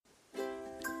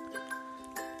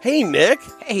Hey, Nick.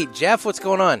 Hey, Jeff, what's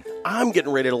going on? I'm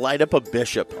getting ready to light up a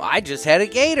Bishop. Well, I just had a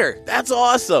Gator. That's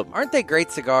awesome. Aren't they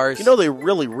great cigars? You know, they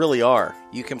really, really are.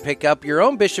 You can pick up your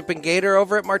own Bishop and Gator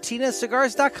over at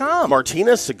martinezcigars.com.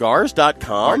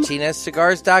 martinezcigars.com?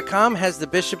 martinezcigars.com has the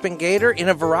Bishop and Gator in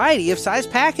a variety of size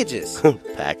packages.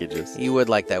 Packages. You would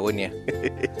like that, wouldn't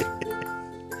you?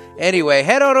 Anyway,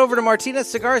 head on over to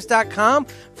martinezcigars.com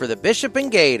for the Bishop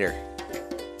and Gator.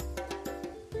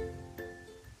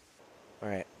 All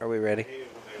right, are we ready?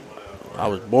 I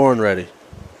was born ready.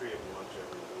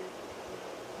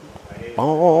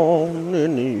 Born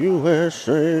in the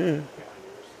USA.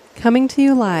 Coming to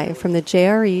you live from the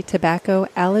JRE Tobacco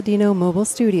Aladino Mobile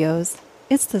Studios,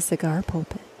 it's the Cigar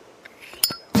Pulpit.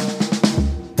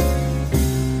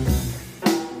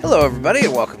 Hello, everybody,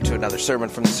 and welcome to another sermon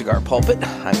from the Cigar Pulpit.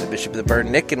 I'm the Bishop of the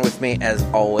Burn, Nick, and with me, as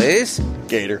always,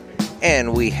 Gator.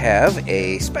 And we have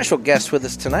a special guest with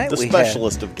us tonight. The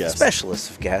specialist of guests.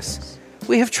 Specialist of guests.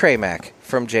 We have Trey Mack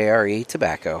from JRE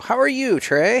Tobacco. How are you,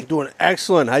 Trey? Doing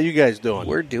excellent. How you guys doing?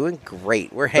 We're doing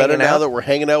great. We're hanging Better now out. that we're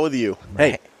hanging out with you.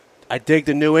 Hey, I dig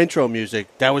the new intro music.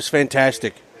 That was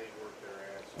fantastic.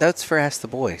 That's for Ask the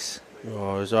Boys.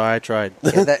 Oh, so I tried.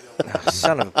 Yeah,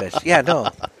 son of a bitch. Yeah,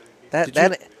 no.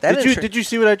 Did you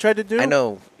see what I tried to do? I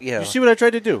know. Yeah. Did you see what I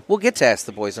tried to do? We'll get to Ask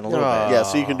the Boys in a little bit. Yeah,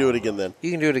 so you can do it again then.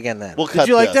 You can do it again then. We'll Did cut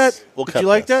you like this. that? We'll Did cut you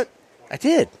like this. that? I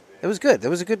did. It was good. It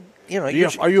was a good, Are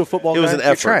you a football guy? It was an You're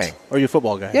effort. trying. Are you a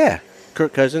football guy? Yeah.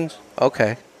 Kirk Cousins?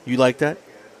 Okay. You like that?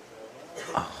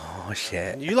 Oh,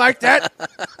 shit. You like that?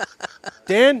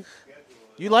 Dan?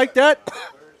 You like that?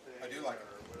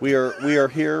 We are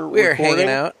here We are recording hanging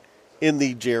out in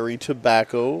the JRE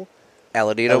Tobacco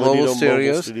Aladino Mobile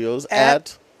Studios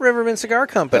at Riverman Cigar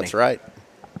Company. That's right.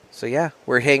 So, yeah,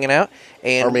 we're hanging out.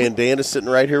 And Our man Dan is sitting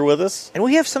right here with us. And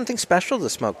we have something special to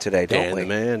smoke today, don't Dan, we? the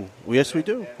man. Yes, we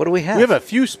do. What do we have? We have a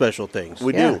few special things.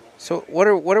 We Yeah. do. So what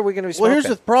are we going to be smoking? Well, here's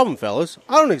the problem, fellas.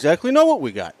 I don't exactly know what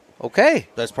we got. Okay.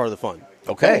 That's part of the fun.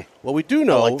 Okay. What we do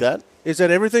know I like that. is that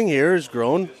everything here is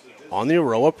grown on the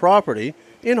Aroa property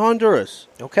in Honduras.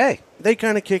 Okay. They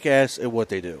kind of kick ass at what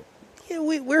they do. Yeah,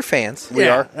 we're fans. We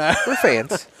are. We're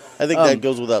fans. I think that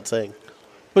goes without saying.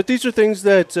 But these are things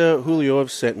that Julio have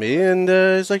sent me, and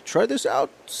it's like, try this out.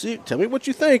 See, tell me what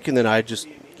you think. And then I just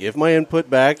give my input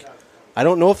back. I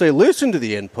don't know if they listen to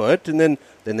the input, and then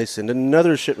they send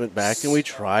another shipment back, and we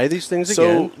try these things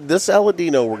again. So this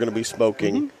Aladino we're going to be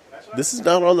smoking, this is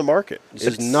not on the market. This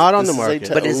is not on the market.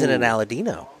 But is it an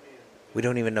Aladino? We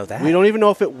don't even know that. We don't even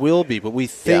know if it will be, but we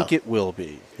think Yeah. it will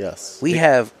be. Yes. We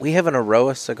have an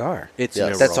Aroa cigar. It's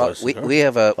Yes. an That's all. Aroa We cigar. we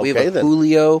have a Okay, then.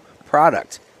 Julio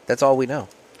product. That's all we know.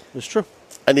 It's true.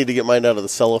 I need to get mine out of the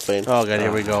cellophane. Oh, God,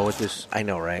 here we go with this. I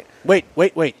know, right? Wait.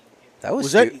 That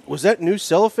was Was that new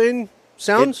cellophane It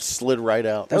sounds? slid right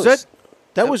out.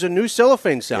 That was a new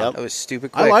cellophane sound. Yep. That was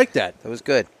stupid quick. I like that. That was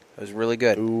good. That was really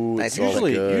good. Ooh, nice. it's all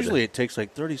Usually, good. Usually it takes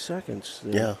like 30 seconds.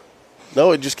 Yeah.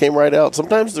 No, it just came right out.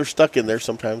 Sometimes they're stuck in there.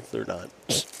 Sometimes they're not.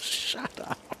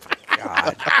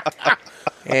 God.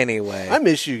 Anyway, I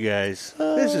miss you guys.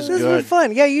 This is this good. was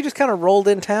fun. Yeah, you just kind of rolled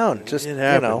in town, just It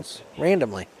happens.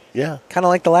 randomly. Yeah. Kind of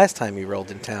like the last time you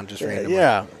rolled in town, just randomly.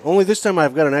 Yeah, only this time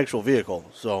I've got an actual vehicle,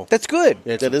 so That's good.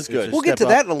 it's That is it's good. a We'll get to step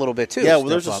that up. in a little bit too. Yeah, well,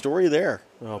 there's a up. story there.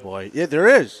 Oh boy, yeah, there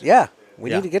is. Yeah, we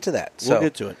Yeah. need to get to that. So, We'll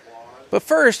get to it. but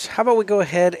first, how about we go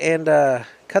ahead and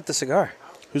cut the cigar?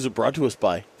 Who's it brought to us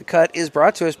by? The cut is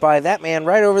brought to us by that man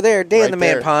right over there, Dan Right the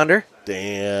Man there. Ponder.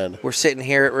 Dan. We're sitting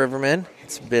here at Riverman.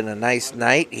 It's been a nice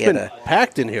night. He It's had been a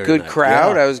packed in here. good tonight.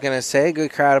 crowd. Yeah. I was going to say,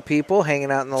 good crowd of people hanging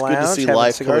out in the It's good to lounge. see having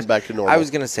life cigars. coming back to normal. I was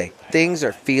going to say, things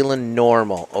are feeling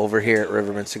normal over here at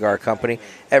Riverman Cigar Company.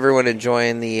 Everyone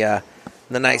enjoying the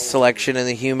nice selection in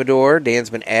the humidor. Dan's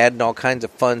been adding all kinds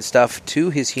of fun stuff to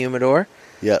his humidor.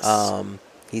 Yes.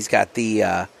 He's got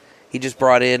the he just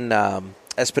brought in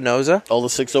Espinosa. All the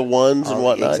 601s and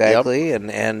whatnot. Exactly, Yep.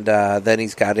 and then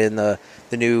he's got in the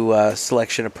new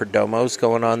selection of Perdomos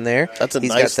going on there. That's a He's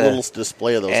nice got the- little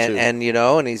display of those, too. and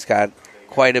he's got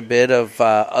quite a bit of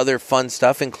other fun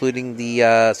stuff, including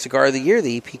the Cigar of the Year,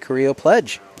 the EP Carrillo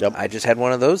Pledge. Yep. I just had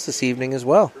one of those this evening as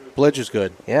well. Pledge is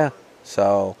good. Yeah,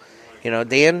 so,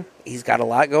 Dan, he's got a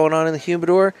lot going on in the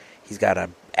humidor. He's got a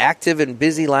active and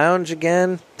busy lounge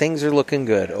again. Things are looking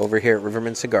good over here at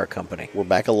Riverman Cigar Company. We're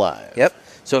back alive. Yep.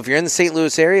 So if you're in the St.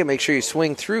 Louis area, make sure you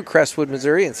swing through Crestwood,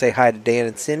 Missouri, and say hi to Dan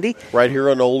and Cindy. Right here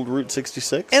on Old Route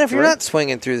 66. And if you're right? not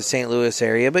swinging through the St. Louis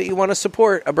area, but you want to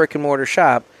support a brick-and-mortar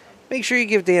shop, make sure you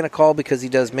give Dan a call because he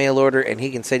does mail order, and he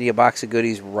can send you a box of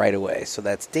goodies right away. So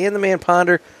that's Dan the Man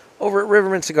Ponder over at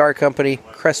Riverman Cigar Company,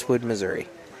 Crestwood, Missouri.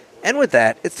 And with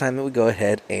that, it's time that we go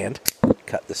ahead and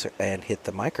hit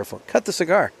the microphone. Cut the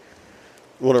cigar.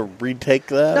 Want to retake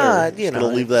that? Nah, or you just know,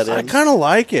 gonna leave that I in. kind of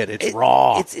like it. It's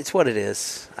raw. It's what it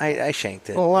is. I shanked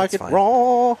it. I don't like It's it fine.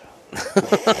 raw.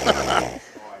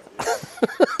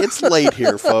 It's late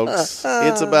here, folks.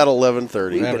 It's about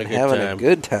 11:30. We've Having been a good having a time.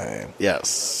 good time. Yes.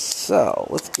 So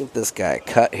let's give this guy a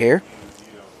cut here.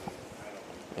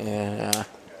 Yeah.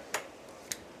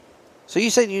 So you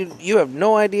said you have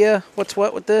no idea what's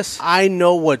what with this? I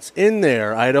know what's in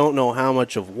there. I don't know how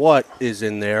much of what is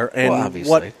in there and Well,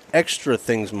 obviously. what extra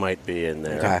things might be in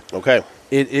there. Okay. Okay.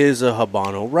 It is a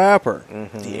Habano wrapper.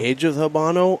 The age of the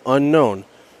Habano, unknown.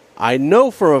 I know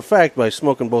for a fact by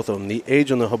smoking both of them, the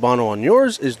age on the Habano on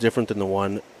yours is different than the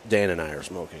one Dan and I are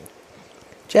smoking.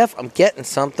 Jeff, I'm getting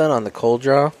something on the cold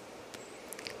draw,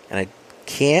 and I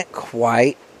can't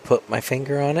quite put my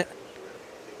finger on it.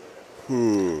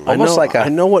 Almost like I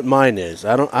know what mine is.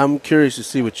 I'm curious to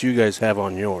see what you guys have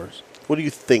on yours. What are you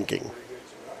thinking?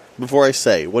 Before I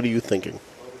say, what are you thinking?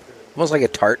 almost like a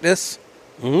tartness.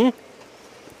 Mm-hmm.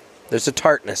 There's a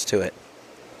tartness to it.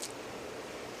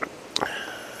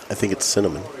 I think it's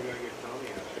cinnamon.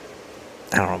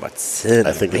 I don't know about cinnamon.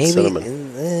 I think it's cinnamon.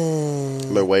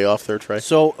 Am I way off there, Trey?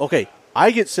 So, okay,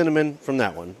 I get cinnamon from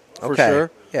that one for Okay.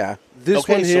 sure. Yeah. This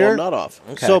okay, one so here, I'm not off.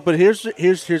 Okay. So, but here's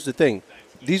the thing.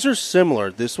 These are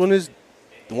similar. This one is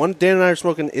the one Dan and I are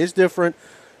smoking is different,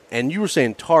 and you were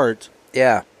saying tart,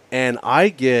 Yeah. and I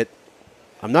get.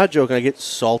 I'm not joking. I get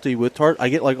salty with tart. I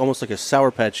get like almost like a Sour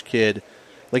Patch Kid.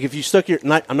 Like if you stuck your,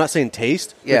 I'm not saying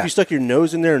taste. But Yeah. if you stuck your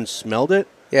nose in there and smelled it,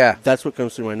 Yeah. that's what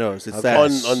comes through my nose. It's Okay.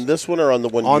 that On this one or on the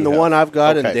one on you the have? one I've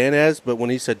got Okay. and Dan has. But when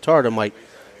he said tart, I'm like,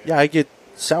 yeah, I get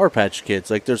Sour Patch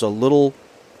Kids. Like there's a little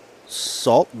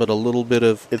salt, but a little bit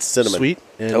of It's cinnamon. sweet.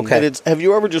 And Okay. And it's, have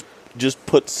you ever just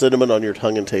put cinnamon on your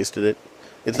tongue and tasted it?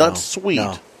 It's No, not sweet.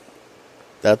 no.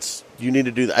 That's you need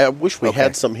to do that. I wish we Okay.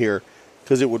 had some here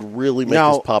because it would really make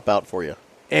Now- this pop out for you.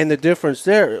 And the difference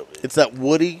there, It's that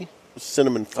woody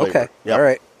cinnamon flavor. Okay. Yep. All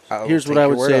right. I'll here's take what I your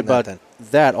would word say on that about then.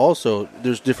 that also.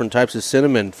 There's different types of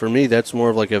cinnamon. For me, that's more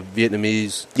of like a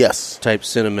Vietnamese Yes. type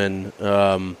cinnamon.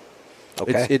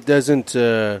 Okay. It doesn't.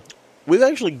 We've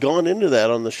actually gone into that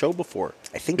on the show before.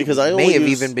 I think because it I only may have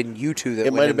use- even been you two that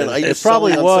It went might have been. into I this. used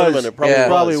probably solely on was. cinnamon. It probably Yeah. was.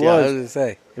 Probably yeah. I was. was going to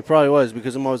say. It probably was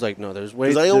because I'm always like, no, there's way.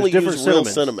 Because I there's only different use real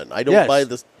cinnamons. cinnamon. I don't Yes. buy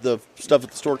the stuff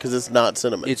at the store because it's not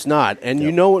cinnamon. It's not, and you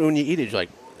Yep. know when you eat it, you're like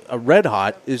a red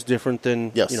hot is different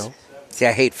than Yes. you know. See,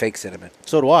 I hate fake cinnamon.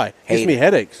 So do I. Gives Hate me it.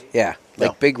 headaches. Yeah. Like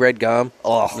No. big red gum.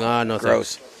 Oh, Nah, no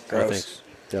gross. thanks. Gross. No thanks.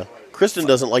 yeah. Kristen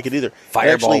doesn't like it either.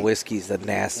 Fireball Actually, whiskey's the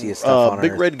nastiest stuff on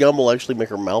Big earth. Red Gum will actually make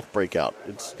her mouth break out.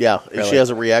 It's Really? she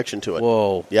has a reaction to it.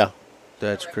 Whoa, Yeah,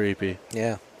 that's creepy.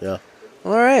 Yeah. yeah.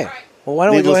 All right. Well, why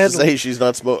don't we go Needless ahead to say, she's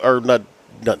not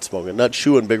smoking, not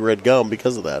chewing Big Red Gum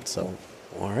because of that. So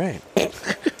All right.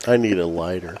 I need a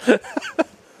lighter.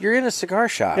 You're in a cigar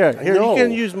shop. Here, you know.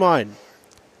 can use mine.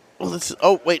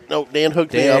 Well, wait, no, Dan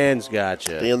hooked me up. Dan's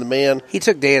gotcha. Dan the man. He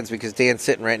took Dan's because Dan's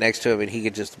sitting right next to him and he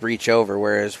could just reach over,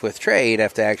 whereas with Trey, he'd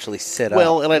have to actually sit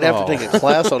Well, up. and I'd have Oh. to take a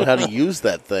class on how to use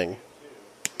that thing.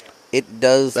 It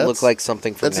does That's- look like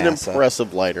something from That's NASA. an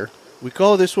impressive lighter. We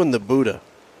call this one the Buddha.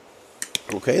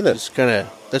 Okay, then. It's kind of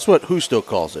that's what Husto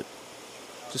calls it.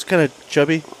 Just kind of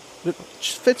chubby. It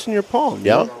just fits in your palm.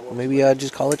 Yeah, you know? Or maybe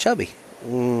just call it chubby.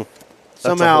 that's a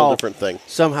Somehow, whole different thing.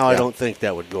 Somehow, I Yeah. don't think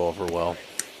that would go over well.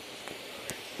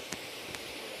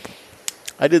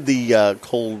 I did the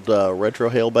cold retro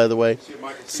hail, by the way.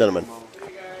 Cinnamon.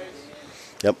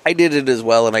 Yep. I did it as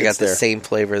well, and I got It's the there. same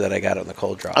flavor that I got on the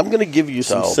cold draw. I'm going to give you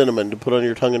some So- cinnamon to put on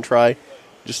your tongue and try.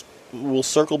 Just we'll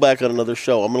circle back on another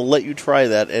show. I'm going to let you try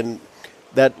that, and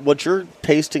that what you're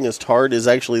tasting as tart is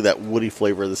actually that woody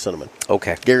flavor of the cinnamon.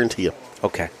 Okay. Guarantee you.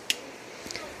 Okay.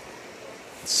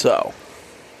 So.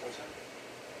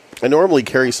 I normally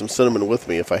carry some cinnamon with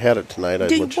me. If I had it tonight,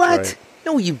 I'd let you try What? it.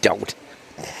 No, you don't.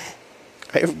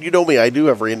 You know me. I do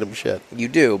have random shit. You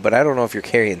do, but I don't know if you're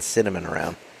carrying cinnamon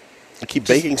around. I keep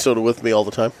baking soda with me all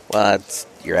the time. Well, it's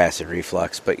your acid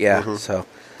reflux, but yeah. Mm-hmm. So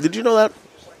Did you know that?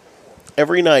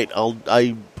 Every night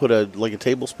I put a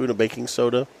tablespoon of baking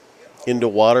soda into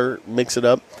water, mix it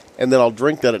up, and then I'll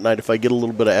drink that at night if I get a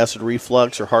little bit of acid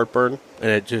reflux or heartburn.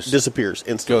 And it just Disappears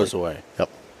instantly. goes away. Yep.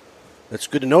 That's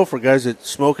good to know for guys that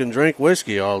smoke and drink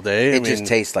whiskey all day. it just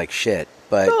tastes like shit.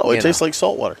 But No, it tastes like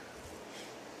salt water.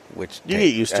 which You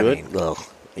get used to it. Ugh.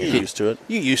 You get used to it.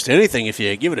 You get used to anything if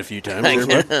you give it a few times.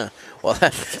 Well,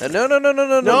 no, no, no, no,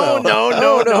 no, no, no, no, no,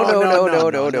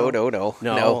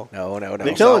 no, no, no, no.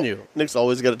 I'm telling you. Nick's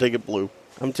always got to take it blue.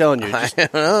 I'm telling you. Just,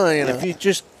 Well, you if know. you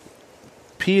just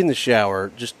pee in the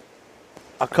shower just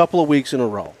a couple of weeks in a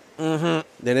row,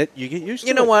 then you get used to it.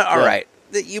 You know what? All Yeah. right.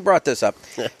 You brought this up.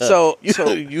 So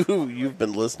you've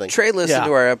been listening. Trey listened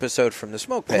to our episode from the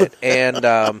smoke pit,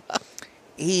 and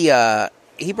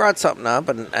he brought something up,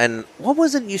 and what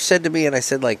was it you said to me? And I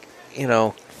said, like,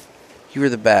 you were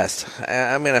the best.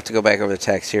 I'm gonna have to go back over the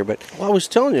text here, but Well, I was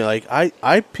telling you, like,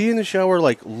 I pee in the shower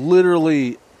like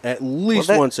literally at least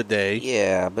once a day.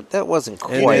 yeah, but that wasn't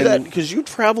Do you quite. do that because you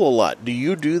travel a lot. Do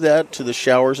you do that to the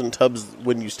showers and tubs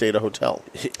when you stay at a hotel?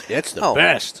 That's the Oh.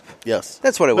 best. Yes,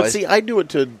 That's what it but was. see, I do it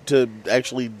to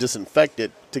actually disinfect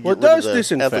it to get Well, it rid of does the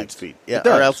disinfect. athlete's feet. Yeah, It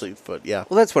does. or athlete's foot. Yeah.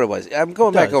 Well, that's what it was. I'm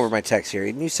going It back does. over my text here,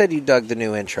 and you said you dug the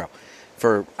new intro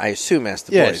for, I assume, Ask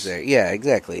the Yes. Boys there. Yeah,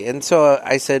 exactly. And so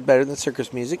I said, better than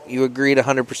circus music. You agreed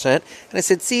 100%. And I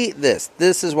said, see, this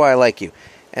is why I like you.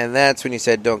 And that's when you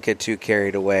said, don't get too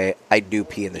carried away. I do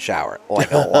pee in the shower.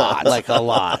 Like a lot. Like a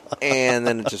lot. And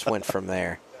then it just went from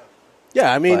there.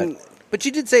 Yeah, I mean, But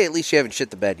you did say at least you haven't shit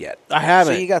the bed yet. I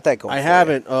haven't. So you got that going. I for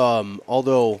haven't.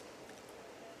 Although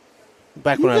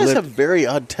back You when I guys lived, have very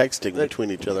odd texting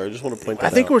between each other. I just want to point that I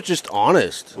think out. we're just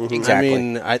honest. Exactly. I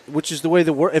mean, which is the way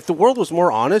the world. If the world was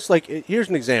more honest, like here's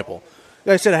an example.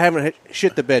 Like I said, I haven't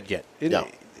shit the bed yet. Yeah.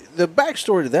 The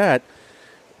backstory to that,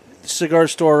 the cigar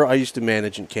store I used to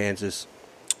manage in Kansas.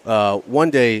 One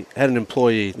day had an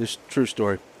employee. This is a true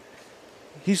story.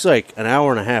 He's like an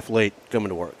hour and a half late coming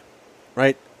to work,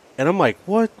 right? And I'm like,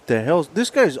 what the hell? This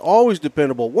guy's always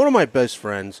dependable. One of my best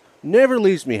friends, never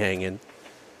leaves me hanging.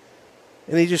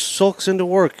 And he just sulks into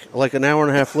work like an hour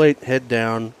and a half late, head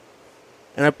down.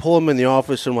 And I pull him in the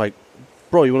office and I'm like,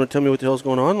 bro, you want to tell me what the hell's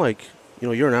going on? Like,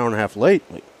 you're an hour and a half late.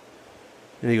 Like,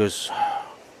 and he goes,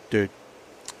 dude,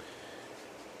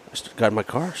 I got in my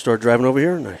car, started driving over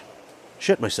here, and I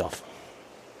shit myself.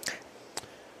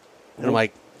 And I'm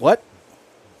like, what?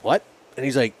 What? And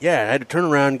he's like, yeah, I had to turn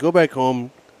around, go back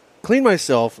home, clean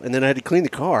myself, and then I had to clean the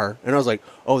car. And I was like,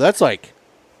 oh, that's like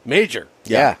major.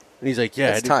 Yeah. And he's like,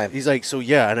 yeah. That's time. He's like, so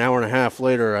yeah, an hour and a half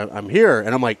later, I'm here.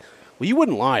 And I'm like, well, you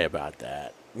wouldn't lie about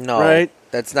that. No. Right?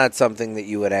 That's not something that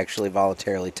you would actually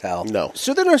voluntarily tell. No.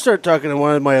 So then I start talking to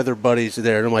one of my other buddies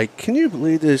there, and I'm like, can you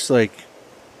believe this? Like,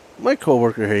 my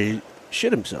coworker here, he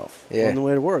shit himself on the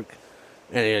way to work.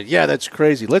 And he goes, yeah, that's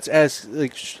crazy. Let's ask,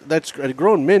 like, that's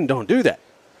grown men don't do that.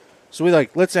 So we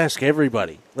let's ask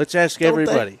everybody. Let's ask Don't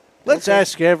everybody. they? Let's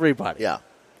ask everybody. Yeah.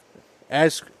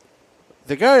 Ask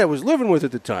the guy I was living with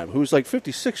at the time, who was like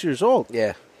 56 years old.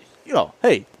 Yeah.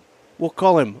 Hey, we'll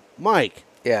call him Mike.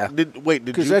 Yeah. Did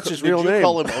 'Cause that's his real name.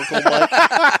 call him Uncle Mike?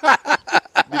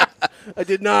 I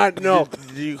did not know.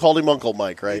 You called him Uncle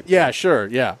Mike, right? Yeah, sure,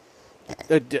 yeah.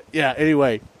 Yeah,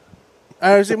 anyway.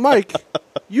 I was like, Mike,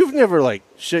 you've never,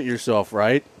 shit yourself,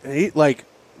 right? And he,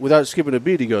 without skipping a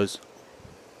beat, he goes,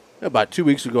 about 2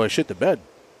 weeks ago, I shit the bed.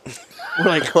 We're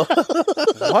like,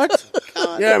 what?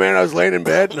 Yeah, man, I was laying in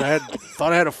bed, and I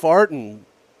thought I had a fart, and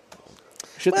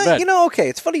shit the bed. Okay,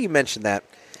 it's funny you mentioned that.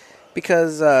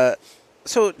 Because,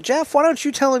 so, Jeff, why don't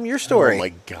you tell him your story? Oh,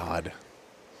 my God.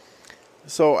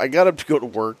 So I got up to go to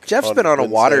work. Jeff's been on a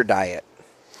water diet.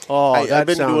 Oh, I've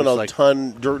been doing a like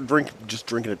ton, just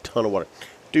drinking a ton of water.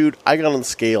 Dude, I got on the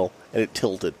scale, and it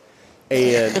tilted.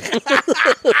 And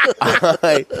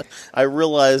I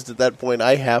realized at that point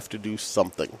I have to do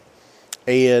something.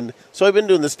 And so I've been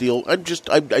doing this deal. I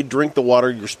drink the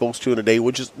water you're supposed to in a day,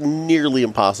 which is nearly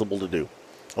impossible to do.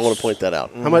 I want to point that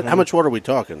out. How much water are we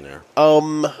talking there?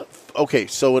 Okay,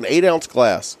 so an 8-ounce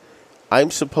glass,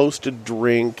 I'm supposed to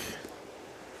drink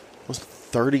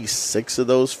 36 of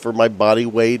those for my body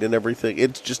weight and everything.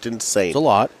 It's just insane. It's a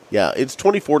lot. Yeah, it's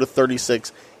 24 to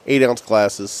 36 8-ounce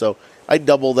glasses. So I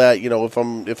double that,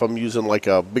 if I'm using like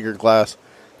a bigger glass.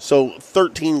 So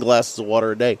 13 glasses of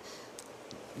water a day.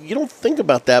 You don't think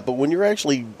about that, but when you're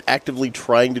actually actively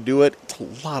trying to do it, it's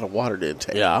a lot of water to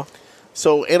intake. Yeah.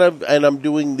 So and I'm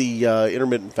doing the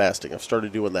intermittent fasting. I've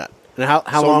started doing that. And how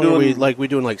So long I'm are we, doing- we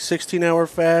doing 16-hour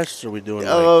fasts? Or are we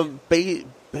doing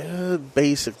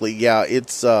Basically, yeah.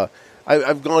 It's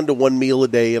I've gone to one meal a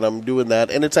day, and I'm doing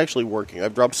that, and it's actually working.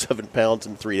 I've dropped 7 pounds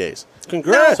in 3 days.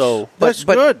 congrats. So- That's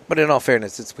good. But in all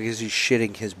fairness, it's because he's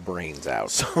shitting his brains out.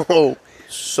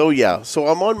 So yeah. So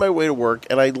I'm on my way to work,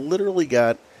 and I literally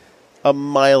got a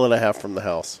mile and a half from the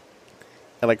house,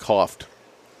 and I coughed.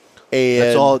 And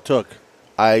That's all it took.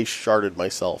 I sharted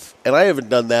myself. And I haven't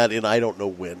done that in I don't know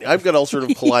when. I've got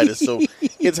ulcerative colitis, so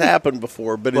it's happened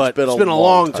before, but it's been a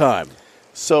long time.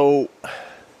 So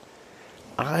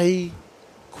I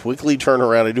quickly turn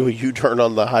around. I do a U-turn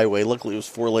on the highway. Luckily, it was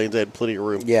 4 lanes. I had plenty of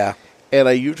room. Yeah. And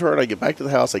I U-turn. I get back to the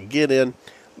house. I get in.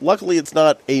 Luckily, it's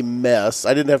not a mess.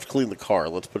 I didn't have to clean the car.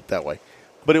 Let's put it that way.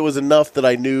 But it was enough that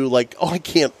I knew, I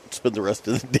can't spend the rest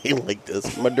of the day like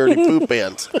this. My dirty poop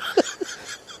pants.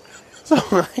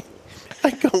 So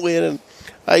I go in and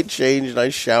I change and I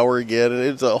shower again, and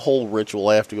it's a whole ritual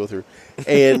I have to go through.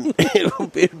 And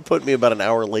it put me about an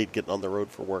hour late getting on the road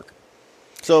for work.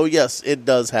 So, yes, it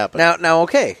does happen. Now,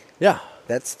 okay. Yeah.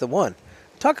 That's the one.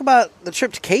 Talk about the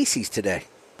trip to Casey's today.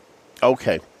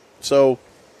 Okay. So,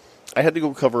 I had to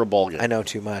go cover a ball game. I know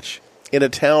too much. In a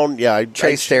town,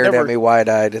 Trey stared at me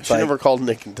wide-eyed. It's I like, never called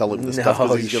Nick and tell him this stuff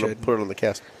because he's going to shouldn't. put it on the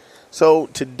cast. So,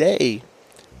 today,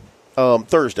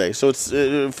 Thursday, so it's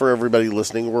for everybody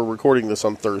listening, we're recording this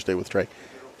on Thursday with Trey.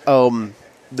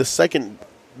 It's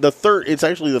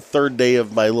actually the third day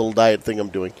of my little diet thing I'm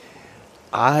doing.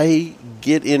 I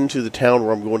get into the town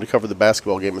where I'm going to cover the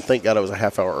basketball game, and thank God I was a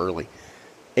half hour early.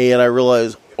 And I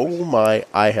realize, oh my,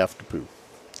 I have to poo.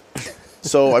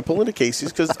 So I pull into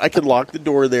Casey's because I can lock the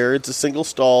door there. It's a single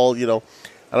stall, I don't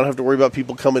have to worry about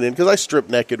people coming in because I strip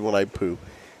naked when I poo.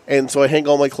 And so I hang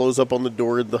all my clothes up on the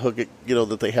door and the hook,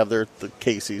 that they have there at the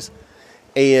Casey's.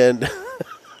 And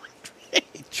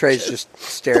Trey's just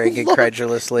staring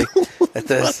incredulously at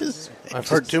this. I've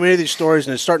heard too many of these stories,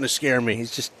 and it's starting to scare me.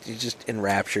 He's just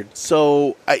enraptured.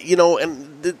 So,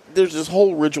 there's this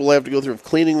whole ritual I have to go through of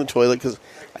cleaning the toilet because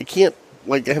I can't,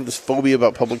 I have this phobia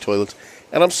about public toilets.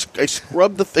 And I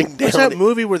scrub the thing down. Is that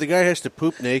movie where the guy has to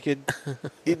poop naked?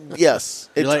 Yes.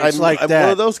 I'm I'm that. one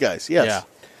of those guys, yes. Yeah.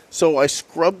 So I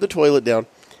scrub the toilet down,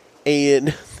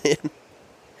 and then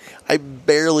I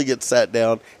barely get sat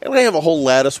down. And I have a whole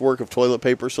lattice work of toilet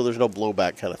paper, so there's no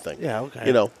blowback kind of thing. Yeah,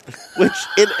 okay. Which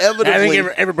inevitably... I think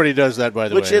everybody does that, by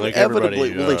the way. Which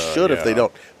inevitably... Well, they should if they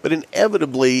don't. But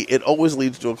inevitably, it always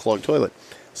leads to a clogged toilet.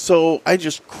 So I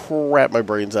just crap my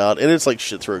brains out, and it's like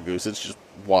shit through a goose. It's just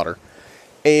water.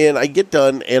 And I get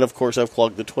done, and of course I've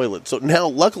clogged the toilet. So now,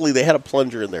 luckily, they had a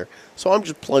plunger in there. So I'm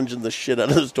just plunging the shit out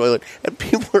of this toilet, and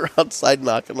people are outside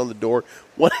knocking on the door,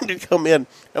 wanting to come in.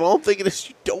 And all I'm thinking is,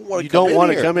 you don't want to come in. You don't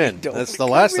want to come in. That's the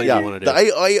last thing you want to do.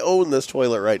 I own this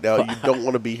toilet right now. You don't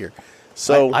want to be here.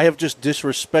 So I have just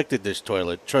disrespected this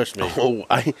toilet. Trust me. Oh,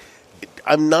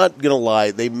 I'm not going to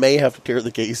lie. They may have to tear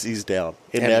the Casey's down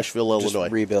in And Nashville, just Illinois.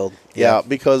 rebuild. Yeah,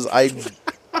 because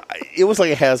it was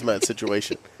like a hazmat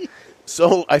situation.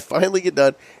 So I finally get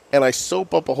done, and I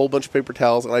soap up a whole bunch of paper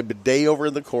towels, and I bidet over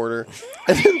in the corner.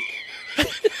 And then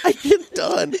I get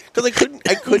done because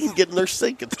I couldn't get in their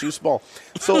sink; it's too small.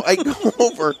 So I go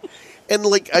over, and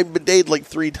I bideted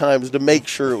 3 times to make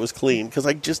sure it was clean because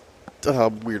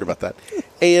I'm weird about that.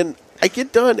 And I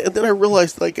get done, and then I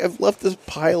realize I've left this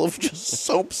pile of just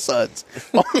soap suds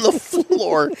on the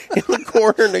floor in the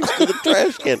corner next to the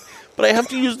trash can. But I have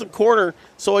to use the corner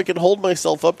so I can hold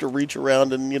myself up to reach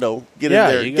around and, get in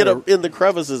there, get up in the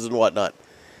crevices and whatnot.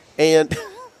 And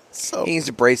so He needs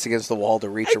to brace against the wall to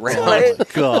reach around.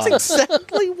 God. That's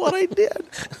exactly what I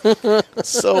did.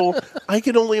 So I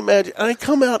can only imagine. And I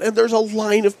come out, and there's a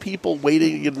line of people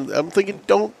waiting. And I'm thinking,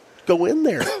 don't go in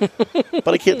there. But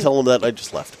I can't tell them that. I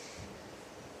just left.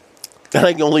 And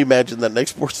I can only imagine that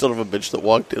next poor son of a bitch that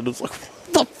walked in was like,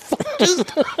 what the fuck just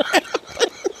happened?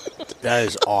 That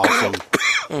is awesome.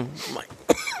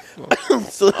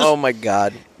 Oh, my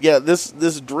God. Yeah, this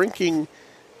drinking,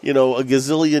 a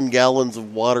gazillion gallons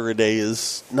of water a day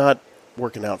is not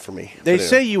working out for me. They But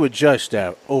say you adjust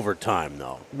that over time,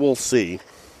 though. we'll see.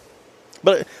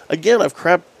 But again, I've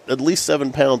crapped at least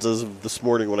 7 pounds as of this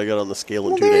morning when I got on the scale in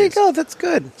Well, 2 there days. you go. That's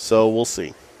good. So we'll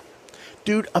see.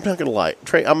 Dude, I'm not gonna lie,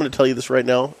 Trey. I'm gonna tell you this right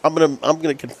now. I'm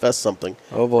gonna confess something.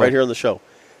 Oh, boy. Right here on the show.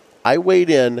 I weighed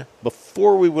in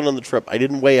before we went on the trip. I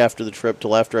didn't weigh after the trip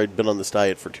till after I'd been on this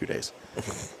diet for 2 days.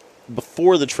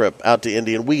 Before the trip out to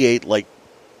Indy, and we ate like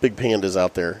big pandas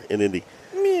out there in Indy.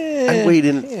 I weighed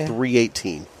in at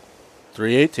 318.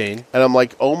 318. And I'm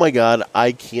like, oh my God,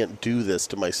 I can't do this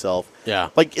to myself. Yeah.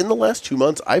 In the last 2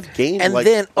 months, I've gained And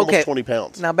then, almost 20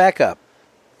 pounds. Now back up.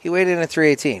 He weighed in at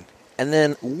 318. And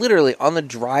then literally on the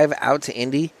drive out to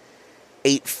Indy,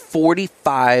 ate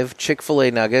 45 Chick-fil-A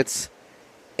nuggets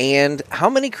and how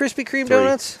many Krispy Kreme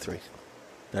donuts? 3.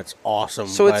 That's awesome.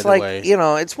 So it's by the way.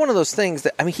 it's one of those things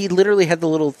that, he literally had the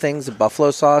little things of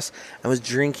buffalo sauce and was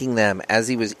drinking them as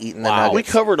he was eating the nuggets. We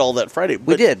covered all that Friday.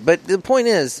 We did, but the point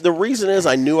is... The reason is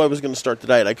I knew I was going to start the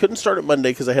diet. I couldn't start it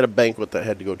Monday because I had a banquet that I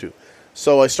had to go to.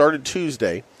 So I started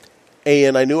Tuesday,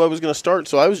 and I knew I was going to start,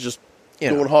 so I was just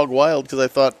going hog wild because I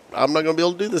thought, I'm not going to be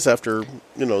able to do this after,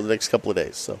 the next couple of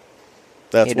days. So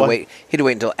that's why. He had to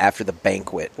wait until after the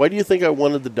banquet. Why do you think I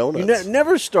wanted the donuts? You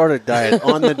never start a diet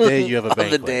on the day you have a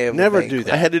banquet. the day of a never banquet. do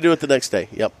that. I had to do it the next day.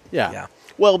 Yep. Yeah.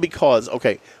 Well, because,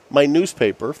 my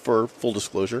newspaper, for full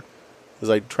disclosure, as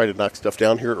I try to knock stuff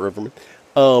down here at Riverman,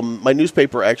 my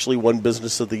newspaper actually won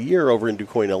Business of the Year over in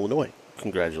DuQuoin, Illinois.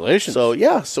 Congratulations. So,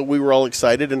 yeah, so we were all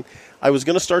excited, and I was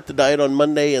going to start the diet on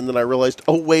Monday, and then I realized,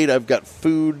 oh, wait, I've got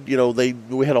food. You know,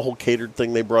 we had a whole catered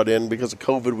thing they brought in because of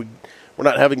COVID. We're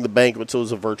not having the banquet, so it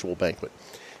was a virtual banquet.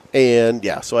 And,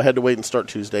 yeah, so I had to wait and start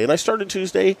Tuesday. And I started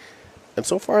Tuesday, and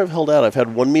so far I've held out. I've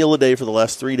had one meal a day for the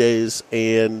last 3 days,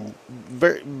 and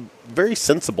very, very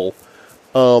sensible.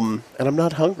 And I'm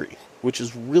not hungry, which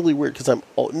is really weird because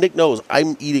Nick knows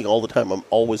I'm eating all the time. I'm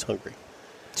always hungry.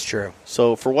 It's true.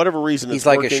 So for whatever reason, He's it's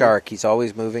like working. a shark. He's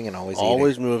always moving and always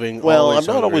always eating. moving. Well, always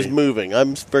I'm not always hungry. moving.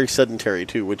 I'm very sedentary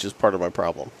too, which is part of my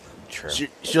problem. True.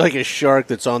 You're like a shark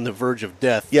that's on the verge of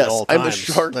death. Yes, at all I'm a times.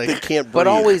 shark Like, that can't breathe. But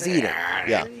always eating.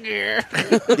 Yeah.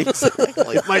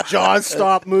 Exactly. if my jaws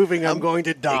stop moving, I'm going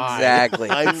to die. Exactly.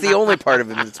 It's the only part of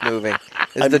him that's moving.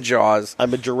 Is the jaws.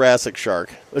 I'm a Jurassic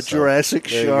shark. A Jurassic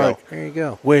there you shark. go. There you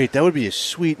go. Wait, that would be a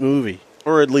sweet movie.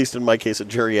 Or at least in my case, a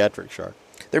geriatric shark.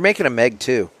 They're making a Meg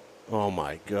too. Oh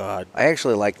my god. I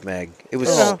actually liked Meg. It was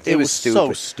Yeah. it was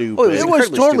so stupid. stupid. Oh, It was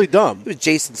incredibly totally stupid. dumb. It was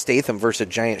Jason Statham versus a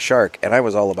giant shark, and I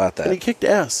was all about that. And he kicked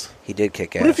ass. He did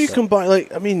kick ass. What if you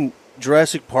combine,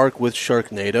 Jurassic Park with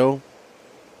Sharknado?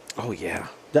 Oh yeah.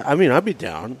 I'd be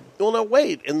down. Well, no,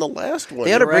 wait. In the last one,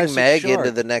 They ought to bring Jurassic Meg Shark.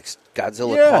 into the next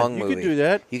Godzilla Yeah, Kong you movie. could do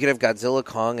that. You could have Godzilla,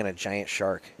 Kong, and a giant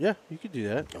shark. Yeah, you could do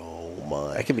that. oh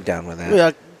my! I could be down with that.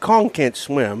 Yeah, Kong can't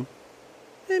swim.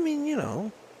 I mean, you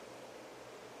know.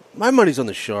 My money's on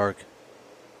the shark.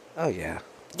 Oh yeah.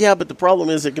 Yeah, but the problem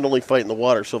is it can only fight in the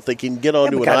water. So if they can get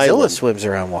onto but an Godzilla island, swims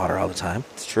around water all the time.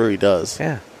 it's true he does.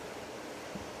 Yeah.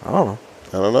 I don't know.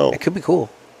 I don't know. It could be cool.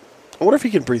 I wonder if he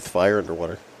can breathe fire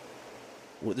underwater.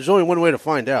 Well, there's only one way to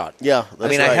find out. Yeah, that's I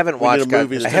mean, I right. haven't We need a watched God-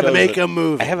 movie I that haven't shows Make it. a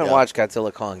movie. I haven't Yeah. watched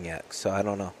Godzilla Kong yet, so I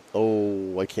don't know.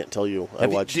 Oh, I can't tell you. I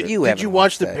Have you- watched it. you Did haven't you watch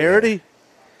watched the that parody?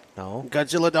 No.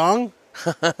 Godzilla Dong?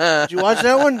 Did you watch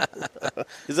that one?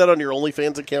 Is that on your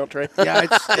OnlyFans account, Trey? Yeah,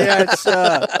 it's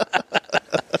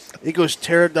it goes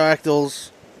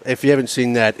pterodactyls. If you haven't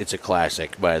seen that, it's a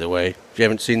classic, by the way. If you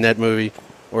haven't seen that movie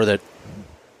or that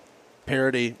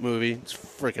parody movie, it's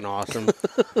freaking awesome.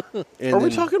 And Are we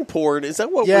then- talking porn? Is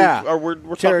that what Yeah, we're talking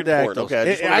porn? pterodactyls. Okay,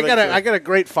 just I wanna make sure. got a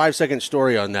great 5-second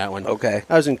story on that one. Okay.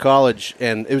 I was in college,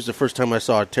 and it was the first time I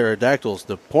saw pterodactyls,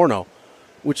 the porno,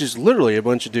 which is literally a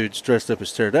bunch of dudes dressed up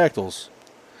as pterodactyls.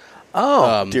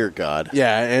 Oh. Dear God.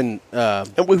 Yeah, and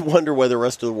And we wonder why the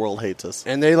rest of the world hates us.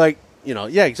 and they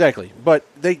yeah, exactly. But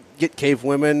they get cave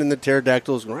women, and the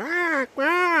pterodactyls go, "Quack,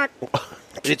 quack."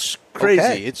 It's crazy.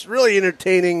 Okay. It's really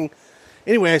entertaining.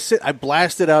 Anyway, I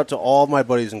blasted out to all my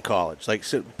buddies in college.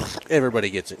 Everybody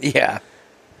gets it. Yeah.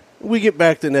 We get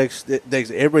back the next day.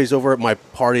 Everybody's over at my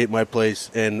party at my place,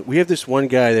 and we have this one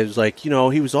guy that was like, he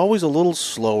was always a little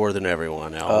slower than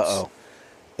everyone else. Uh-oh.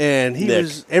 And Nick.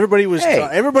 everybody was Hey.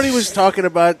 everybody was talking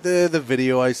about the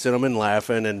video I sent him and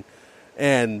laughing,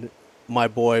 and my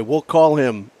boy, we'll call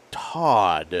him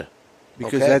Todd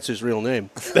because Okay. that's his real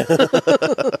name.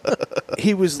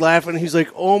 He was laughing. He's like,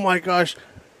 "Oh my gosh,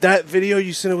 that video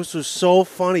you sent us was so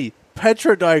funny.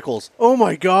 Petrodicles. Oh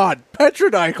my God,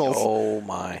 petrodicles." Oh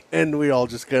my. And we all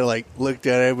just kind of looked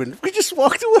at him and we just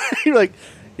walked away. Like,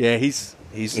 yeah, he's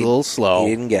a little slow.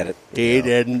 He didn't get it. He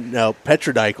didn't. No,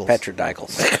 petrodicles.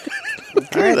 Petrodicles.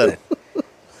 Okay, then.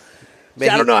 See,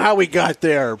 I don't know how we got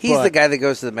there. He's but the guy that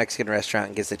goes to the Mexican restaurant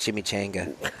and gets the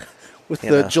chimichanga. with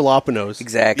you the know. jalapenos.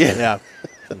 Exactly. Yeah.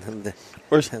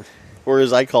 Or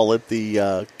as I call it, the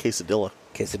quesadilla.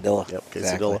 Quesadilla. Yep, quesadilla.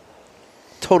 Exactly.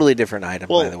 Totally different item,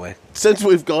 Well, by the way. since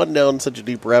we've gone down such a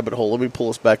deep rabbit hole, let me pull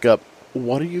us back up.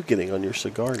 What are you getting on your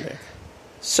cigar, Nick?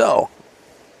 So,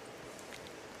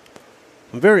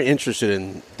 I'm very interested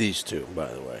in these two,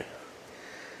 by the way.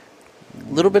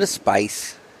 a little bit of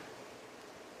spice.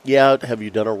 Yeah, have you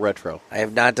done a retro? I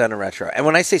have not done a retro. And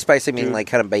when I say spice, I mean Dude, like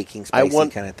kind of baking I spicy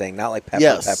want- kind of thing, not like pepper.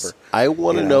 Yes. I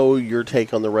want to You know your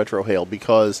take on the retro hail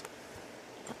because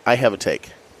I have a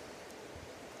take.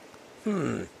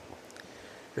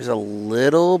 There's a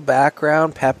little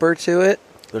background pepper to it.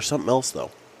 There's something else, though.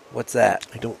 What's that?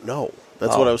 I don't know.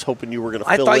 That's Oh. what I was hoping you were going to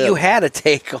I fill thought in. you had a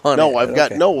take on it. No, I've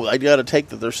got Okay. I got to take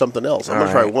that there's something else. I'm All going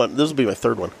to try right. one. This will be my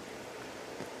third one.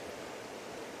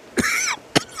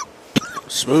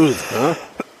 Smooth, huh?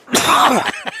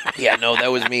 Yeah, no,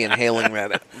 that was me inhaling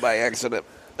that by accident.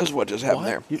 That's what just happened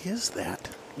there. What is that?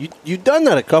 You've done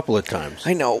that a couple of times.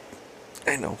 I know.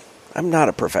 I'm not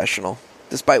a professional,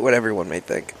 despite what everyone may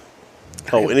think.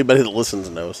 Oh, anybody that listens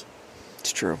knows.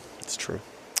 It's true. It's true.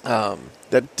 Um,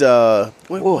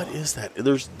 What is that?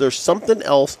 There's something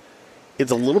else.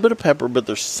 It's a little bit of pepper, but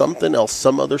there's something else,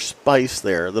 some other spice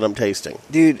there that I'm tasting.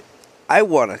 dude, I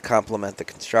want to compliment the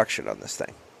construction on this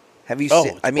thing. Have you Oh,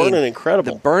 seen? it's burning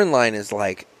incredible. The burn line is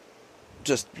like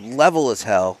just level as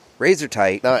hell, razor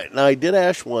tight. Now I did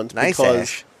ash once Nice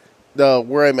because ash.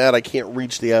 where I'm at, I can't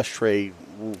reach the ashtray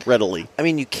readily. I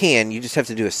mean, you can. You just have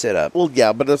to do a sit-up. Well,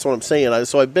 yeah, but that's what I'm saying.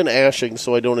 So I've been ashing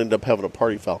so I don't end up having a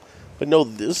party foul. But no,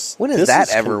 this... When has this that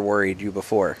is ever worried you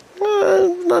before?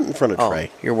 not in front of Oh,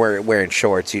 Trey. you're wearing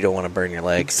shorts. You don't want to burn your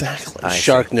leg. Exactly. I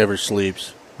Shark never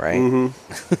sleeps. Right?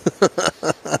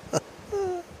 Mm-hmm.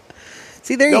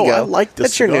 See, there No, you go. I like this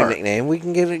That's your new cigar. nickname. We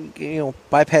can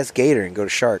bypass Gator and go to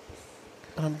Shark.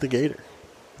 I'm the Gator.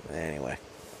 Anyway.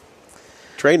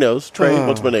 Trey knows. Trey, Oh.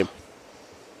 what's my name?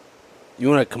 You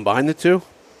want to combine the two?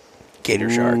 Gator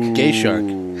Shark. Gay shark.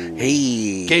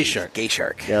 Hey. Gay Shark. Gay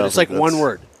Shark. Yeah, It's like that's- one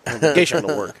word. Gay shark.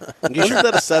 Gonna work. Wasn't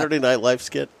that a Saturday Night Live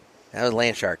skit? That was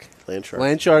Land Shark. Land Shark.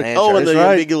 Land shark. Land Oh, Shark. and the That's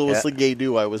right. ambiguously gay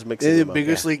duo. I was mixing them up.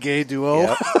 Ambiguously gay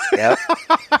duo. Yep.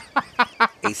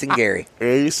 Ace and Gary.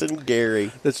 Ace and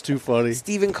Gary. That's too funny.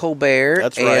 Stephen Colbert.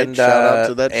 That's right. And, Shout out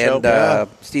to that show. And Yeah.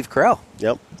 Steve Carell.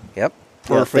 Yep. Yep.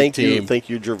 Perfect thank you. team. Thank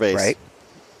you, Gervais. Right.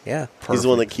 Yeah. He's the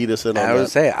one that keyed us in on I would that.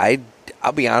 say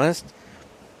I'll be honest.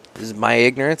 This is my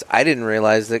ignorance. I didn't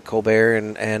realize that Colbert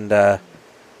and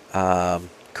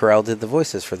Carell did the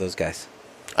voices for those guys.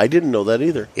 I didn't know that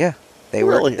either. Yeah, they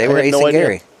Really? were. They I were had Ace no and idea.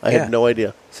 Gary. I Yeah. had no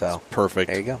idea. So Perfect.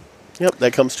 there you go. Yep,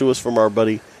 that comes to us from our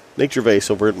buddy Nick Gervais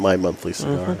over at My Monthly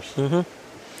Mm-hmm. Cigars.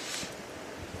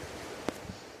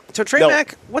 So Trey No,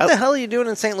 Mac, what the hell are you doing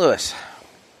in St. Louis?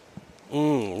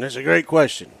 That's a great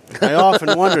question. I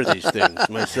often wonder these things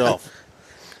myself.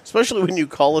 Especially when you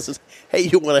call us and say, hey,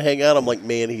 you want to hang out? I'm like,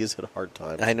 man, he has had a hard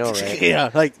time. I know, right? Yeah,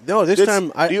 like no. This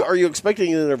time, are you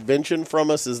expecting an intervention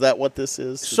from us? Is that what this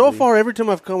is? so far, every time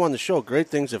I've come on the show, great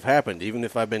things have happened, even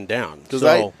if I've been down. Because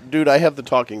So, I have the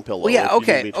talking pillow. Well, yeah, if you need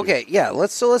okay, me to. okay, yeah.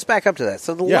 Let's back up to that.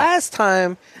 So the Yeah. last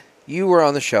time you were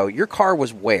on the show, your car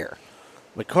was where?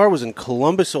 my car was in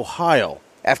Columbus, Ohio.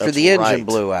 After That's the engine right.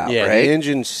 blew out, Yeah, right? the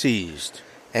engine seized.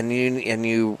 and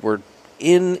you were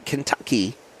in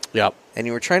Kentucky, Yep. and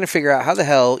you were trying to figure out how the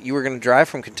hell you were going to drive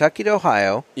from Kentucky to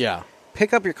Ohio, Yeah.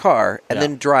 pick up your car, and Yeah.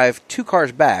 then drive 2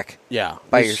 cars back. Yeah.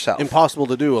 By It's yourself. Impossible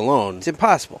to do alone. It's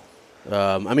impossible.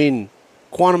 I mean,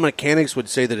 quantum mechanics would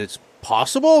say that it's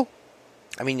possible.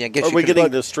 I mean, I guess Are you we could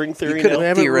getting to string theory you could now? We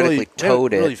haven't theoretically really,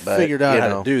 towed really it, but, figured out you how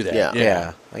know. to do that. Yeah.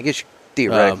 Yeah. I guess you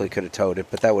theoretically could have towed it,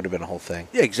 but that would have been a whole thing.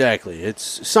 Yeah, exactly.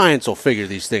 It's science will figure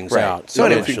these things Right. out. So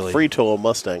anyway, eventually. free tow a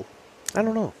Mustang. I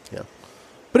don't know. Yeah.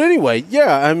 But anyway,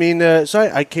 yeah, I mean, so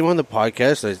I came on the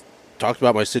podcast. I talked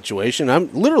about my situation. I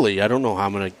don't know how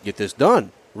I'm going to get this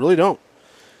done. Really don't.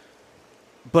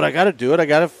 But I got to do it. I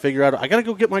got to figure out. I got to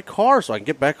go get my car so I can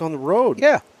get back on the road.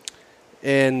 Yeah.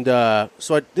 And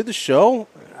so I did the show.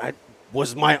 I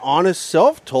was my honest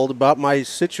self, told about my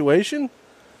situation.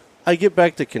 I get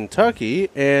back to Kentucky,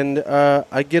 and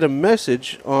I get a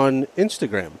message on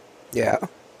Instagram. Yeah.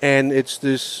 And it's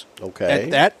this, Okay.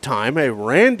 at that time, a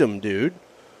random dude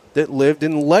that lived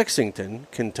in Lexington,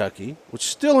 Kentucky, which is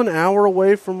still an hour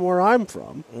away from where I'm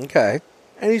from. Okay.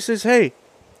 And he says, hey,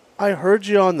 I heard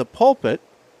you on the pulpit.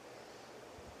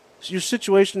 Your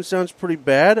situation sounds pretty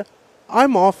bad.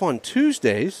 I'm off on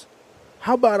Tuesdays.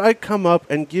 How about I come up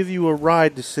and give you a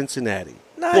ride to Cincinnati?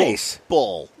 Nice.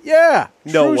 Bull. Yeah.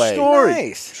 No true way. story.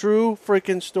 Nice. True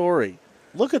freaking story.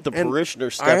 Look at the And parishioner I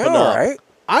stepping know, up. right?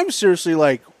 I'm seriously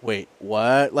like, wait,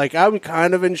 what? Like, I'm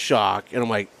kind of in shock. And I'm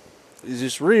like, is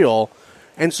this real?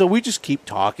 And so we just keep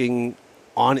talking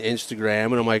on Instagram.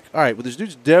 And I'm like, all right, well, this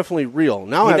dude's definitely real.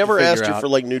 Now I He have never to asked figure you out- for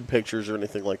like nude pictures or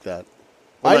anything like that.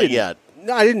 Well, I not didn't yet.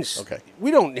 No, I didn't. Okay.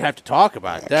 We don't have to talk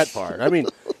about that part. I mean,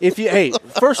 if you, hey,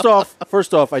 first off,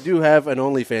 I do have an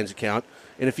OnlyFans account.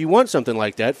 And if you want something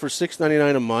like that for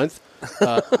 $6.99 a month,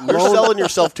 You're selling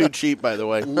yourself too cheap, by the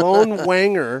way.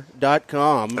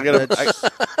 loanwanger.com.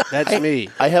 That's me.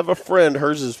 I have a friend.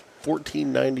 Hers is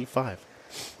 $14.95.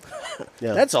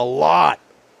 Yeah. That's a lot.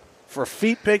 For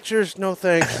feet pictures, no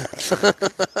thanks. How do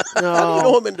you know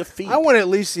No. I'm into feet? I want to at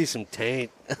least see some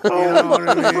taint. You know what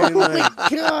I mean? Like,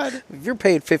 God. If you're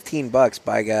paid $15,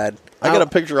 by God. I got a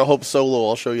picture of Hope Solo.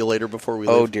 I'll show you later before we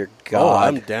Oh, leave. dear oh, God.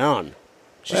 I'm down.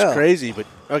 She's Well. crazy, but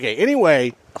okay.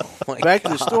 Anyway, my back to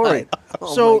the story.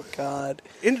 Oh, So my God.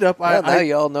 ended up, Well, now I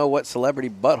you all know what celebrity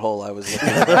butthole I was looking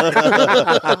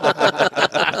at.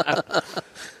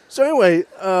 so anyway,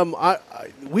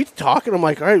 we talk, and I'm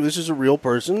like, all right, this is a real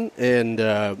person, and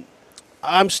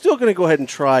I'm still going to go ahead and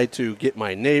try to get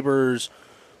my neighbors.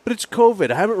 But it's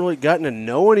COVID. I haven't really gotten to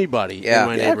know anybody Yeah. in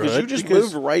my Yeah, 'cause neighborhood. you just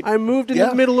because moved right- I moved in Yeah.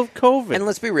 the middle of COVID. And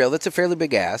let's be real, that's a fairly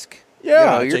big ask.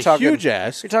 Yeah, You know, it's a huge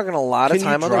ask. You're talking a lot Can of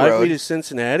time you on the drive road. me to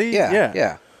Cincinnati?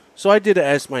 Yeah. So I did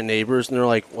ask my neighbors, and they're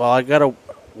like, well, I got to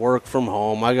work from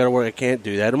home. I got to work. I can't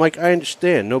do that. I'm like, I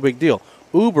understand. No big deal.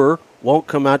 Uber won't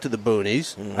come out to the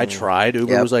boonies. I tried.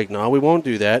 Uber was like, no, we won't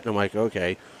do that. And I'm like,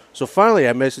 okay. So finally,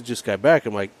 I messaged this guy back.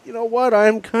 I'm like, you know what?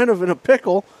 I'm kind of in a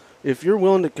pickle. If you're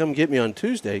willing to come get me on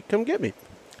Tuesday, come get me. He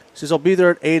says, I'll be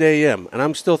there at 8 a.m. And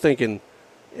I'm still thinking,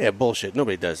 yeah, bullshit.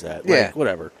 Nobody does that. Yeah. Like,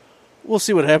 whatever. We'll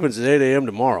see what happens at 8 a.m.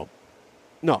 tomorrow.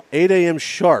 No, 8 a.m.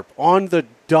 sharp, on the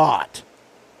dot.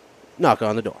 Knock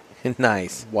on the door.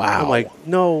 Nice. Wow. I'm like,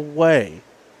 no way.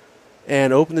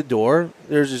 And open the door.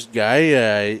 There's this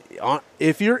guy.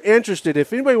 If you're interested,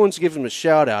 if anybody wants to give him a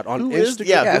shout out on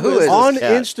Instagram, who is on this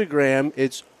cat? Instagram,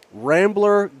 it's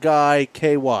Rambler Guy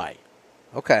KY.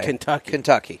 Okay.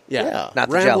 Kentucky. Yeah. Not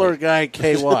the Rambler jelly. Guy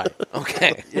KY.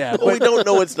 Okay. Yeah. Well, we don't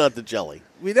know it's not the jelly.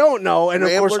 We don't know, and of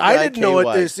Rambler course I Guy didn't know KY.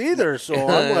 it this either. So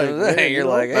I'm like, man, You're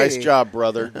like, hey. Nice job,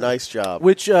 brother. Nice job.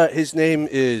 Which his name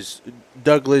is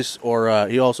Douglas, or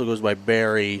he also goes by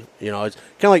Barry. You know, it's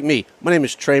kind of like me. My name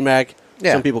is Trey Mac.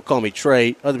 Yeah. Some people call me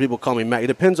Trey. Other people call me Mac. It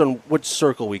depends on which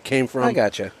circle we came from. I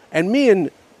gotcha. And me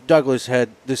and Douglas had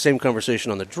the same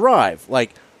conversation on the drive.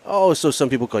 Like, oh, so some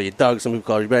people call you Doug, some people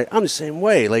call you Barry. I'm the same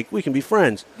way. Like, we can be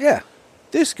friends. Yeah.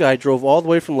 This guy drove all the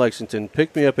way from Lexington,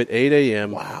 picked me up at 8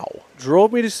 a.m. Wow.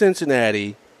 Drove me to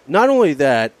Cincinnati. Not only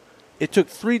that, it took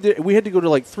we had to go to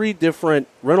like 3 different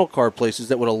rental car places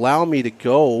that would allow me to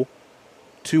go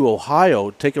to Ohio,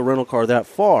 take a rental car that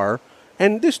far.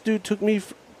 And this dude took me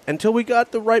until we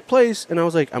got the right place. And I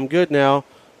was like, I'm good now.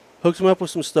 Hooks him up with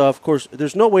some stuff. Of course,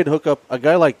 there's no way to hook up a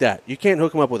guy like that. You can't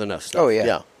hook him up with enough stuff. Oh, yeah.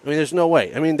 Yeah. I mean, there's no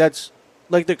way. I mean, that's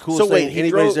like the coolest So wait, thing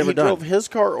anybody's ever he done. drove his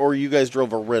car, or you guys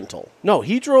drove a rental? No,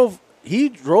 he drove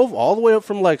all the way up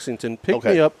from Lexington, picked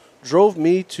me up, drove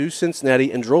me to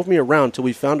Cincinnati, and drove me around till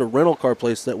we found a rental car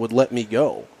place that would let me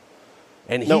go.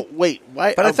 And No, wait.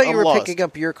 Why? But I thought you were lost. picking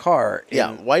up your car.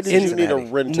 Yeah. Why did you need a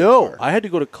rental No, car? I had to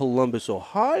go to Columbus,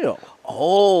 Ohio.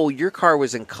 Oh, your car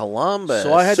was in Columbus.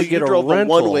 So I had So to get you drove a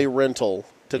rental. one-way rental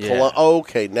to Yeah. Columbus. Oh,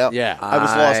 okay, now Yeah. I was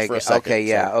lost for a second. Okay,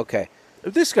 yeah, so- okay.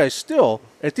 This guy still,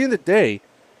 at the end of the day,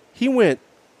 he went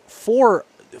four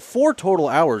total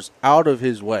hours out of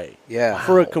his way. Yeah.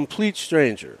 For a complete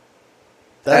stranger.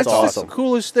 That's That's awesome. the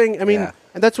coolest thing. I mean, Yeah.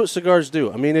 and that's what cigars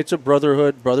do. I mean, it's a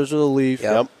brotherhood, brothers of the leaf.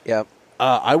 Yep.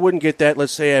 I wouldn't get that,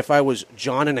 let's say, if I was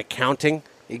John in accounting.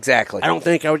 Exactly. I don't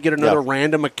think I would get another Yeah.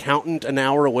 random accountant an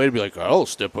hour away to be like, I'll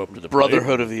step up to the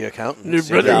Brotherhood of the Accountants.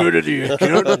 plate. The Brotherhood of the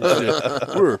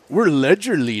Accountants. we're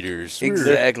ledger leaders.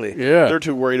 Exactly. Yeah. They're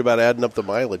too worried about adding up the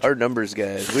mileage. Our numbers,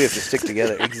 guys. We have to stick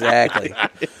together. Exactly.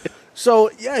 So,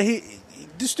 yeah,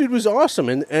 this dude was awesome.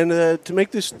 And to make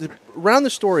round the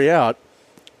story out,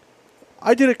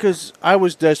 I did it because I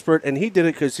was desperate, and he did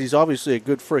it because he's obviously a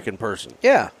good freaking person.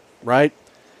 Yeah. Right?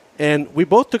 And we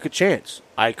both took a chance.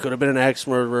 I could have been an axe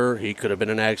murderer. He could have been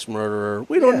an axe murderer.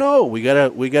 We don't know. We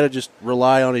gotta just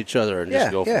rely on each other and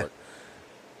just go for it.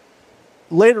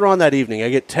 Later on that evening, I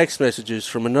get text messages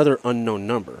from another unknown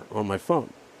number on my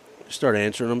phone. I start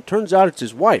answering them. Turns out it's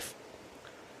his wife.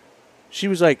 She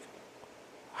was like,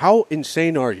 "How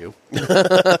insane are you?"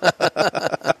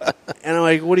 And I'm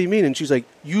like, "What do you mean?" And she's like,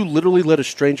 "You literally let a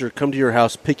stranger come to your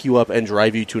house, pick you up, and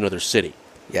drive you to another city."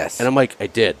 Yes. And I'm like, I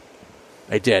did.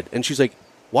 And she's like,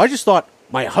 well, I just thought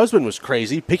my husband was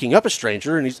crazy picking up a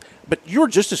stranger, but you're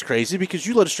just as crazy because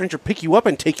you let a stranger pick you up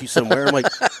and take you somewhere. I'm like,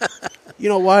 you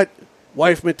know what?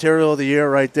 Wife material of the year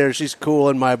right there. She's cool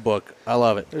in my book. I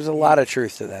love it. There's a lot of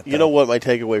truth to that. You know what my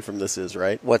takeaway from this is,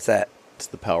 right? What's that? It's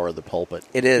the power of the pulpit.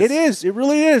 It is. It is. It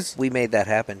really is. We made that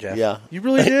happen, Jeff. Yeah. You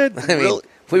really did. I mean,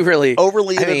 we really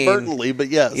Overly I mean, inadvertently, but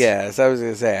yes. Yes, I was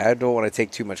going to say, I don't want to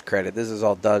take too much credit. This is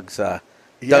all Doug's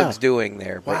doing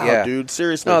there. But Wow, yeah. dude,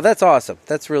 seriously. No, that's awesome.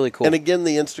 That's really cool. And again,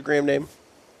 the Instagram name?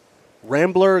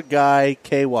 Rambler Guy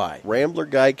KY. Rambler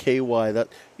Guy KY. That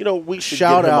we should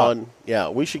Shout get him out. on. Yeah,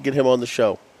 we should get him on the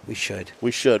show. we should. We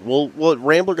should. We'll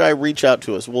Rambler Guy reach out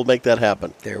to us. We'll make that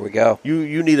happen. There we go.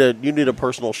 You need a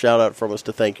personal shout out from us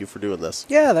to thank you for doing this.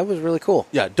 Yeah, that was really cool.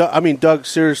 Yeah, Doug,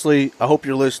 seriously, I hope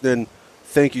you're listening.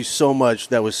 Thank you so much.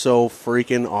 That was so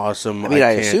freaking awesome. I mean,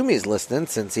 I assume he's listening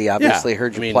since he obviously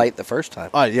heard your plight the first time.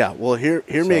 Yeah. Well, hear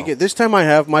me again. This time I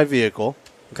have my vehicle,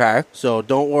 Okay. so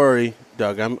don't worry,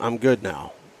 Doug. I'm good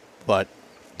now. But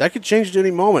that could change at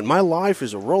any moment. My life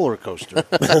is a roller coaster.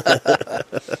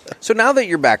 So now that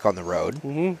you're back on the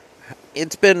road,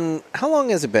 it's been, how long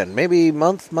has it been? Maybe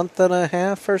month and a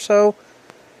half or so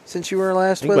since you were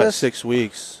last with about us? 6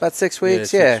 weeks. About 6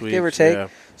 weeks, Yeah, yeah, 6 give or weeks, take. yeah.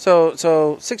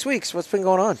 So 6 weeks, what's been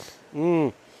going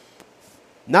on?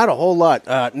 Not a whole lot.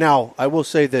 Now, I will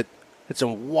say that it's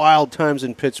some wild times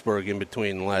in Pittsburgh in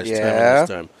between the last time and this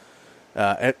time.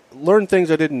 And learned things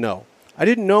I didn't know. I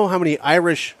didn't know how many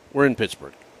Irish were in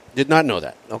Pittsburgh. Did not know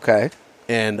that. Okay.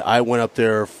 And I went up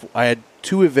there. I had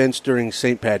 2 events during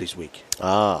St. Patty's week.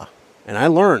 Ah. And I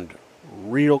learned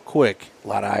real quick. A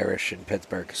lot of Irish in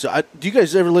Pittsburgh. So, do you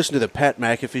guys ever listen to the Pat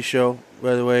McAfee show,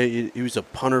 by the way? He was a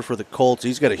punter for the Colts.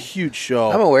 He's got a huge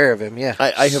show. I'm aware of him, yeah.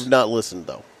 I have not listened,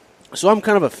 though. So I'm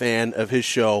kind of a fan of his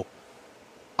show.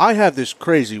 I have this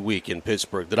crazy week in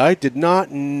Pittsburgh that I did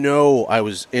not know I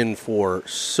was in for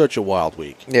such a wild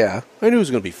week. Yeah. I knew it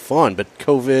was going to be fun, but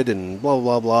COVID and blah,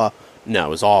 blah, blah.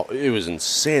 No, it was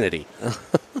insanity.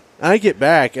 I get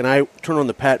back, and I turn on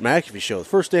the Pat McAfee show. The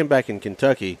first day I'm back in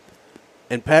Kentucky,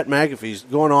 and Pat McAfee's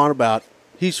going on about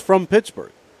he's from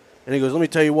Pittsburgh. And he goes, let me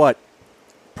tell you what,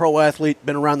 pro athlete,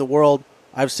 been around the world.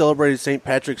 I've celebrated St.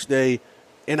 Patrick's Day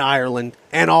in Ireland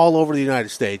and all over the United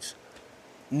States.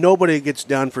 Nobody gets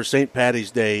down for St. Patty's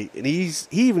Day, and he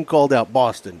even called out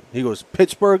Boston. He goes,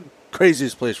 Pittsburgh,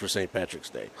 craziest place for St. Patrick's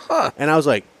Day. Huh. And I was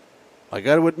like, I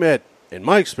got to admit, in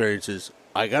my experiences,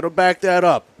 I got to back that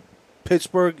up.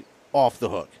 Pittsburgh, off the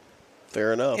hook.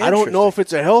 Fair enough. I don't know if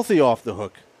it's a healthy off the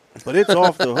hook, but it's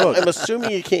off the hook. I'm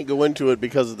assuming you can't go into it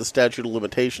because of the statute of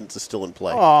limitations is still in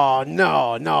play. Oh,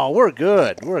 no, we're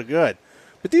good.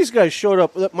 But these guys showed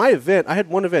up. My event, I had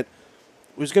one event,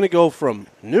 was going to go from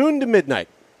noon to midnight.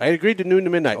 I had agreed to noon to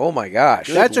midnight. Oh, my gosh.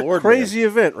 That's a crazy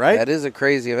event, right? That is a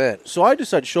crazy event. So I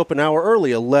decided to show up an hour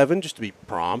early, 11, just to be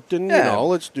prompt and,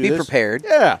 let's do this. Be prepared.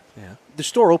 Yeah. The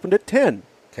store opened at 10.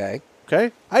 Okay.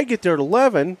 I get there at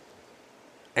 11,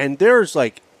 and there's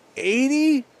like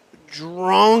 80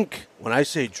 drunk, when I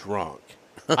say drunk,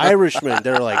 Irishmen.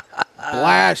 They're like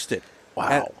blasted.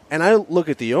 Wow. And I look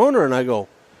at the owner, and I go,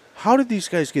 how did these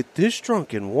guys get this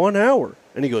drunk in 1 hour?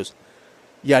 And he goes,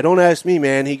 yeah, don't ask me,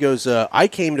 man. He goes, I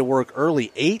came to work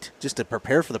early 8 just to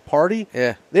prepare for the party.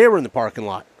 Yeah. They were in the parking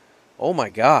lot. Oh, my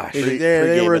gosh.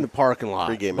 They were in the parking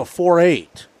lot before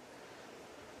 8.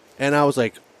 And I was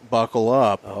like, buckle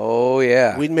up. Oh,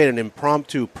 yeah. We'd made an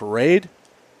impromptu parade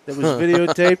that was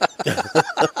videotaped,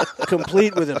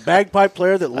 complete with a bagpipe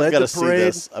player that led the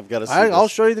parade. I've got to see this. I'll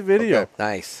show you the video. Okay.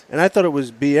 Nice. And I thought it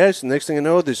was BS. And next thing I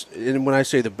know, and when I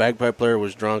say the bagpipe player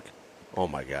was drunk, oh,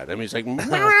 my God. I mean, he's like, it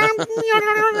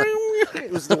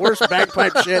was the worst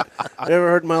bagpipe shit I've ever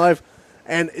heard in my life.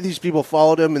 And these people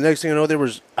followed him, and next thing I know, there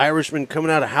was Irishmen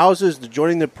coming out of houses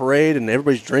joining the parade, and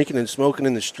everybody's drinking and smoking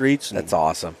in the streets. And That's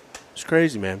awesome. it's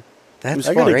crazy, man. That's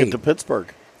I got to great. get to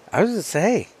Pittsburgh. I was going to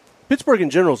say. Pittsburgh in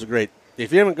general is great.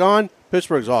 If you haven't gone,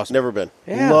 Pittsburgh's awesome. Never been.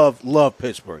 Yeah. Love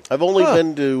Pittsburgh. I've only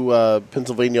been to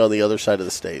Pennsylvania on the other side of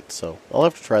the state, so I'll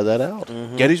have to try that out.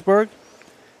 Mm-hmm. Gettysburg?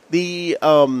 I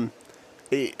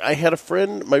had a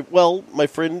friend, my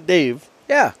friend Dave,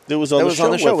 Yeah. that was on the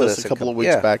show with us a couple of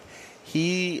weeks back.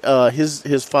 He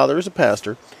his father is a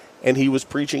pastor, and he was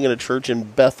preaching in a church in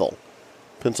Bethel,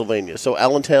 Pennsylvania. So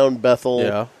Allentown, Bethel,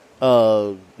 Yeah.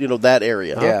 That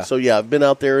area. Yeah. So yeah, I've been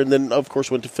out there, and then of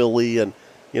course went to Philly, and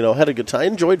had a good time.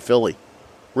 Enjoyed Philly,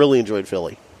 really enjoyed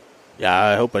Philly. Yeah,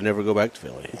 I hope I never go back to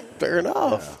Philly. Fair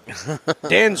enough.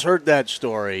 Dan's heard that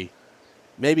story.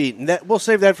 Maybe we'll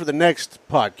save that for the next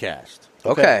podcast.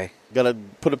 Okay. Got to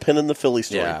put a pin in the Philly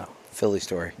story. Yeah. Philly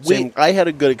story. I had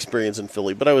a good experience in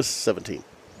Philly, but I was 17.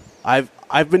 I've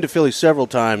been to Philly several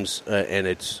times, and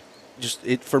it's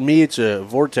for me, it's a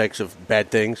vortex of bad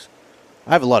things.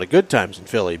 I have a lot of good times in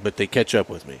Philly, but they catch up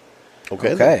with me.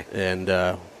 Okay. And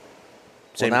Well,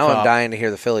 same now cop. I'm dying to hear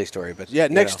the Philly story. But Yeah,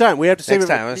 next time we have to save Next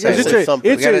it. time, let's because save it's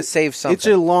something. We gotta save something. It's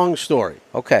a long story,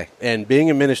 Okay. and being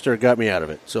a minister got me out of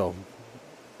it. So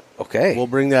Okay. we'll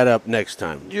bring that up next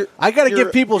time. You're- I got to you're-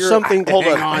 give people you're- something to hold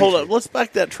hang on, on hold to. on. Let's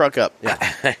back that truck up.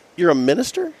 Yeah. You're a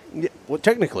minister? Yeah, well,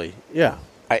 technically, yeah.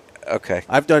 Okay.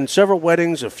 I've done several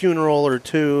weddings, a funeral or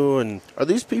two, and Are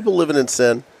these people living in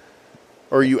sin?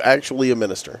 Or are you actually a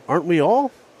minister? aren't we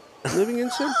all living in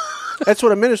sin? That's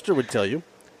what a minister would tell you.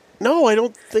 No, I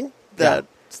don't think that.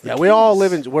 Yeah, we all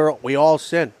live in. We all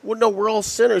sin. Well, no, we're all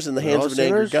sinners in the hands all of an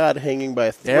angry sinners? God, hanging by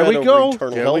a There thread we over go.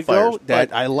 eternal There we hellfires. go.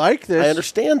 That I like this. I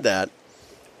understand that,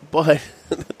 but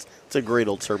it's a great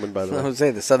old sermon, by the I way. was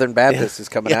saying the Southern Baptist is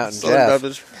coming out in Southern Jeff.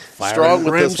 Baptist, Fire strong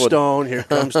and with this one. brimstone. Here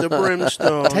comes the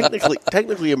brimstone.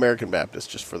 Technically American Baptist,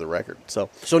 just for the record. So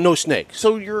No snakes.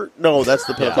 So that's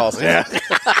the Pentecostal. Yeah.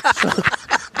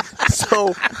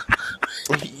 So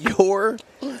you're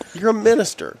a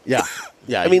minister. Yeah.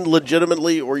 Yeah. I mean,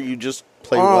 legitimately, or you just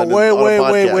play oh, one on a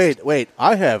podcast? wait.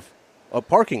 I have a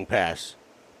parking pass.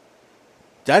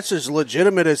 That's as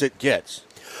legitimate as it gets.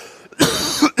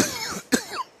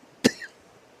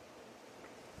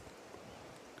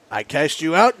 I cast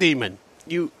you out, demon.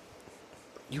 You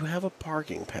have a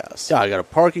parking pass. Yeah, I got a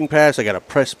parking pass. I got a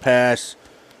press pass.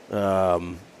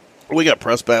 We got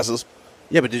press passes.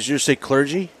 Yeah, but does yours say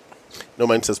clergy? No,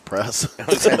 mine says press.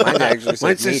 Mine actually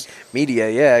says media.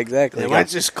 Yeah, exactly. Yeah,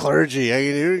 mine's just clergy. I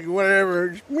can do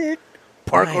whatever.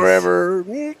 Park Nice. wherever.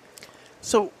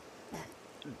 So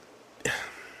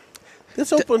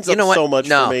this opens You know up what? so much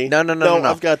No, for me. no.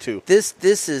 I've got to. This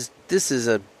is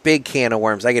a big can of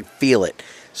worms. I can feel it.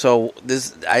 So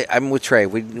I'm with Trey.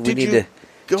 We Did need you to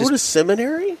go just to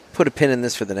seminary? put a pin in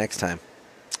this for the next time.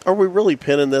 Are we really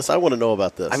pinning this? I want to know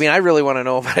about this. I mean, I really want to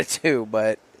know about it too,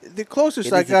 but The closest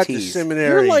It I is a got to tease. seminary.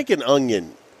 you're like an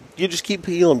onion. You just keep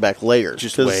peeling back layers.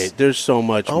 just 'cause- wait. There's so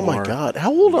much Oh more. my God!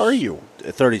 How old are you?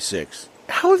 36.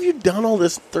 How have you done all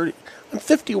this? I'm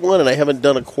 51 and I haven't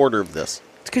done a quarter of this.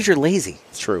 it's because you're lazy.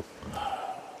 It's true.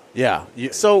 Yeah.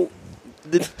 So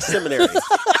the seminary.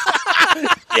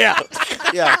 yeah.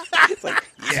 Yeah.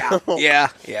 Yeah.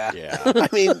 Yeah. I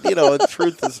mean,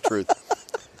 truth is truth.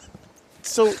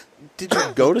 So, did you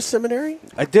go to seminary?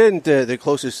 I didn't. The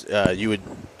closest you would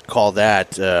call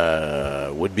that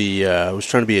would be I was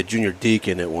trying to be a junior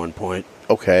deacon at one point,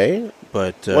 Okay.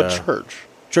 but What church?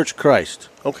 Church of Christ,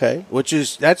 Okay.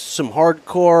 that's some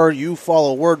hardcore. You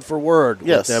follow word for word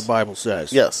Yes. what that Bible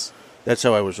says. Yes. That's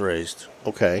how I was raised.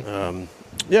 Okay.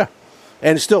 Yeah,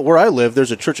 and still where I live,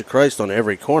 there's a Church of Christ on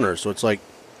every corner. So it's like,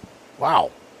 wow,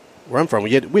 where I'm from,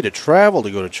 we had to travel to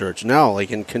go to church. Now,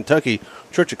 like in Kentucky,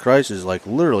 Church of Christ is like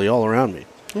literally all around me.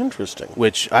 Interesting.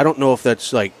 Which I don't know if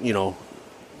that's like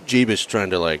Jeebus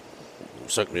trying to like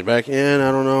suck me back in. I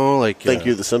don't know. Like Thank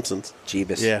you, The Simpsons.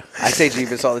 Jeebus. Yeah. I say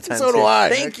Jeebus all the time. So do too. I.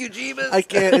 Thank you, Jeebus. I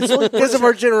can't. It's because of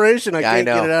our generation. I Yeah, I can't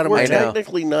know. get it out of We're my I know. head.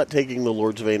 technically not taking the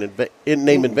Lord's name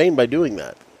in vain by doing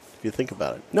that. If you think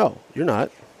about it, No, you're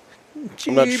not.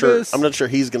 I'm not sure. Jeebus. I'm not sure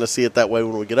he's going to see it that way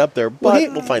when we get up there, but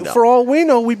we'll find out. For all we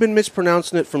know, we've been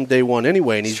mispronouncing it from day one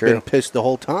anyway, and he's True. been pissed the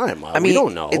whole time. I mean, we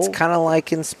don't know. It's kind of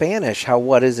like in Spanish.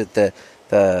 What is it? The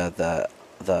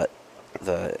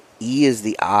E is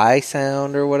the I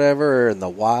sound or whatever, and the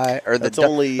Y or the That's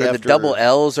only or the after- double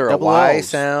L's or Double a Y Ls,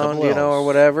 sound, double or Ls.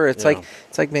 whatever. It's Yeah.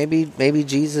 like maybe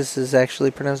Jesus is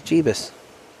actually pronounced Jeebus.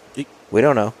 Ye- We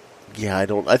don't know. Yeah,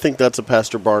 I think that's a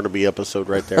Pastor Barnaby episode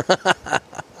right there.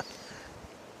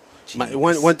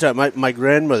 One time, my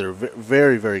grandmother,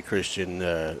 very, very Christian.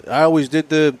 I always did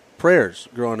the prayers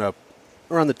growing up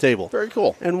around the table. Very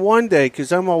cool. And one day,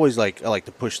 because I'm always I like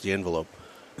to push the envelope.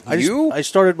 You? I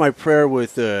started my prayer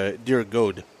with Dear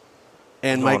God.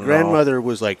 And my Oh, no. grandmother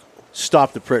was like,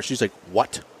 stop the prayer. She's like,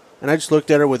 what? And I just looked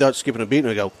at her without skipping a beat, and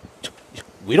I go,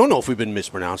 we don't know if we've been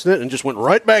mispronouncing it, and just went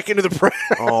right back into the prayer.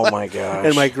 Oh my gosh!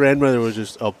 And my grandmother was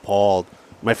just appalled.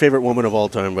 My favorite woman of all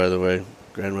time, by the way,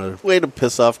 grandmother. Way to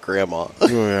piss off Grandma. Oh,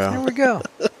 There yeah. we go.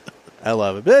 I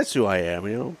love it. But that's who I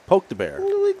am, poke the bear.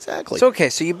 Exactly. So okay,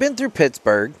 so you've been through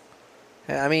Pittsburgh.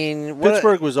 I mean, what,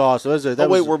 Pittsburgh was awesome. That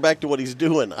wait, was we're back to what he's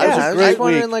doing. Yeah, I I was was great just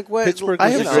wondering, week. like, what Pittsburgh I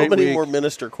was have a so great many week. more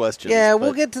minister questions. Yeah, but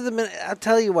we'll get to the minute. I'll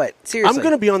tell you what. Seriously, I'm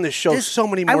going to be on this show This- so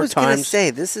many I more was gonna times.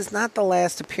 say this is not the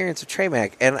last appearance of Trey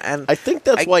Mac, and I think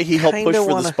that's I why he helped push kinda for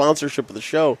wanna- the sponsorship of the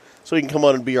show, so he can come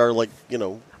on and be our I'm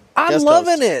guest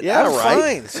loving host. it. Yeah, I'm right.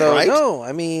 fine. So right? no,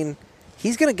 I mean,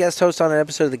 he's going to guest host on an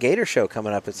episode of the Gator Show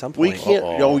coming up at some We point. can't.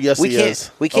 Oh, yes, we he can't.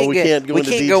 is. We can't. we get, can't go we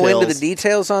into can't details. go into the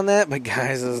details on that. But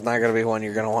guys, this is not going to be one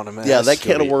you're going to want to miss. Yeah, that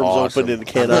gonna can of be worms awesome. opened and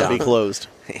cannot be closed.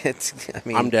 It's. I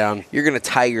mean, I'm down. You're going to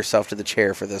tie yourself to the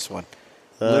chair for this one.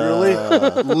 Literally?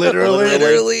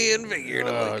 Literally and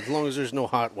figuratively. As long as there's no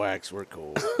hot wax, we're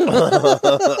cool.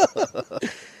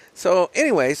 So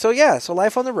anyway, so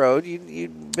life on the road.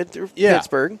 You've been through Yeah.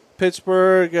 Pittsburgh.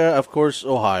 Pittsburgh, of course,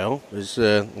 Ohio. Is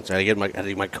I had to get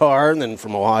my car, and then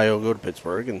from Ohio go to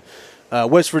Pittsburgh, and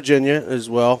West Virginia as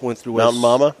well. Went through Mountain West,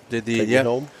 Mama. Did the Take me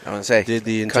home. I want to say did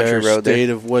the country entire road state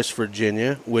there. of West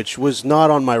Virginia, which was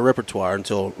not on my repertoire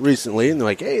until recently. And they're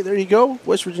like, "Hey, there you go.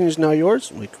 West Virginia's now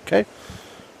yours." I'm like, "Okay,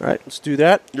 all right, let's do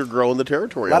that." You're growing the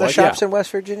territory. A lot I of like shops it. in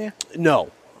West Virginia. No,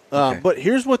 Okay. but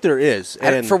here's what there is,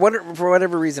 and For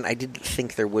whatever reason, I didn't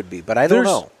think there would be, but I don't there's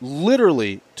know.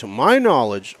 literally, to my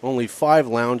knowledge, only 5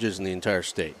 lounges in the entire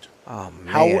state. Oh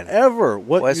man, However,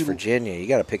 West Virginia, you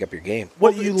got to pick up your game.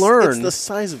 what Well, you it's learn, the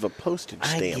size of a postage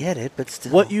I stamp. get it, but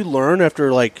still, what you learn after,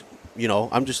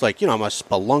 I'm just I'm a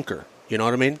spelunker. You know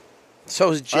what I mean?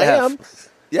 So is I Jeff. am.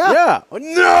 Yeah. Yeah.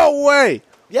 No way.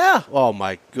 Yeah. Oh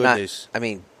my Not- goodness. I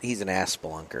mean, he's an ass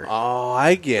spelunker. Oh,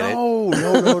 I get it.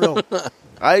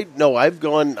 No. I've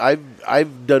gone.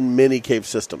 I've done many cave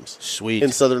systems Sweet.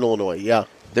 in Southern Illinois. Yeah.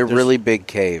 They're really big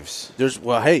caves. Hey,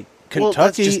 Well, that's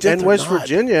Kentucky just it, and they're West not.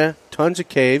 Virginia, tons of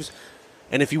caves.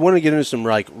 And if you want to get into some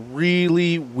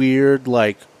really weird,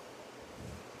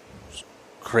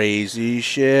 crazy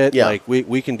shit, Yeah.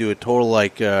 we can do a total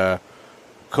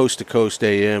coast to coast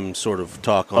AM sort of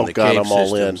talk on Oh, the God, cave I'm all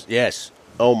systems. in. Yes.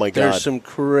 Oh, my God. There's some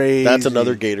crazy... That's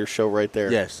another gator show right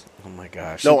there. Yes. Oh, my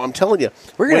gosh. No, I'm telling you.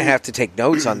 We're going to have to take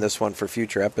notes on this one for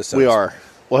future episodes. We are.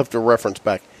 We'll have to reference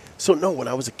back. So, no, when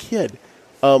I was a kid,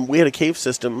 we had a cave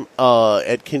system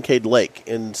at Kincaid Lake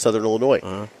in southern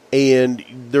Illinois. And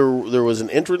there was an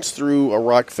entrance through a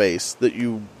rock face that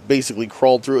you basically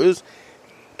crawled through. It was,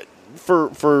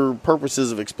 for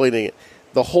purposes of explaining it,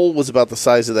 the hole was about the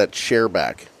size of that chair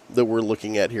back that we're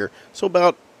looking at here. So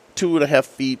about 2.5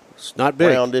 feet. It's not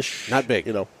big. Roundish. Not big.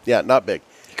 Yeah, not big.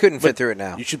 You couldn't fit through it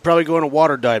now. You should probably go on a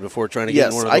water dive before trying to get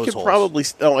in one of those I could holes. probably...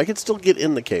 No, I could still get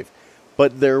in the cave.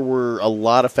 But there were a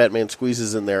lot of fat man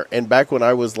squeezes in there. And back when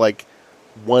I was like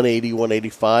 180,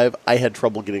 185, I had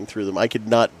trouble getting through them. I could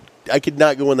not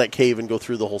go in that cave and go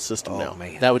through the whole system now.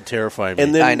 Man. That would terrify me.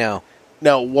 And then, I know.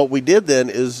 Now, what we did then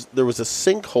is there was a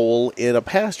sinkhole in a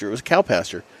pasture. It was a cow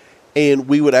pasture. And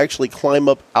we would actually climb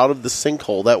up out of the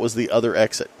sinkhole. That was the other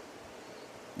exit.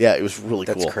 Yeah, it was really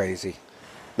cool. That's crazy.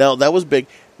 Now, that was big.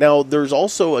 Now, there's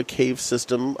also a cave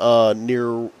system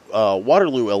near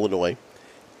Waterloo, Illinois.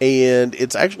 And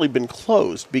it's actually been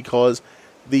closed because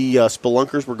the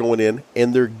spelunkers were going in,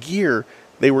 and their gear,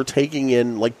 they were taking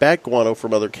in like bat guano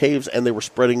from other caves, and they were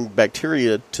spreading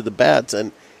bacteria to the bats,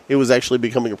 and it was actually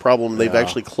becoming a problem. They've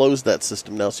actually closed that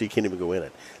system now, so you can't even go in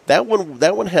it. That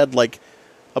one had like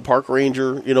a park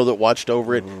ranger, that watched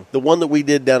over it. The one that we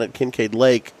did down at Kincaid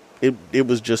Lake, it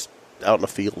was just out in the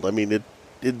field. I mean,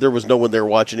 there was no one there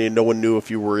watching it. No one knew if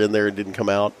you were in there and didn't come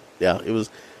out. Yeah, it was.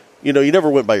 You never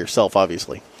went by yourself,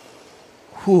 obviously.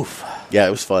 Whew. Yeah,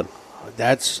 it was fun.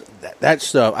 That's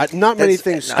stuff. Not many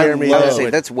things scare me.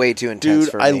 That's way too intense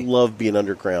Dude, for me. I love being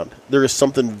underground. There is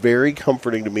something very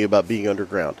comforting to me about being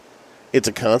underground. It's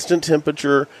a constant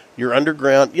temperature. You're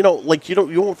underground. You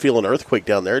won't feel an earthquake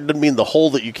down there. It doesn't mean the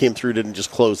hole that you came through didn't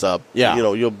just close up. Yeah.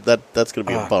 That's going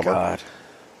to be a bummer. God.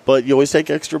 But you always take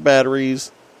extra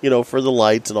batteries, for the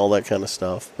lights and all that kind of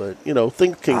stuff. But,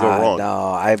 things can go wrong.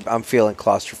 No, I'm feeling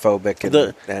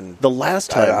claustrophobic. And the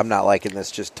last time I'm not liking this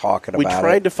just talking we about it.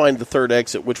 tried to find the third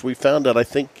exit, which we found out, I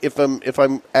think, if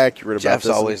I'm accurate Jeff's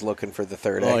about this. always looking for the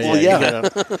third Oh, exit.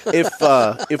 Well,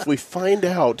 yeah. If we find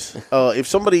out, if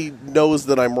somebody knows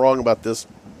that I'm wrong about this,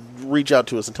 reach out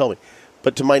to us and tell me.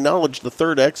 But to my knowledge, the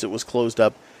third exit was closed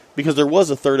up because there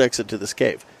was a third exit to this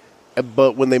cave.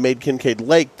 But when they made Kincaid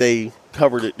Lake, they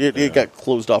covered it. It got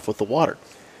closed off with the water.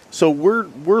 So we're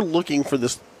looking for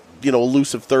this,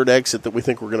 elusive third exit that we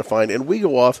think we're going to find, and we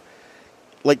go off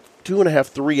like 2.5,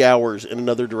 3 hours in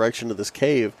another direction of this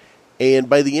cave. And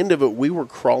by the end of it, we were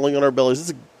crawling on our bellies. This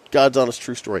is a God's honest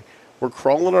true story. We're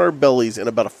crawling on our bellies in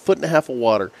about 1.5 feet of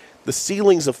water. The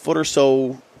ceiling's a foot or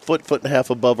so, foot and a half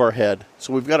above our head.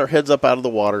 So we've got our heads up out of the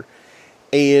water,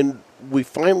 and we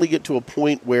finally get to a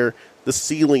point where the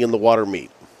ceiling and the water meet.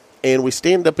 And we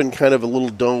stand up in kind of a little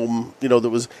dome, that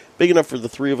was big enough for the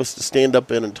three of us to stand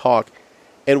up in and talk.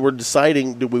 And we're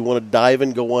deciding, do we want to dive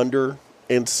and go under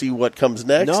and see what comes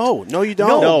next? No, you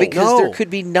don't. No, because there could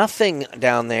be nothing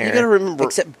down there. You got to remember,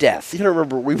 except death. You got to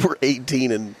remember, we were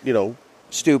 18 and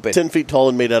Stupid. 10 feet tall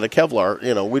and made out of Kevlar.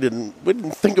 We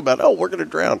didn't think about, we're going to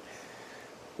drown.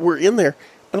 We're in there,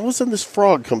 and all of a sudden this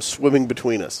frog comes swimming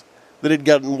between us that had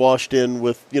gotten washed in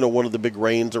with one of the big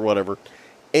rains or whatever.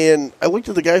 And I looked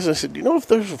at the guys and I said, if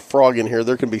there's a frog in here,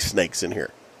 there can be snakes in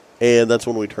here. And that's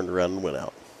when we turned around and went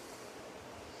out.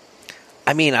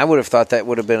 I mean, I would have thought that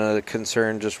would have been a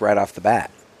concern just right off the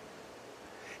bat.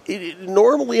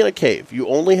 Normally in a cave, you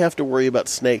only have to worry about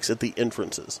snakes at the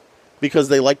entrances because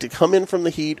they like to come in from the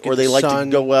heat or they like to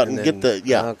go out and get the...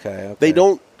 Yeah. Okay. They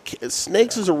don't...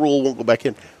 Snakes, as a rule, won't go back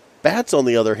in. Bats, on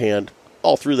the other hand,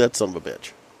 all through that son of a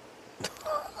bitch.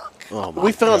 Oh my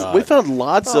we found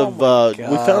lots of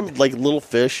we found like little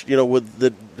fish, with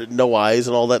the no eyes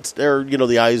and all that. Or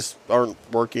the eyes aren't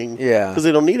working, because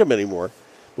they don't need them anymore.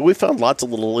 But we found lots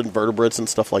of little invertebrates and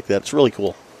stuff like that. It's really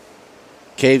cool.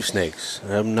 Cave snakes.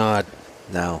 I'm not.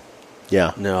 No.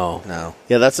 Yeah. No.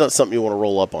 Yeah, that's not something you want to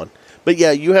roll up on. But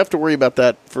yeah, you have to worry about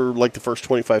that for like the first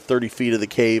 25, 30 feet of the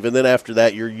cave, and then after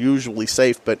that, you're usually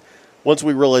safe. But once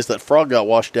we realized that frog got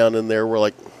washed down in there, we're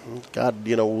like, God,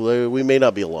 we may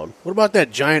not be alone. What about that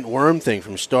giant worm thing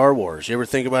from Star Wars? You ever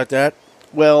think about that?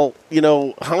 Well,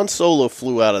 Han Solo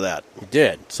flew out of that. He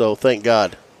did. So thank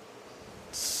God.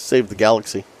 Saved the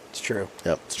galaxy. It's true.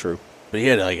 Yep, it's true. But he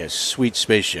had like a sweet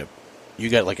spaceship. You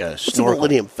got like a It's a snorkel.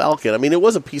 Millennium Falcon. I mean, it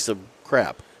was a piece of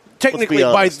crap. Technically,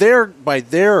 by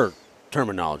their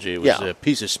terminology, it was a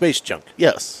piece of space junk.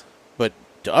 Yes. But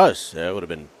to us, that would have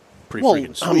been pretty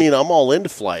freaking sweet. I mean, I'm all in to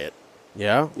fly it.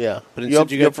 Yeah? Yeah. But you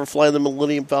instead up for flying the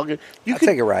Millennium Falcon? I'll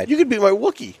take a ride. You could be my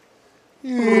Wookiee.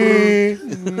 Did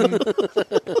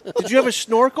you have a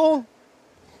snorkel?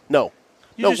 No.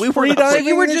 No, just we were free not- So diving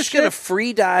you were this just going to shit?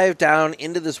 free dive down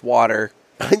into this water.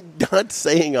 I'm not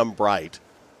saying I'm bright.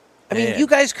 I mean, Man. you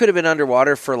guys could have been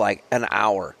underwater for like an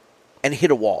hour and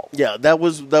hit a wall. Yeah, that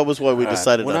was why we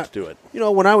decided when not I- to do it. You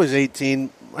know, when I was 18,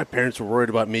 my parents were worried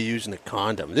about me using a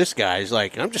condom. This guy's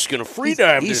like, I'm just going to free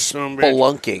dive He's this son of a bitch.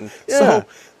 spelunking. Yeah. So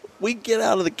we get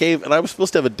out of the cave, and I was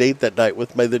supposed to have a date that night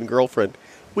with my then girlfriend.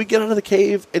 We get out of the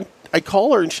cave, and I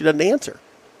call her, and she doesn't answer.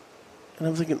 And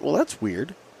I was thinking, well, that's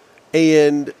weird.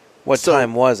 And What so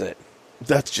time was it?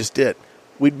 That's just it.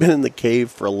 We'd been in the cave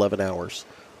for 11 hours,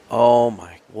 Oh,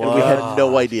 my God. and we had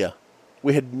no idea.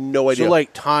 We had no idea. So,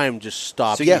 like, time just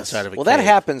stopped So, yes. inside of a Well, cave. that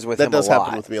happens with that him does a lot.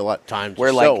 happen with me a lot. Time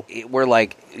Where So-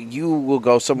 like you will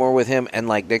go somewhere with him, and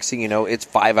like next thing you know, it's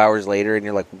 5 hours later, and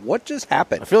you're like, "What just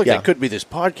happened?" I feel like Yeah. that could be this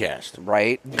podcast.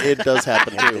 Right? It does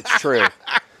happen too. It's true.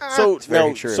 So very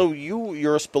now, true. so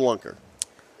you're a spelunker,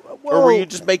 Well, or were you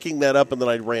just making that up and then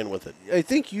I ran with it? I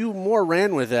think you more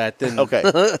ran with that than... Okay,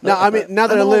 Now, I mean, now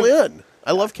that I'm I live... all in.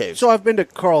 I love caves. So I've been to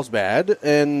Carlsbad,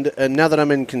 and now that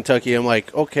I'm in Kentucky, I'm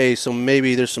like, okay, so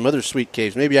maybe there's some other sweet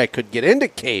caves. Maybe I could get into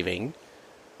caving,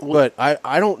 but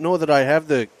I don't know that I have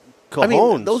the cojones. I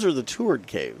mean, those are the toured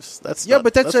caves. That's yeah, not,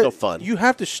 but that's no fun. You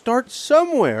have to start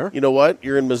somewhere. You know what?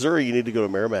 You're in Missouri. You need to go to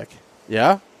Merrimack.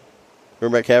 Yeah,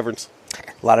 Merrimack Caverns.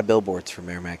 A lot of billboards for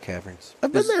Merrimack Caverns.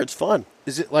 I've been there. It's fun.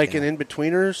 is it like an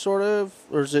in-betweener sort of,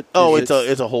 or is it? Oh, is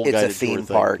it's a whole It's a guided theme tour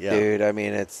thing. park, Yeah. dude. I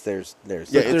mean, there's Yeah, But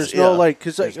it's- there's no like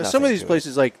because There's some of nothing these to it.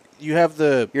 places like you have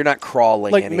the you're not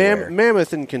crawling like anywhere.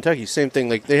 Mammoth in Kentucky, same thing.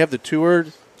 Like they have the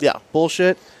toured Yeah.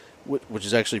 bullshit, which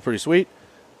is actually pretty sweet.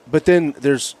 But then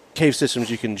there's cave systems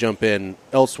you can jump in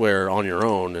elsewhere on your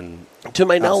own, and To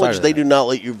my outside knowledge, of they that. do not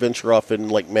let you venture off in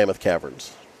like Mammoth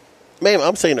Caverns.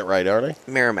 I'm saying it right, aren't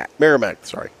I? Merrimack. Merrimack.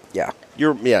 Sorry. Yeah.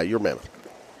 You're Mammoth.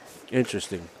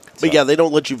 Interesting. But yeah, they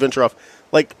don't let you venture off.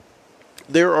 Like,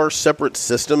 there are separate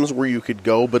systems where you could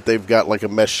go, but they've got like a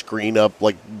mesh screen up,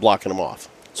 like blocking them off.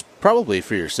 It's probably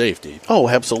for your safety. Oh,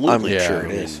 absolutely. I'm Yeah, sure I it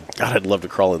mean- is. God, I'd love to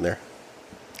crawl in there.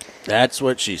 That's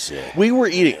what she said. We were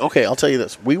eating. Okay, I'll tell you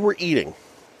this. We were eating.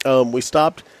 We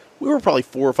stopped. We were probably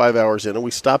 4 or 5 hours in, and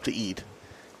we stopped to eat.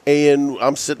 And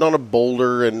I'm sitting on a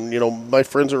boulder, and my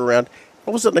friends are around.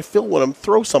 All of a sudden, I feel one of them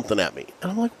throw something at me,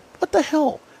 and I'm like, "What the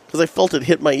hell?" Because I felt it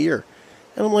hit my ear,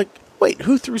 and I'm like, "Wait,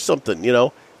 who threw something?"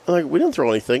 I'm like, "We didn't throw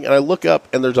anything." And I look up,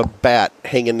 and there's a bat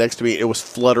hanging next to me. It was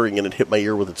fluttering, and it hit my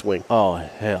ear with its wing. Oh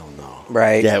hell no!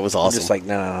 Right? Yeah, it was I'm awesome. just like,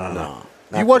 no.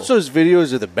 You watch those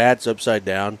videos of the bats upside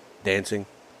down dancing?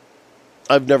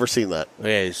 I've never seen that.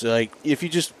 Okay, so like if you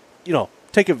just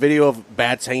take a video of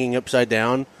bats hanging upside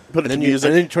down, Put it and then to you music.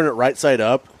 and then you turn it right side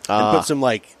up and Ah. put some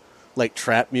like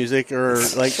trap music or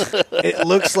like it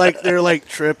looks like they're like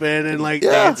tripping and like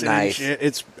Yeah. dancing Nice. and shit.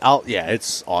 It's out. Yeah,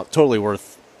 it's totally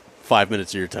worth 5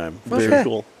 minutes of your time. Very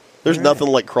cool. There's nothing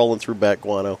like crawling through bat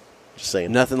guano. Just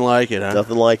saying. Nothing like it, huh?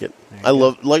 Nothing like it.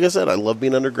 Like I said, I love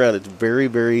being underground. It's very,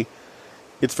 very,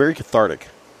 it's very cathartic.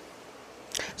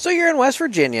 So you're in West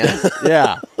Virginia.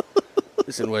 Yeah.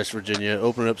 It's in West Virginia.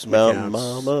 Open up some Mountain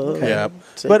accounts. Mama. Yeah.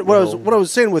 Take But what me I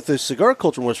was saying with the cigar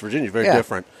culture in West Virginia is very Yeah.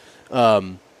 different.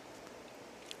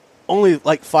 Only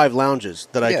like 5 lounges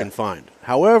that I Yeah. can find.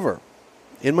 However,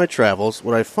 in my travels,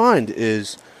 what I find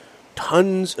is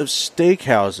tons of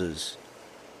steakhouses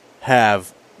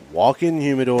have walk-in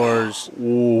humidors.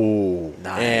 Ooh.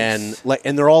 Nice.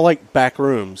 And they're all like back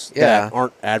rooms Yeah. that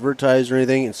aren't advertised or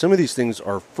anything. And some of these things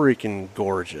are freaking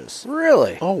gorgeous.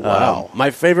 Really? Oh, wow. My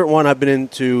favorite one I've been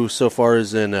into so far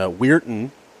is in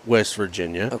Weirton, West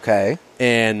Virginia. Okay.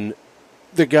 And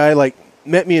the guy like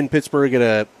met me in Pittsburgh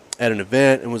at an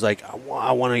event and was like,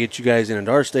 I want to get you guys in at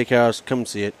our steakhouse. Come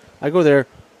see it. I go there.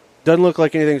 Doesn't look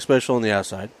like anything special on the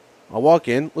outside. I walk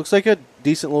in. Looks like a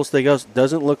decent little steakhouse.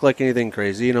 Doesn't look like anything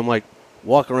crazy. And I'm like,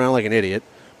 walking around like an idiot.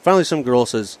 Finally, some girl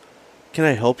says, "Can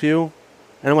I help you?"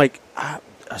 And I'm like,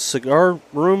 a cigar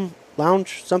room,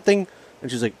 lounge, something?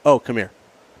 And she's like, "Oh, come here."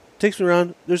 Takes me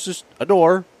around. There's just a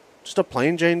door. Just a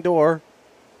plain Jane door.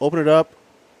 Open it up.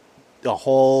 A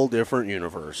whole different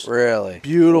universe. Really?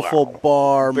 Beautiful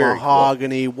bar, Very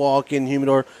mahogany, walk-in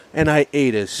humidor. And I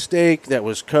ate a steak that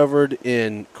was covered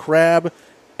in crab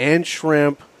and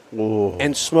shrimp Ooh.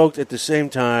 and smoked at the same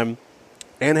time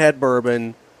and had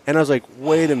bourbon. And I was like,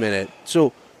 wait a minute.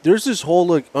 So there's this whole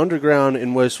like underground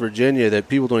in West Virginia that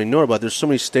people don't even know about. There's so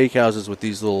many steakhouses with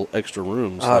these little extra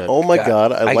rooms. that- Oh my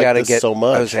God, I like gotta this so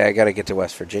much. I was saying, I got to get to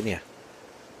West Virginia.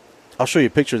 I'll show you a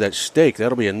picture of that steak.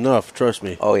 That'll be enough. Trust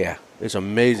me. Oh, yeah. It's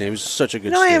amazing. It was such a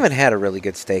good I steak. haven't had a really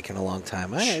good steak in a long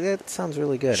time. That sounds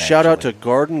really good. Shout out to actually.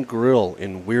 Garden Grill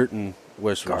in Weirton,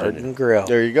 West Virginia. Garden Grill.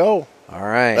 There you go. All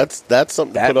right. That's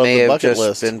something to that put on may the have bucket just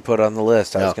list. been put on the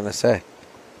list. I Yeah. was going to say.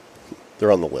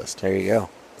 They're on the list. There you go.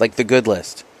 Like the good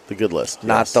list. The good list.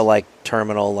 Not yes. the like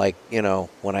terminal, like,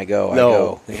 when I go,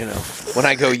 No. I go. When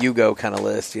I go, you go kind of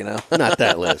list, Not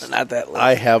that list. Not that list.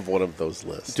 I have one of those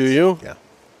lists. Do you? Yeah.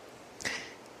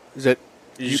 Is it?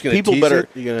 You're just gonna people tease better it?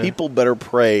 You gonna... people better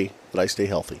pray that I stay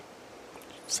healthy.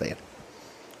 Saying.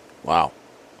 Wow.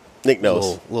 Nick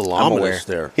knows. A little I'm ominous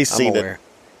aware. there. He's I'm seen aware. it.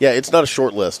 Yeah, it's not a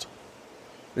short list.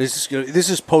 This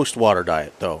is post water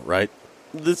diet though, right?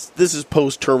 This is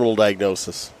post terminal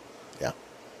diagnosis. Yeah.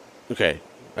 Okay.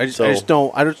 I just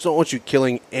don't want you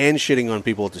killing and shitting on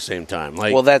people at the same time.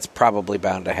 Like, Well, that's probably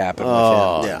bound to happen with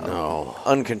him. Yeah. no.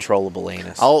 Uncontrollable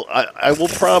anus. I will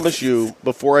promise you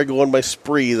before I go on my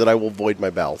spree that I will void my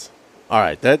bowels. All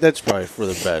right, that's probably for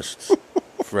the best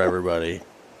for everybody.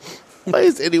 Why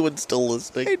is anyone still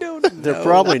listening? I don't know. They're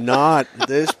probably not at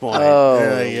this point.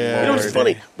 Oh, yeah. You know what's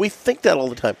funny? We think that all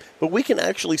the time, but we can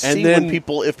actually see then-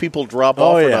 if people drop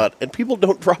off or yeah. not, and people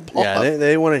don't drop off. Yeah,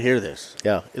 they want to hear this.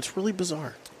 Yeah, it's really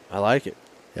bizarre. I like it.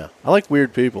 Yeah. I like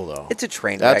weird people though. It's a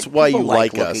train That's wreck. why People you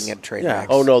like us. looking at train Yeah. wrecks.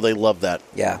 Oh no, they love that.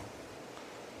 Yeah.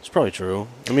 It's probably true.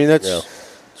 I mean, that's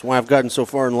why I've gotten so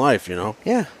far in life.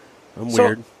 Yeah. I'm So,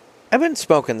 weird. I've been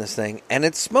smoking this thing, and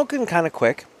it's smoking kind of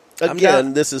quick. I'm Again,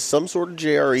 down- this is some sort of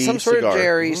JRE some sort cigar. of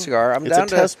JRE cigar. I'm It's down a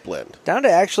test blend. down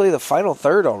to actually the final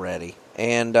third already.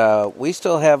 And we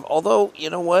still have, although, you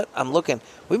know what? I'm looking.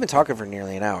 We've been talking for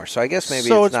nearly an hour, so I guess maybe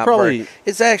So it's it's not probably- burning.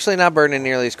 It's actually not burning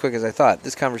nearly as quick as I thought.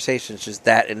 This conversation is just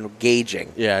that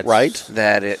engaging. Yeah, it's- Right?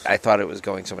 That I thought it was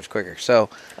going so much quicker. So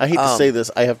I hate to say this,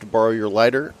 I have to borrow your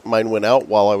lighter. Mine went out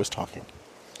while I was talking.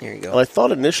 here you And go. I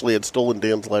thought initially I'd stolen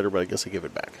Dan's lighter, but I guess I gave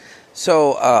it back.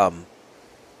 So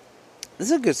this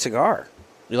is a good cigar.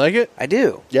 You like it? I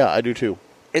do. Yeah, I do too.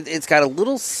 It's got a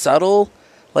little subtle,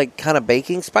 like kind of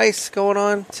baking spice going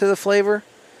on to the flavor.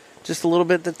 Just a little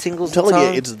bit that tingles I'm telling the you,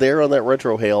 tongue. it's there on that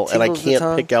retro hail, and I Tickles the can't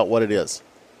tongue. pick out what it is.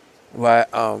 Why,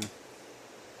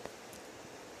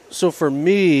 So for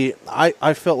me,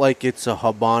 I felt like it's a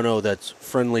Habano that's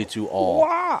friendly to all.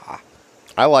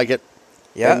 I like it.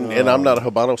 yeah. And I'm not a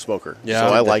Habano smoker, Yeah.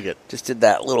 so I like it. Just did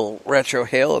that little retro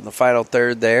hail in the final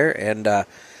third there, and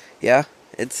yeah,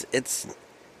 it's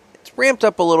ramped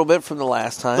up a little bit from the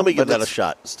last time. Let me give but that a it's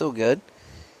shot. Still good,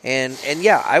 and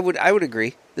yeah, I would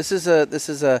agree. This is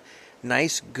a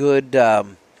nice, good.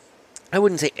 I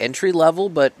wouldn't say entry level,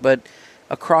 but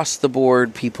across the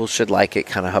board, people should like it.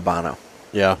 Kind of Habano.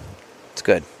 Yeah. It's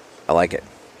good. I like it.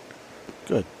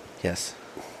 Good. Yes,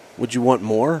 Would you want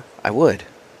more? I would.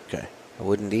 Okay. I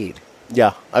would indeed.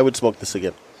 Yeah, I would smoke this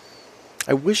again.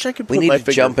 I wish I could put We need my to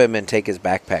finger. jump him and take his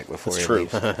backpack before That's he true.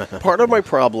 leaves. Part of my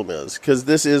problem is, because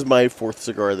this is my fourth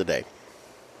cigar of the day.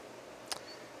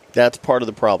 That's part of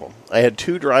the problem. I had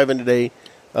 2 driving today,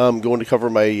 going to cover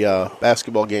my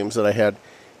basketball games that I had,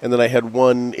 and then I had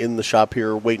 1 in the shop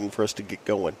here waiting for us to get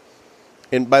going.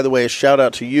 And by the way, a shout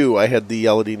out to you. I had the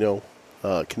Aladino,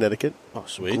 Connecticut. Oh,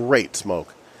 sweet. Great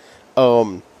smoke.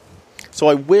 So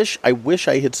I wish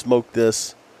I had smoked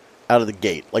this out of the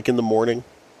gate, like in the morning,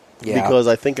 Yeah. because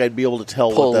I think I'd be able to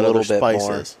tell Pull what that a other little bit spice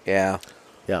more. is. Yeah.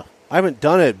 Yeah. I haven't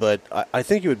done it, but I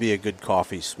think it would be a good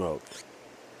coffee smoke.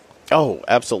 Oh,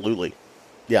 absolutely.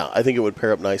 Yeah, I think it would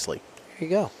pair up nicely. Here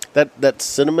you go. That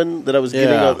cinnamon that I was Yeah.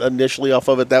 getting initially off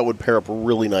of it, that would pair up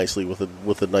really nicely with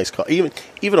a nice coffee,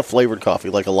 even a flavored coffee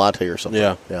like a latte or something.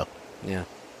 Yeah. Yeah. Yeah.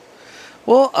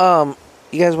 Well,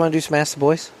 you guys want to do some Ask the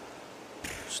Boys?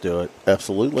 Let's do it.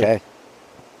 Absolutely. Okay.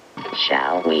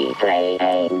 Shall we play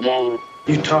a game?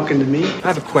 You talking to me? I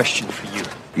have a question for you.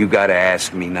 You gotta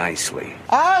ask me nicely.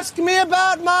 Ask me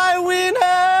about my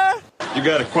wiener. You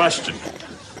got a question?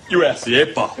 You ask the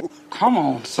 8-ball. Come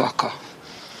on, sucker.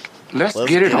 Let's Let's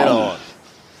get it on.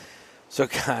 So,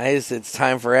 guys, it's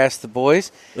time for Ask the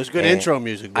Boys. There's good And intro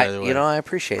music, by the way. I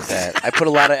appreciate that. I put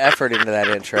a lot of effort into that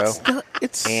intro.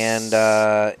 It's And,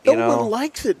 no you know. one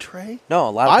likes it, Trey. No,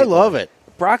 a lot of I people love like it.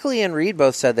 Broccoli and Reed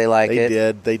both said they like They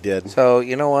it. did. So,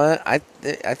 you know what? I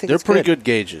think They're it's pretty good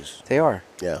gauges. They are.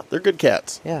 Yeah, they're good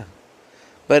cats. Yeah.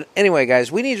 But anyway,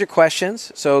 guys, we need your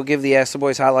questions. So give the Ask the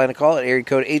Boys hotline a call at area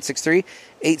code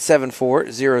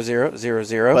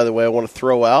 863-874-0000. By the way, I want to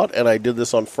throw out, and I did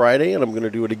this on Friday, and I'm going to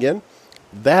do it again.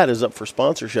 That is up for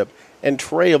sponsorship. And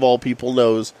Trey, of all people,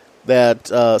 knows that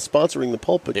sponsoring the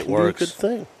pulpit It can works. be a good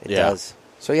thing. It Yeah. does.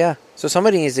 So, yeah. So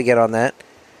somebody needs to get on that.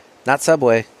 Not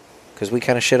Subway, because we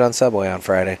kind of shit on Subway on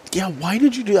Friday. Yeah, why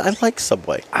did you do that? I like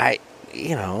Subway.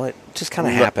 It just kind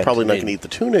of I'm not- happened. Probably not going to eat the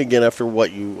tuna again after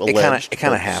what you It alleged.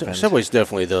 kind of but happened. Subway's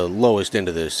definitely the lowest end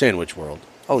of the sandwich world.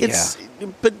 Oh, yeah. It's,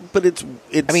 but it's.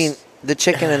 I mean, the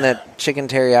chicken in that chicken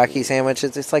teriyaki sandwich,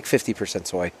 it's like 50%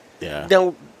 soy. Yeah.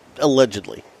 now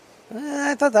allegedly. I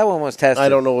I thought that one was tested. I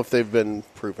don't know if they've been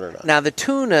proven or not. Now, the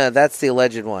tuna, that's the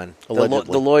alleged one.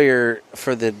 Allegedly. The lawyer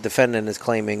for the defendant is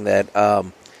claiming that,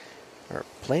 or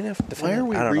plaintiff, defendant? Why are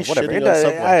we I don't know, whatever. re-shitting It on does,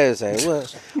 Subway? I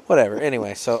say, whatever.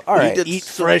 Anyway, so, all right. Eat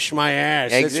fresh my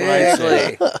ass. That's what I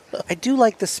say. Exactly. I do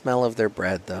like the smell of their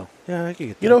bread, though. Yeah, I can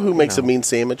get that. You know who makes a mean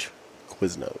sandwich?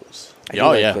 Quiznos. I do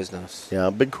like Quiznos. Yeah,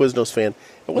 I'm a big Quiznos fan.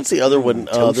 And what's the other one?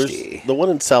 Toasty. There's the one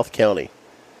in South County.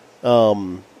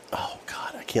 Oh,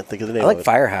 God, I can't think of the name I like of it.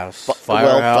 Firehouse.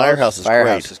 Firehouse is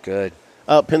Firehouse great. is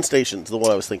good. Penn Station's the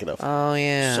one I was thinking of. Oh,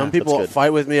 yeah. Some people good. fight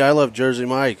with me. I love Jersey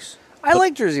Mike's. I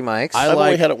like Jersey Mike's. I've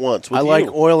only had it once with I you. like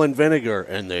oil and vinegar,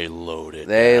 and they load it.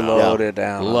 They down. load it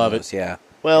down. Love on it. those, yeah.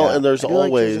 Well, Yeah. and there's I do like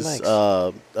always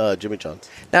Jersey Jimmy John's.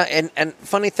 Now, and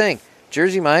funny thing,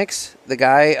 Jersey Mike's, the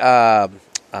guy,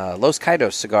 Los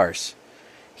Caidos Cigars,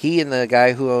 he and the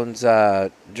guy who owns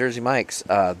Jersey Mike's,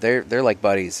 they're like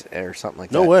buddies or something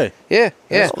like that. No way. Yeah,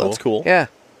 yeah. That's cool. Yeah.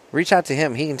 Reach out to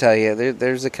him. He can tell you.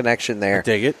 There's a connection there. I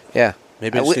dig it. Yeah.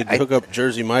 Maybe I just need to hook up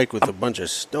Jersey Mike with a bunch of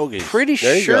stogies. Pretty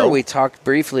There you sure go. we talked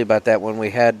briefly about that when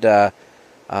we had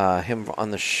him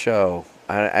on the show.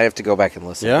 I have to go back and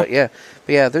listen. Yeah?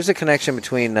 But yeah, there's a connection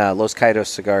between Los Caidos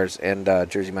Cigars and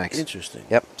Jersey Mike's. Interesting.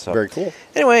 Yep. So Very cool.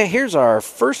 Anyway, here's our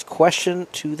first question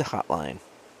to the hotline.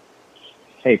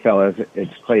 Hey, fellas,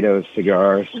 it's Plato's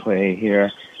Cigars, Clay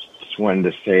here. Just wanted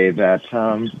to say that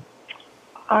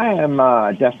I am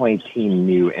definitely team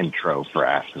new intro for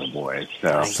Ask the Boys.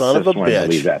 So Son of just a wanted bitch. to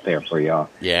leave that there for y'all.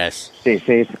 Yes. Stay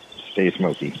safe, stay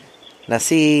smoky. Now,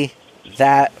 see,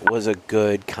 that was a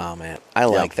good comment. I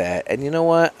like that. And you know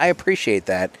what? I appreciate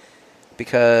that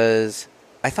because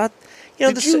I thought,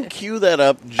 Did you cue that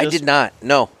up? I did not.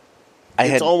 No.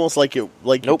 It's almost like you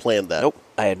planned that. Nope.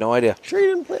 I had no idea. Sure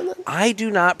you didn't plan that? I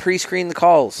do not pre-screen the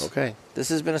calls. Okay. This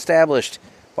has been established.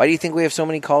 Why do you think we have so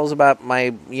many calls about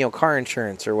my, car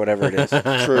insurance or whatever it is?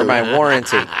 True. Or my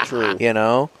warranty. True.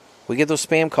 We get those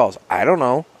spam calls. I don't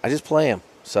know. I just play them.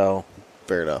 So,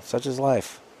 fair enough. Such is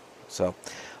life. So,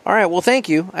 all right. Well, thank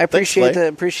you. I appreciate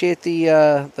the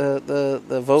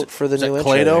vote for the new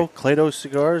intro. Clado? Clado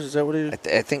Cigars? Is that what it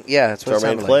is? I think, yeah, that's what it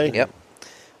sounded Clay? like. Yep.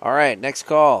 All right. Next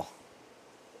call.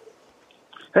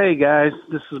 Hey guys,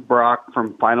 this is Brock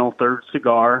from Final Third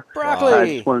Cigar. Broccoli. I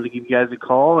just wanted to give you guys a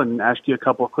call and ask you a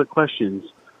couple of quick questions.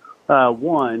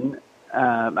 One,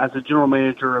 as a general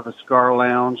manager of a cigar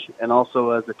lounge and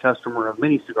also as a customer of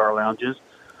many cigar lounges,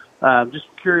 just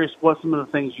curious what some of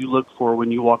the things you look for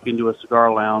when you walk into a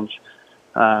cigar lounge.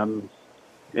 And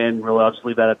really, I'll just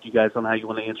leave that up to you guys on how you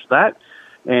want to answer that.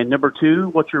 And number two,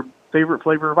 what's your favorite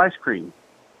flavor of ice cream?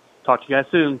 Talk to you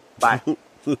guys soon. Bye.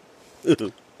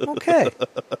 Okay.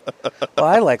 Well,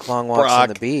 I like long walks Brock, on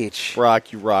the beach.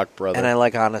 Brock, you rock, brother. And I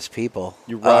like honest people.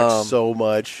 You rock so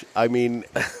much. I mean,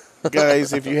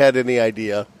 guys, if you had any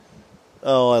idea.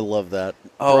 Oh, I love that.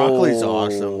 Broccoli's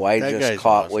awesome. I That just guy's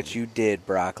caught awesome. what you did,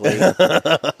 Broccoli.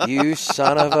 You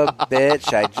son of a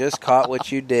bitch. I just caught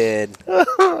what you did.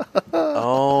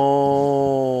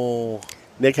 Oh.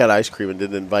 Nick had ice cream and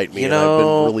didn't invite me, You and I've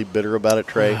know- been really bitter about it,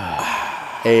 Trey.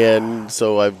 And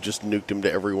so I've just nuked him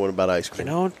to everyone about ice cream.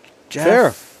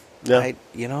 Jeff. Fair.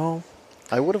 Yeah. I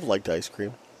I would have liked ice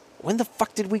cream. when the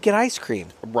fuck did we get ice cream?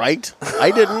 Right?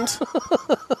 I didn't.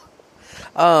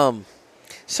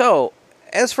 So,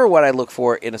 as for what I look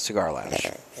for in a cigar lounge,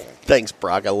 Thanks,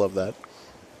 Brock. I love that.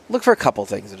 look for a couple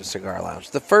things in a cigar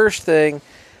lounge. The first thing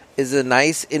is a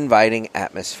nice, inviting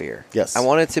atmosphere. Yes. I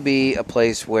want it to be a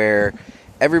place where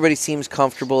everybody seems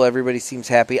comfortable, everybody seems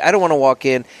happy. I don't want to walk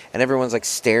in and everyone's like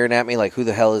staring at me like, who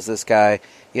the hell is this guy?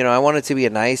 I want it to be a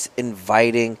nice,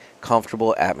 inviting,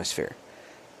 comfortable atmosphere.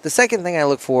 The second thing I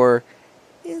look for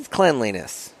is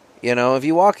cleanliness. If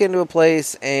you walk into a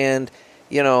place and,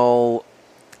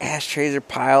 ashtrays are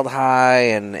piled high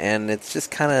and it's just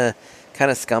kind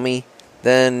of scummy,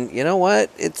 then you know what?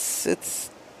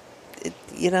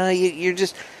 You're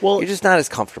just not as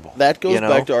comfortable. That goes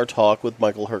back to our talk with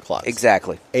Michael Herklotz.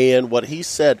 Exactly. And what he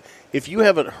said, if you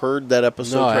haven't heard that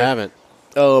episode, No, I Trey, haven't.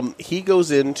 He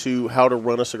goes into how to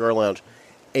run a cigar lounge.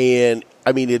 And,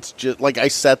 I mean, it's just, like, I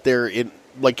sat there in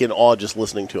awe just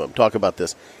listening to him talk about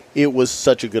this. It was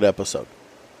such a good episode.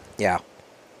 Yeah.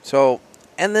 So,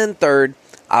 and then third,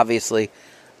 obviously,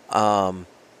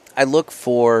 I look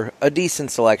for a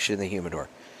decent selection in the humidor.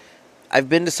 I've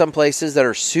been to some places that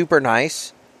are super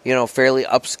nice, fairly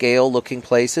upscale looking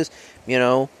places,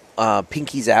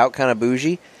 pinkies out, kind of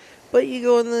bougie. But you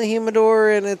go in the humidor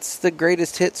and it's the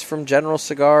greatest hits from General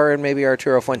Cigar and maybe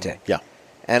Arturo Fuente. Yeah.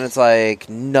 And it's like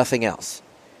nothing else.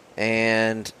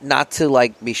 And not to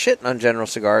be shitting on General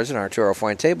Cigars and Arturo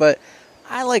Fuente, but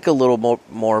I like a little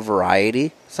more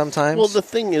variety sometimes. Well, the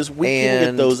thing is, we can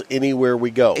get those anywhere we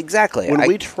go. Exactly. When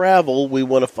we travel, we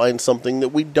want to find something that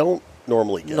we don't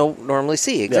normally get. Normally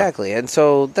see, exactly. Yeah. And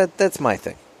so that's my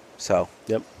thing. So,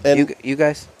 yep. And you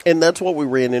guys? And that's what we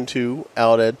ran into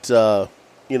out at,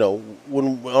 when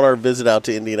on our visit out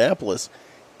to Indianapolis,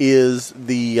 is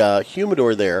the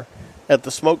humidor there at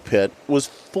the smoke pit was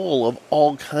full of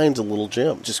all kinds of little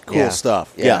gems. Just cool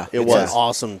stuff. Yeah, it was. An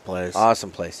awesome place.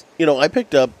 Awesome place. I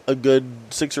picked up a good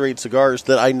 6 or 8 cigars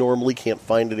that I normally can't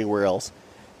find anywhere else.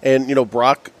 And,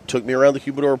 Brock took me around the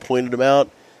humidor, pointed them out,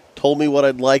 told me what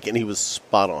I'd like, and he was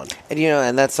spot on. And,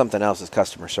 and that's something else is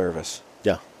customer service.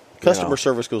 Yeah. Customer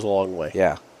service goes a long way.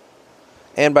 Yeah.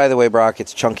 And, by the way, Brock,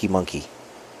 it's Chunky Monkey.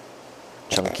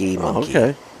 Chunky Monkey.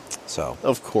 Okay. So.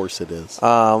 Of course it is.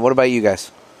 What about you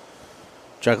guys?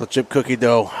 Chocolate chip cookie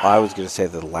dough. I was going to say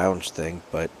the lounge thing,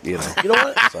 but, You know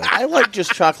what? I like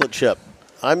just chocolate chip.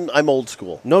 I'm old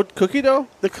school. No cookie dough?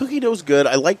 The cookie dough's good.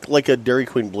 I like a Dairy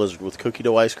Queen Blizzard with cookie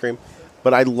dough ice cream.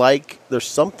 But there's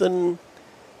something,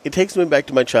 it takes me back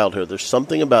to my childhood. There's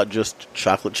something about just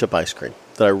chocolate chip ice cream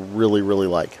that I really, really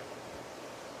like.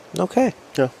 Okay.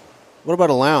 Yeah. What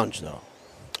about a lounge, though?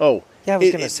 Oh. Yeah, I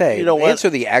was going to say, answer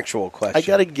the actual question. I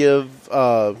got to give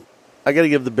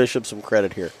the bishop some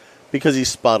credit here because he's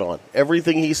spot on.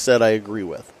 Everything he said, I agree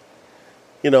with.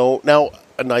 Now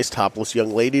a nice topless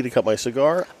young lady to cut my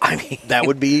cigar. I mean, that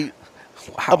would be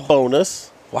a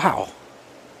bonus. Wow.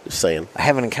 Just saying. I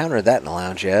haven't encountered that in the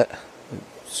lounge yet.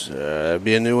 It'd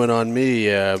be a new one on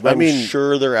me. I'm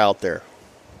sure they're out there.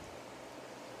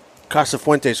 Casa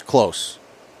Fuente's close.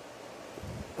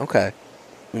 Okay.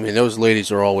 I mean, those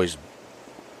ladies are always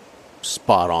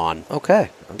spot on. Okay.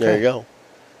 There you go.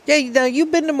 Yeah, now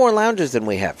you've been to more lounges than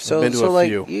we have. So, I've been to a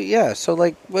few. Yeah. So,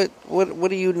 like, what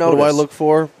do you notice? What do I look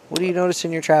for? What do you notice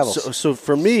in your travels? So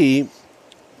for me,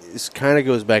 this kind of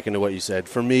goes back into what you said.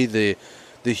 For me, the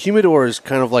humidor is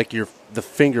kind of like the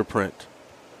fingerprint.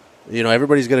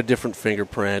 Everybody's got a different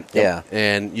fingerprint. Yeah.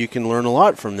 And you can learn a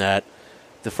lot from that.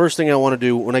 The first thing I want to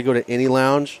do when I go to any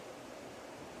lounge,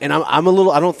 and I'm a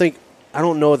little, I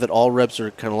don't know that all reps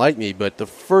are kind of like me, but the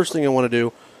first thing I want to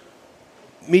do,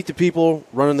 meet the people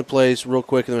running the place real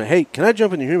quick, and then, hey, can I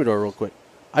jump in the humidor real quick?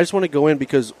 I just want to go in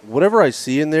because whatever I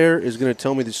see in there is going to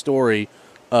tell me the story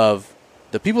of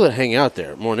the people that hang out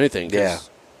there more than anything. Yeah.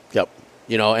 Yep.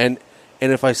 And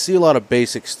if I see a lot of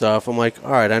basic stuff, I'm like,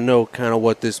 all right, I know kind of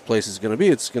what this place is going to be.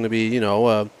 It's going to be,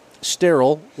 a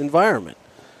sterile environment.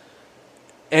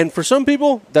 And for some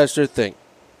people, that's their thing.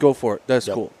 Go for it. That's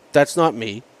cool. That's not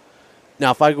me.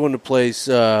 Now, if I go into a place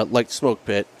like Smoke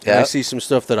Pit, and I see some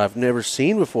stuff that I've never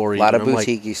seen before. A lot of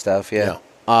boutique-y stuff, yeah.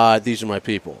 These are my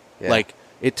people. Yeah. Like,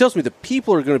 it tells me the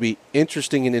people are going to be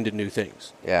interesting and into new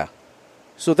things. Yeah.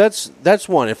 So that's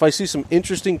one. If I see some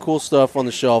interesting, cool stuff on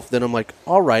the shelf, then I'm like,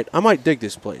 all right, I might dig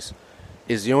this place.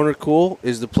 Is the owner cool?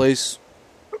 Is the place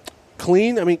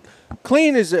clean? I mean,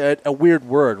 clean is a weird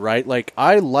word, right? Like,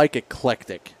 I like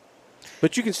eclectic.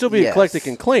 But you can still be eclectic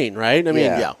and clean, right? I mean,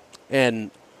 yeah.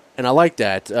 And I like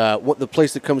that. The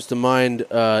place that comes to mind,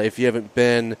 if you haven't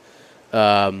been,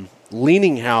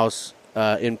 Leaning House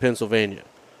in Pennsylvania.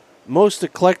 Most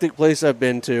eclectic place I've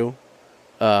been to,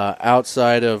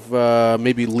 outside of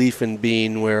maybe Leaf and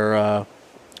Bean, where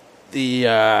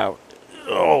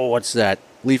what's that?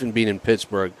 Leaf and Bean in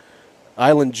Pittsburgh.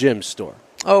 Island Gym store.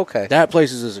 Oh, okay. That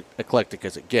place is as eclectic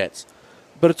as it gets.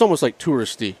 But it's almost like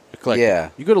touristy eclectic. Yeah.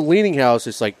 You go to Leaning House,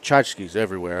 it's like tchotchkes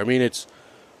everywhere. I mean, it's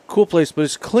a cool place, but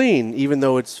it's clean, even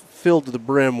though it's filled to the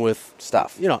brim with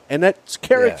stuff. And that's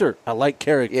character. Yeah. I like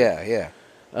character.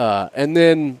 Yeah. And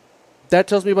then that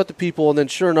tells me about the people, and then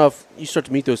sure enough, you start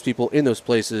to meet those people in those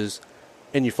places,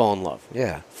 and you fall in love.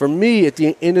 Yeah. For me, at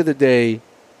the end of the day,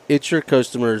 it's your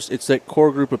customers. It's that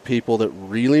core group of people that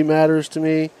really matters to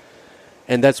me,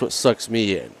 and that's what sucks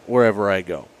me in wherever I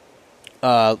go.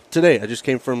 Today, I just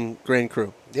came from Grand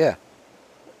Cru. Yeah.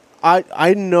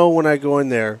 I know when I go in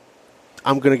there,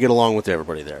 I'm going to get along with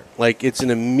everybody there. Like, it's an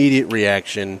immediate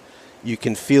reaction. You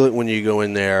can feel it when you go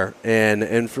in there.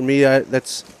 And for me,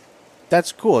 that's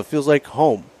cool. It feels like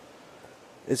home.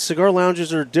 Cigar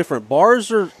lounges are different.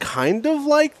 Bars are kind of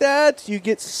like that. You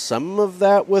get some of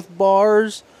that with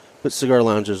bars. But cigar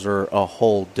lounges are a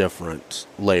whole different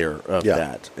layer of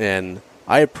that. And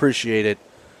I appreciate it.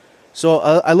 So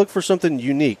I look for something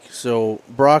unique. So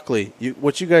Broccoli,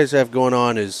 what you guys have going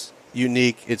on is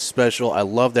unique. It's special. I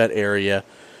love that area.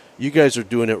 You guys are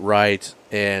doing it right.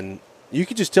 And you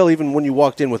could just tell even when you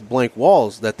walked in with blank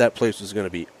walls that place was going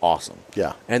to be awesome.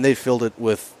 Yeah. And they filled it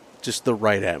with just the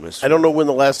right atmosphere. I don't know when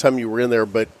the last time you were in there,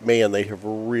 but, man, they have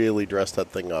really dressed that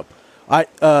thing up.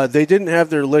 They didn't have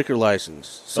their liquor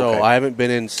license, so Okay. I haven't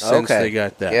been in since they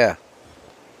got that. Yeah.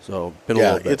 So been a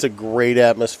little bit. It's a great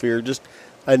atmosphere, just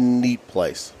a neat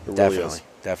place. It really is.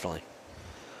 Definitely.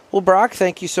 Well, Brock,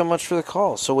 thank you so much for the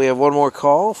call. So we have one more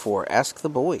call for Ask the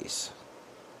Boys.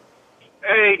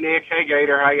 Hey, Nick. Hey,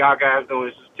 Gator. How y'all guys doing?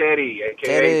 This is Teddy, a.k.a.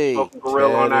 Teddy. Smoking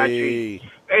Gorilla on IG.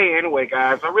 Hey, anyway,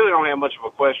 guys, I really don't have much of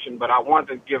a question, but I wanted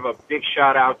to give a big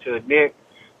shout-out to Nick,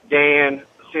 Dan,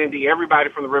 Cindy, everybody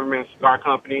from the Riverman Cigar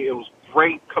Company. It was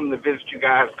great coming to visit you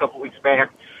guys a couple weeks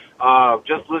back.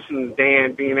 Just listening to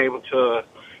Dan, being able to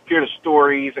hear the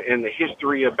stories and the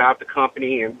history about the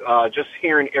company and just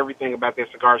hearing everything about their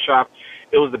cigar shop,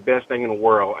 it was the best thing in the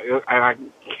world. I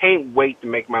can't wait to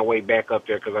make my way back up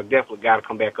there because I definitely got to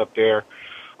come back up there.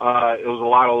 It was a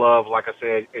lot of love, like I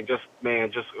said, and just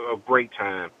a great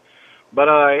time. But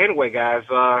anyway, guys,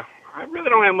 I really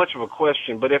don't have much of a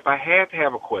question, but if I had to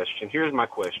have a question, here's my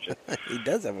question. He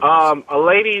does have a question. A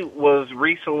lady was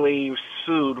recently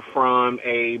sued from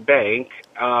a bank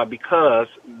because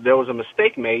there was a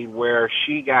mistake made where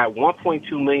she got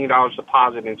 $1.2 million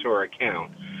deposited into her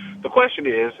account. The question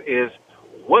is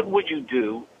what would you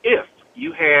do if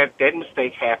you had that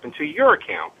mistake happen to your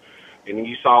account and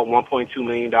you saw $1.2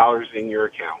 million in your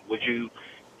account? Would you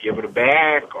give it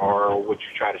back, or would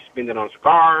you try to spend it on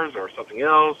cigars or something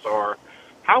else, or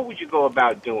how would you go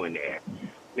about doing that?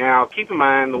 Now, keep in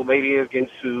mind, the lady is getting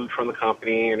sued from the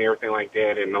company and everything like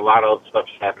that, and a lot of other stuff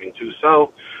is happening too.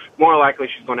 So, more likely,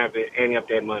 she's going to have to ante up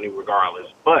that money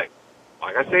regardless. But,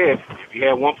 like I said, if you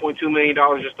had $1.2 million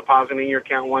just deposited in your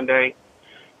account one day,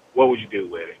 what would you do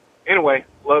with it? Anyway,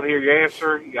 love to hear your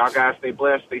answer. Y'all guys stay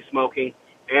blessed, stay smoky,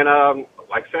 and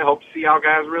like I said, hope to see y'all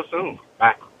guys real soon.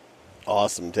 Bye.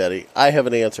 Awesome, Teddy. I have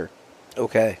an answer.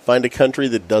 Okay. Find a country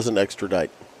that doesn't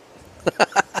extradite.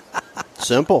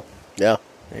 Simple. Yeah.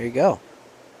 There you go.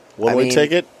 One-way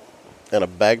ticket and a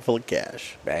bag full of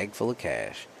cash. Bag full of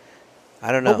cash.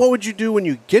 I don't know. But what would you do when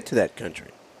you get to that country?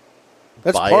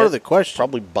 That's Buy part it. of the question.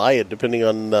 Probably buy it, depending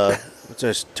on it's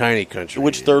a tiny country.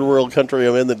 which third world country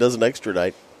I'm in that doesn't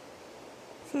extradite.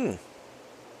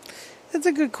 That's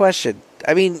a good question.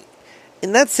 I mean,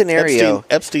 in that scenario,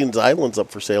 Epstein's Island's up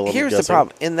for sale. Here's the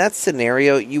problem. In that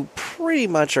scenario, you pretty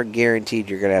much are guaranteed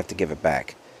you're going to have to give it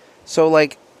back. So,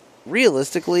 like,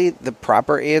 realistically, the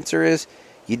proper answer is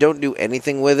you don't do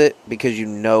anything with it because you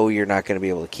know you're not going to be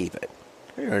able to keep it.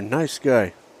 You're a nice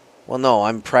guy. Well, no,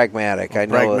 I'm pragmatic. I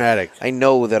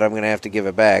know that I'm going to have to give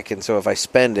it back, and so if I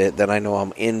spend it, then I know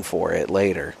I'm in for it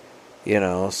later. You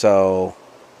know, so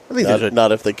I think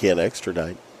not if they can't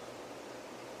extradite.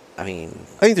 I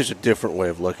think there's a different way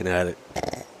of looking at it.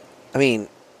 I mean,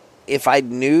 if I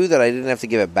knew that I didn't have to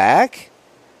give it back,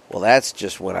 well, that's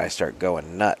just when I start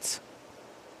going nuts.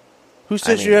 Who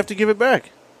says you have to give it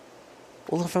back?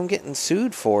 Well, if I'm getting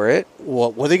sued for it...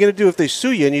 Well, what are they going to do if they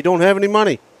sue you and you don't have any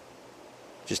money?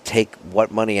 Just take what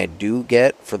money I do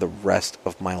get for the rest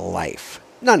of my life.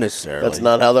 Not necessarily. That's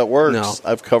not how that works. No.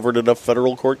 I've covered enough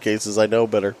federal court cases. I know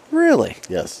better. Really?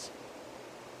 Yes.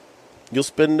 You'll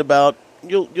spend about...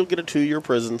 You'll get a 2-year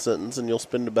prison sentence, and you'll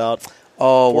spend about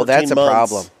 14 that's a months.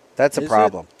 problem. That's a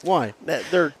problem. Why?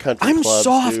 They're country I'm clubs,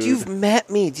 soft. dude. You've met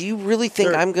me. Do you really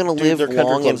think I'm going to live they're country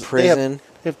long in clubs. prison?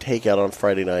 They have takeout on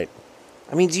Friday night.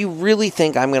 I mean, do you really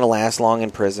think I'm going to last long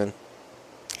in prison?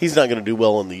 He's not going to do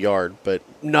well in the yard, but...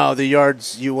 No, the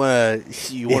yards, you want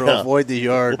to avoid the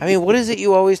yard. I mean, what is it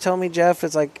you always tell me, Jeff?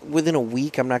 It's like, within a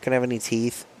week, I'm not going to have any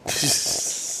teeth.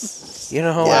 You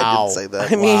know? Yeah, I did say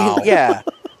that. I mean, yeah.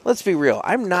 Let's be real.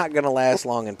 I'm not going to last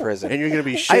long in prison. And you're going to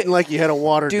be shitting like you had a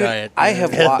water diet. I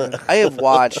have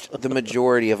watched the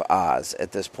majority of Oz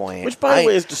at this point. Which, by the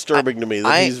way, is disturbing to me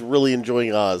that he's really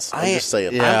enjoying Oz. I'm just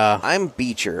saying. Yeah. I'm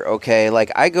Beecher, okay?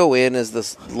 Like, I go in as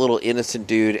this little innocent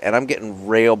dude, and I'm getting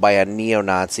railed by a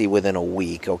neo-Nazi within a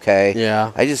week, okay?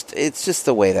 Yeah. It's just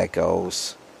the way that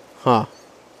goes. Huh.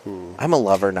 I'm a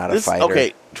lover, not a fighter.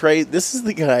 Okay, Trey, this is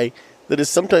the guy that is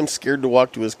sometimes scared to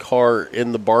walk to his car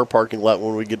in the bar parking lot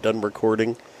when we get done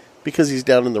recording because he's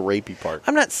down in the rapey part.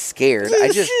 I'm not scared.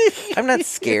 I'm not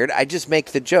scared. I just make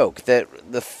the joke that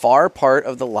the far part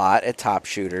of the lot at Top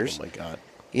Shooters. Oh my God.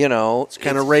 You know, it's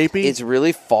kind of rapey. It's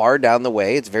really far down the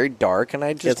way. It's very dark, and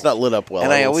it's not lit up well.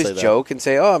 And I always joke and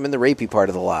say, "Oh, I'm in the rapey part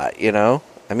of the lot." You know,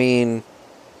 I mean,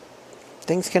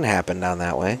 things can happen down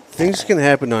that way. Things can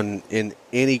happen in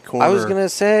any corner. I was gonna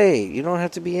say you don't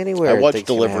have to be anywhere. I watched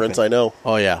Deliverance. I know.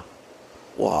 Oh yeah.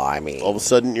 Well, I mean, all of a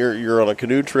sudden you're on a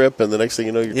canoe trip, and the next thing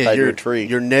you know, you're tied to a tree.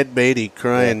 You're Ned Beatty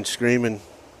crying, screaming.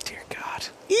 Dear God.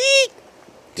 Eek!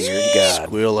 Dear God.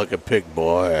 Squeal like a pig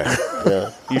boy.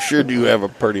 Yeah, you sure do have a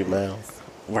pretty mouth.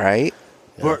 Right?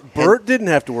 Bert didn't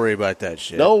have to worry about that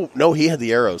shit. No, he had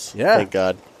the arrows. Yeah. Thank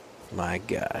God. My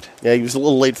God. Yeah, he was a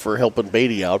little late for helping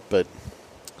Beatty out, but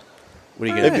what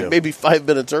are you going to do? Maybe 5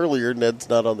 minutes earlier, Ned's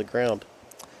not on the ground.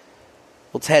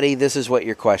 Well, Teddy, this is what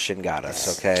your question got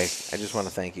us, okay? I just want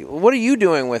to thank you. What are you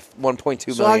doing with $1.2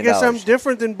 million? So I guess I'm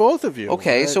different than both of you.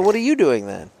 Okay, so what are you doing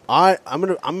then?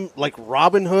 I'm like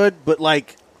Robin Hood, but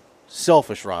like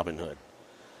selfish Robin Hood.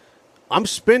 I'm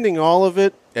spending all of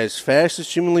it as fast as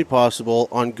humanly possible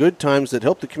on good times that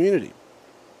help the community.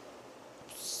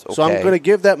 Okay. So I'm going to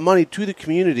give that money to the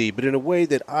community, but in a way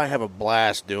that I have a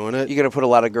blast doing it. You're going to put a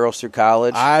lot of girls through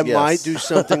college? I might do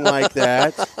something like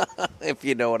that. If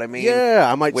you know what I mean. Yeah,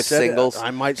 I might with set singles.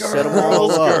 I might set them all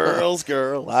up.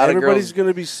 Girls. Everybody's going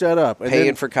to be set up. And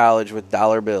paying for college with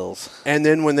dollar bills. And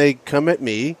then when they come at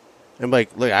me, I'm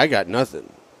like, look, I got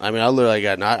nothing. I mean, I literally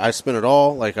I spent it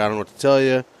all. Like, I don't know what to tell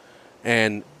you.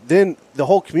 And then the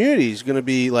whole community is going to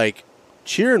be like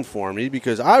cheering for me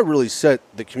because I really set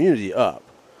the community up.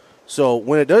 So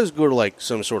when it does go to like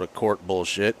some sort of court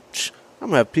bullshit, I'm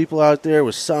going to have people out there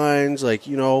with signs like,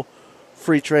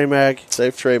 free Trey Mac.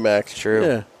 Save Trey Mac. True.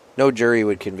 Yeah. No jury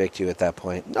would convict you at that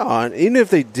point. No, and even if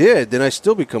they did, then I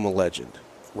still become a legend.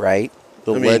 Right?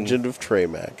 The legend of Trey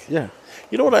Mac. Yeah.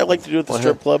 You know what I like to do at the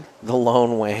strip club? The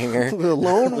Lone Wanger. The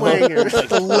Lone Wanger.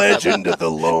 The legend of the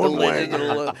Lone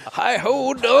Wanger.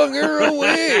 Hi-ho, donger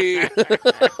away.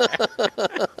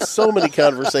 So many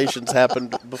conversations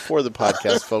happened before the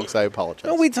podcast, folks. I apologize.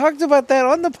 No, we talked about that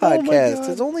on the podcast. God.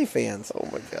 It's OnlyFans. Oh,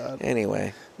 my God.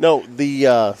 Anyway. No, the...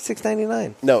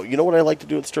 $6.99. No, you know what I like to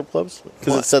do at strip clubs?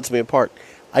 Because it sets me apart.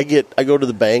 I go to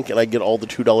the bank and I get all the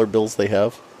 $2 bills they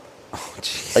have. Oh,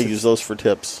 jeez. I use those for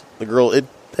tips. The girl, it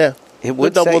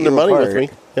would double set their you money apart. with me.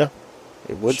 Yeah.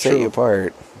 It would It's set true. you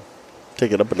apart.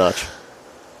 Take it up a notch.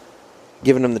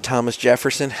 Giving them the Thomas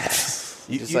Jefferson.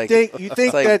 You Just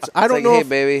think like, that's... I don't know hey, if,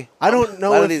 baby. I don't know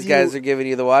A lot if of these guys are giving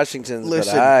you the Washingtons,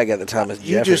 Listen, but I got the Thomas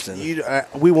Jefferson.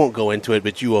 We won't go into it,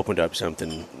 but you opened up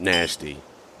something nasty.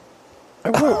 I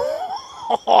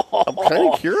won't. I'm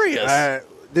kind of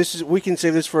curious. We can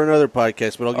save this for another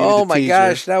podcast, but I'll give you the Oh, my teaser.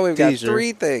 gosh. Now we've got Teaser.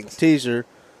 3 things. Teaser.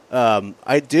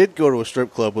 I did go to a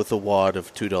strip club with a wad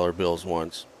of $2 bills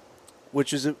once,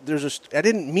 which is I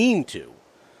didn't mean to.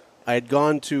 I had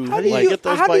gone to How do you get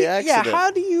those by accident? Yeah, how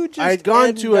do you just I had gone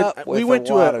end to up with a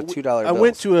wad of $2 bills? I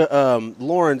went to a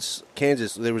Lawrence,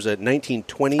 Kansas. There was a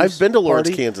 1920s. I've been to Lawrence,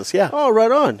 party. Kansas. Yeah. Oh,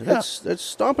 right on. That's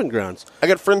stomping grounds. I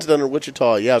got friends down in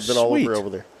Wichita. Yeah, I've been all Sweet. over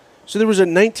there. So there was a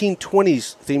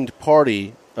 1920s themed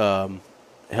party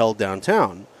held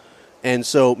downtown, and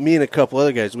so me and a couple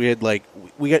other guys, we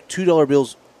got $2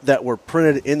 bills that were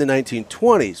printed in the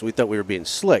 1920s. We thought we were being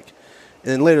slick. And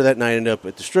then later that night, I ended up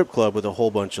at the strip club with a whole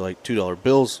bunch of like $2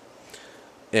 bills.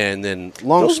 And then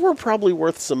those were probably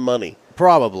worth some money.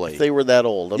 Probably. If they were that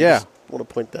old. I just want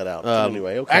to point that out.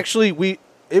 Anyway, okay. Actually,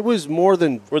 it was more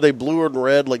than... Were they blue and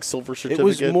red like silver certificate? It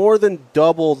was more than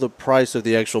double the price of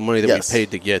the actual money that we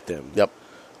paid to get them. Yep.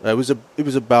 It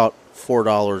was about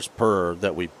 $4 per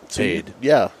that we paid.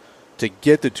 Yeah. To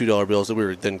get the $2 bills that we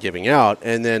were then giving out.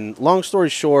 And then, long story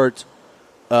short...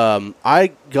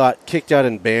 I got kicked out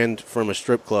and banned from a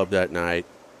strip club that night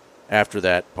after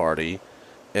that party.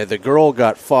 And the girl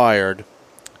got fired,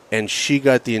 and she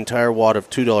got the entire wad of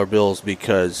 $2 bills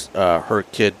because her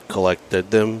kid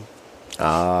collected them.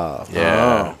 Ah.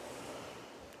 Yeah. Oh.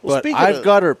 Well, but I've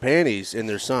got her panties, and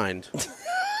they're signed.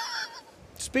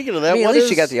 Speaking of that, at least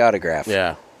you got the autograph.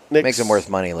 Yeah. Makes them worth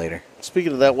money later.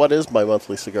 Speaking of that, what is My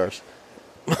Monthly Cigars?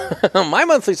 My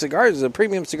Monthly Cigars is a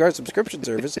premium cigar subscription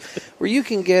service where you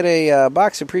can get a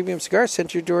box of premium cigars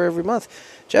sent to your door every month.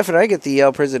 Jeff and I get the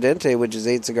El Presidente, which is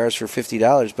 8 cigars for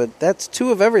 $50, but that's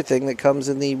 2 of everything that comes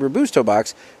in the Robusto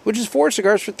box, which is 4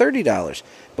 cigars for $30,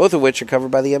 both of which are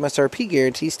covered by the MSRP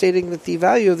guarantee, stating that the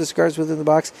value of the cigars within the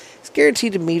box is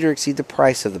guaranteed to meet or exceed the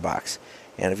price of the box.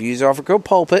 And if you use offer code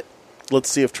PULPIT... Let's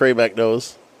see if Trey Mac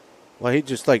knows. Well, he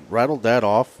just, rattled that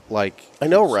off, I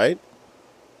know, right?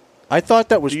 I thought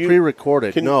that was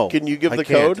pre-recorded. No. Can you give I the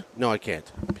can't. code? No, I can't.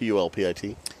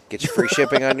 PULPIT. Get you free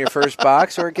shipping on your first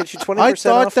box, or it gets you 20% I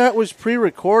thought off. that was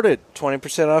pre-recorded.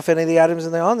 20% off any of the items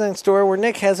in the online store where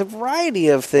Nick has a variety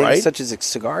of things, Right. such as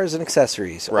cigars and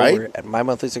accessories, Right. over at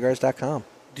mymonthlycigars.com.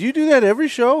 Do you do that every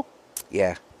show?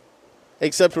 Yeah.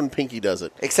 Except when Pinky does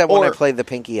it. Except when I play the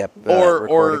Pinky app.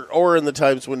 Or in the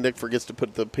times when Nick forgets to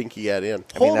put the Pinky ad in.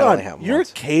 Hold on. Your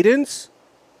cadence,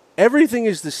 everything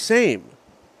is the same.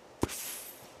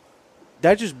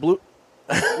 That just blew...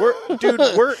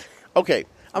 We're... Okay.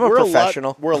 I'm a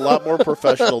professional. We're a lot more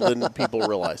professional than people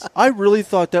realize. I really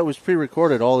thought that was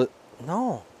pre-recorded.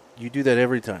 No. You do that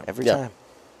every time. Every time.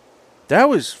 That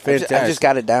was fantastic. I just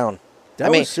got it down.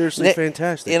 That was seriously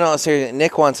fantastic. You know, seriously,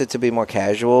 Nick wants it to be more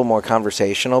casual, more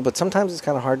conversational, but sometimes it's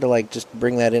kind of hard to like just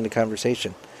bring that into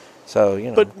conversation. So, you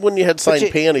know. But when you had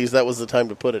signed panties, that was the time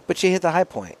to put it. But you hit the high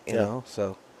point, you know,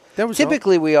 so. That was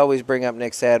typically, we always bring up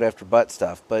Nick's ad after butt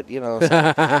stuff, but, you know,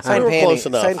 signed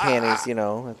panties, you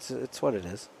know, it's what it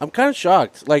is. I'm kind of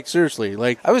shocked. Like, seriously.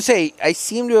 Like, I would say, I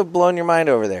seem to have blown your mind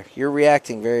over there. You're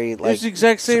reacting very, like, it's the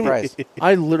exact same. surprised.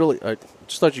 I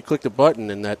just thought you clicked a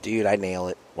button and that. Dude, I nail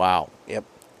it. Wow. Yep.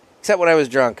 Except when I was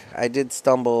drunk. I did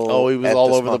stumble. Oh, he was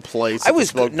all over the place. I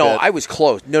was I was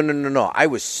close. No. I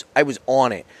was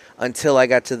on it until I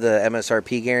got to the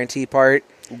MSRP guarantee part.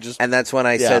 And that's when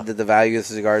I said that the value of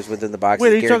the cigars within the box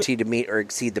is guaranteed to meet or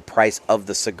exceed the price of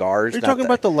the cigars. Are you talking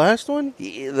about the last one?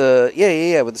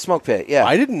 Yeah, with the smoke pit. Yeah,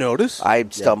 I didn't notice. I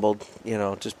stumbled, you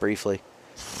know, just briefly.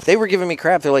 They were giving me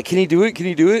crap. They're like, "Can you do it? Can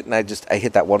you do it?" And I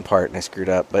hit that one part and I screwed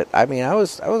up. But I mean, I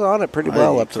was on it pretty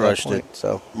well up to that point.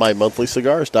 So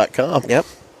mymonthlycigars.com. Yep.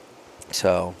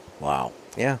 So wow.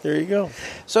 Yeah. There you go.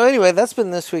 So anyway, that's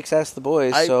been this week's Ask the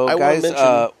Boys. So guys,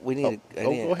 we need.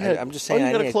 Go ahead. I'm just saying.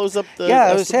 you got to close up the. Yeah,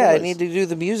 I was saying I need to do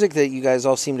the music that you guys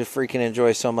all seem to freaking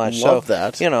enjoy so much. Love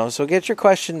that. You know, so get your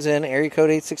questions in. Area code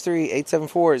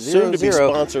 863-874-0000. Soon to be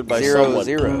sponsored by someone.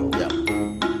 Yeah.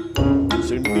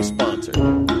 Soon to be sponsored.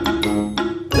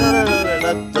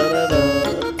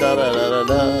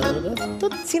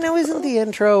 See, now isn't the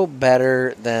intro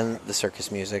better than the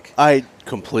circus music? I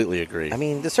completely agree. I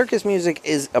mean, the circus music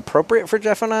is appropriate for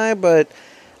Jeff and I, but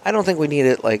I don't think we need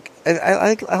it. Like,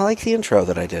 I like the intro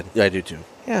that I did. Yeah, I do too.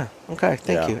 Yeah. Okay.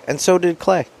 Thank you. And so did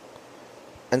Clay.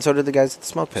 And so did the guys at the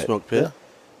Smoke Pit. Smoke Pit. Yeah.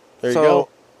 There you go.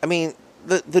 I mean,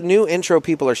 the new intro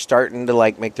people are starting to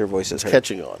like make their voices heard.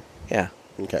 Catching on. Yeah.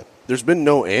 Okay. There's been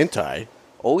no anti.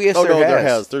 Oh yes, there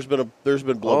has. There's been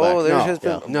blowback. Oh, there has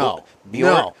been. No.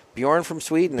 Bjorn from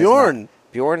Sweden.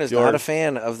 Bjorn is not a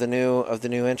fan of the new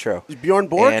intro. Is Bjorn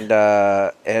Borg? And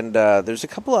there's a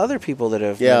couple of other people that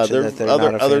have mentioned that they're not a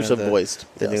fan others of have voiced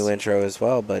the new intro as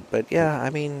well. But yeah,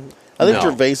 I mean, I think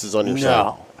Gervais is on your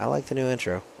side. I like the new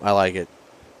intro. I like it.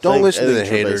 Don't listen to the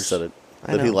haters. Said it,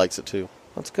 that he likes it too.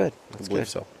 That's good. I believe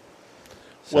so.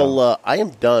 Well, I am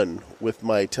done with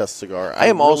my test cigar. I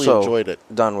am really also enjoyed it.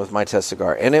 Done with my test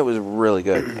cigar, and it was really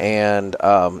good. And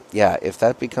if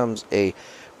that becomes a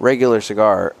regular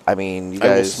cigar, I mean, you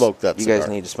guys I will smoke that you cigar. guys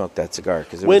need to smoke that cigar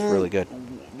because it was really good.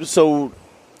 So,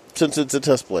 since it's a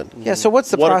test blend, so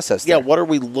what's the process? Yeah, what are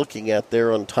we looking at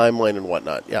there on timeline and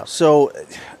whatnot? Yeah. So,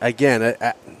 again,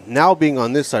 now being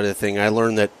on this side of the thing, I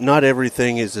learned that not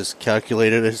everything is as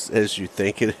calculated as you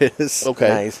think it is.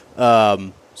 Okay.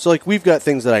 Nice. So, like, we've got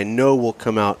things that I know will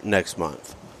come out next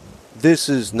month. This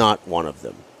is not one of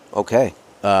them. Okay.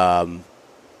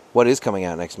 What is coming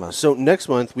out next month? So, next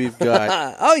month, we've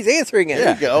got... oh, he's answering it.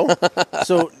 There you go.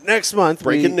 So, next month...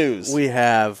 Breaking news. We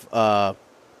have a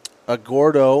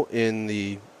Gordo in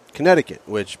the Connecticut,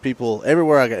 which people...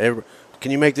 Everywhere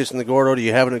can you make this in the Gordo? Do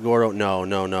you have it in the Gordo?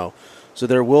 No. So,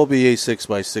 there will be a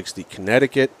 6x60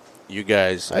 Connecticut. You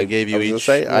guys, I gave you each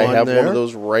one I have there. one of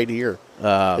those right here.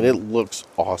 And it looks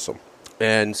awesome.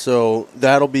 And so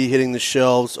that'll be hitting the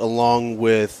shelves along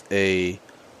with a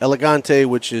Elegante,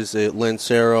 which is a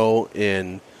Lancero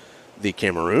in the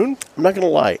Cameroon. I'm not going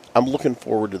to lie. I'm looking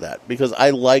forward to that because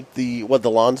I like the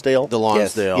Lonsdale? The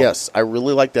Lonsdale. Yes, I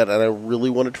really like that, and I really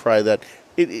want to try that.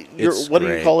 What do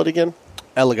you call it again?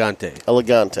 Elegante.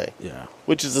 Yeah.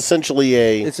 Which is essentially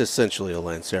It's essentially a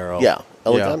Lancero. Yeah,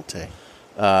 Elegante.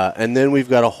 Yeah. And then we've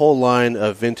got a whole line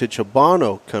of vintage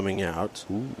Habano coming out.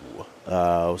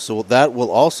 Ooh. So that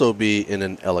will also be in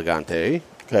an Elegante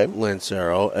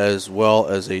Lancero, as well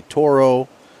as a Toro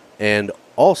and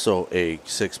also a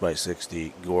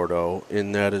 6x60 Gordo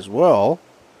in that as well.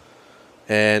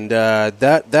 And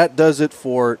that does it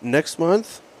for next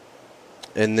month.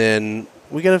 And then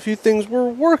we got a few things we're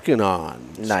working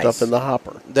on. Nice. Stuff in the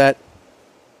hopper. That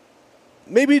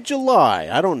maybe July.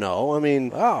 I don't know. I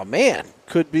mean, oh man,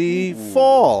 could be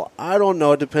fall. I don't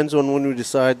know. It depends on when we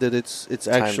decide that it's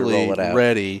actually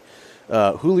ready.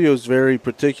 Julio's very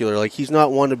particular. Like, he's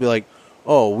not one to be like,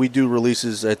 oh, we do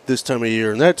releases at this time of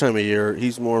year and that time of year.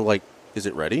 He's more like, is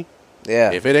it ready?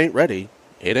 Yeah. If it ain't ready,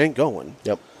 it ain't going.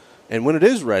 Yep. And when it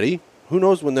is ready, who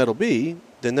knows when that'll be?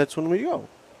 Then that's when we go.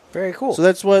 Very cool. So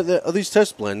that's why these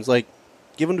test blends, like,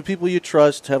 give them to people you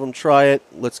trust, have them try it.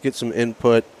 Let's get some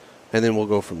input. And then we'll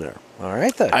go from there. All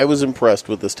right, then. I was impressed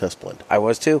with this test blend. I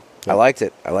was, too. Yeah. I liked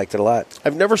it. I liked it a lot.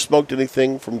 I've never smoked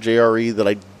anything from JRE that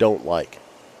I don't like.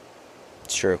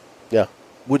 It's true. Yeah.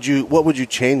 What would you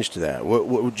change to that? What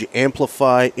would you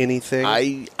amplify anything?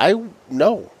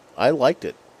 No. I liked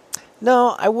it.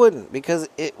 No, I wouldn't, because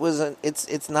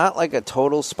it's not like a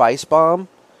total spice bomb,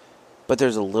 but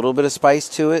there's a little bit of spice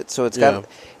to it. So it's got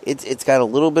it's got a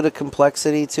little bit of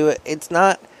complexity to it. It's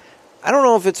not. I don't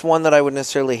know if it's one that I would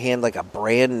necessarily hand like a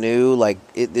brand new, like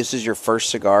this is your first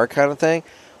cigar kind of thing,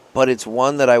 but it's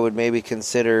one that I would maybe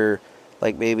consider,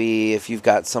 like maybe if you've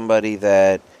got somebody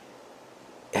that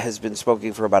has been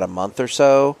smoking for about a month or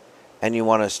so, and you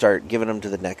want to start giving them to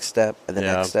the next step and the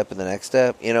next step and the next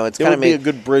step. You know, it's kind of a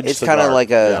good bridge. It's cigar. kind of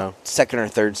like a second or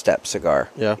third step cigar.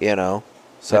 Yeah, you know.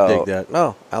 So I dig that.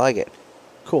 No, I like it.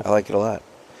 Cool. I like it a lot.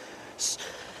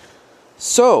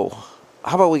 So,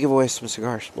 how about we give away some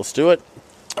cigars? Let's do it.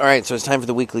 All right, so it's time for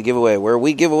the weekly giveaway, where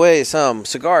we give away some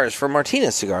cigars from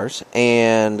Martinez Cigars,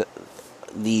 and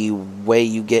the way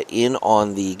you get in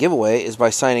on the giveaway is by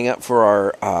signing up for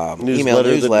our email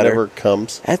newsletter. That never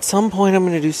comes. At some point, I'm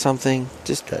going to do something.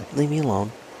 Just leave me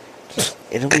alone.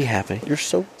 It'll be happening. You're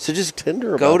so just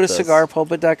tender. Go to this.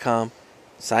 cigarpulpit.com,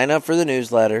 sign up for the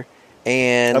newsletter,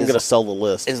 and I'm going to sell the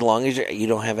list. As long as you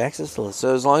don't have access to the list,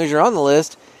 so as long as you're on the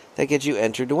list, that gets you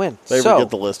entered to win. If I ever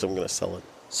get the list, I'm going to sell it.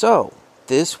 So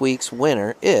this week's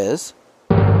winner is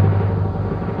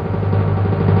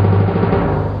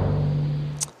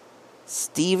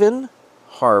Stephen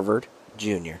Harvard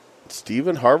Jr.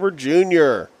 Stephen Harvard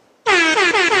Jr.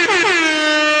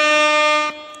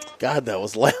 God, that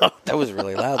was loud. That was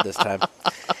really loud this time.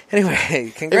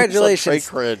 Anyway, congratulations. Trey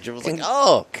cringe. It was like,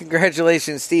 oh.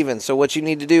 Congratulations, Stephen. So what you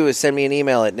need to do is send me an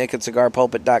email at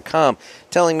nick@cigarpulpit.com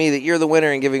telling me that you're the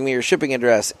winner and giving me your shipping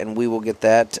address, and we will get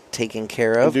that taken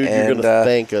care of. Dude, you're going to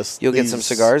thank us. You'll get some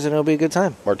cigars, and it'll be a good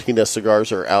time. Martinez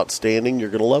cigars are outstanding.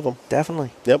 You're going to love them. Definitely.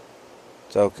 Yep.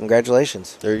 So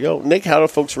congratulations. There you go. Nick, how do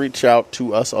folks reach out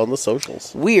to us on the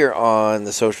socials? We are on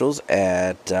the socials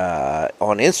on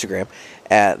Instagram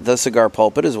at The Cigar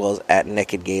Pulpit, as well as at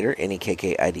Naked Gator,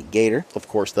 Nekkid Gator. Of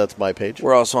course, that's my page.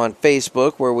 We're also on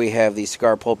Facebook, where we have the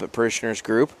Cigar Pulpit Parishioners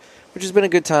group, which has been a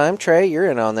good time. Trey,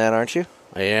 you're in on that, aren't you?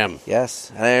 I am.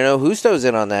 Yes. And I know Husto's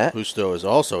in on that. Husto is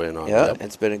also in on that. that.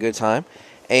 It's been a good time.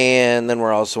 And then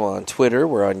we're also on Twitter.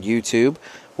 We're on YouTube,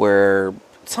 where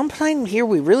sometime here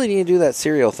we really need to do that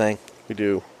cereal thing. We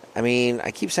do. I mean,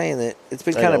 I keep saying that it's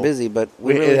been kind of busy, but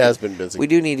it has been busy. We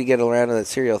do need to get around to that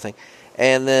cereal thing.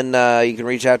 And then you can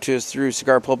reach out to us through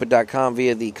cigarpulpit.com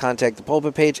via the Contact the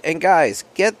Pulpit page. And guys,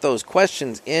 get those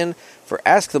questions in for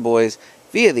Ask the Boys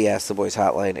via the Ask the Boys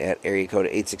hotline at area code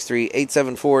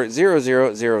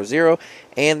 863-874-0000.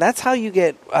 And that's how you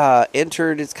get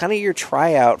entered. It's kind of your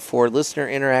tryout for Listener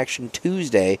Interaction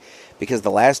Tuesday, because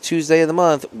the last Tuesday of the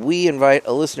month, we invite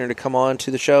a listener to come on to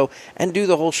the show and do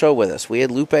the whole show with us. We had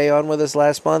Lupe on with us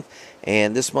last month,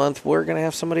 and this month we're going to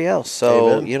have somebody else.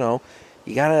 So, Amen. you know,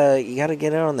 you gotta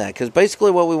get in on that, because basically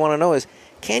what we want to know is,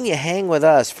 can you hang with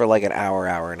us for like an hour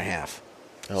and a half?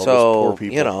 Oh, so, those poor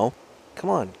people. you know, come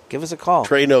on, give us a call.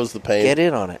 Trey knows the pain. Get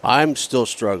in on it. I'm still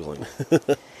struggling.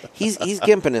 He's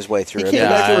gimping his way through He it. came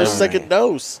back for a second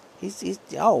dose.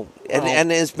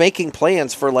 And is making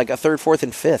plans for like a third, fourth,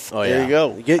 and fifth. Oh, yeah. There you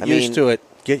go. Get used to it.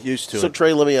 Get used to So, it.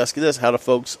 Trey, let me ask you this. How do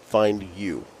folks find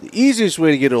you? The easiest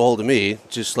way to get a hold of me,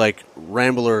 just like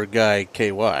Rambler Guy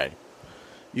KY,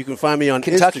 you can find me on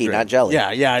Kentucky, Instagram. not jelly.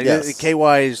 Yeah. Yes.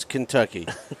 KY is Kentucky.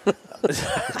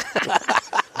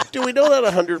 Do we know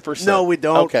that 100%? No, we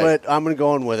don't, Okay. but I'm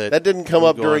going with it. That didn't come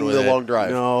up during the long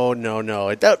drive. No.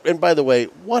 And by the way,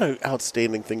 what an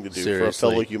outstanding thing to do Seriously. for a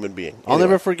fellow human being. I'll Anyway.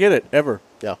 never forget it, ever.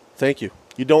 Yeah. Thank you.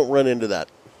 You don't run into that.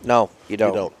 No, you don't.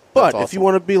 You don't. But That's if you awesome.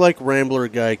 want to be like Rambler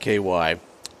Guy KY,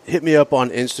 hit me up on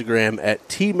Instagram at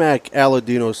TMac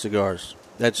Aladino Cigars.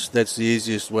 That's the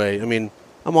easiest way. I mean,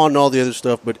 I'm on all the other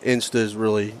stuff, but Insta is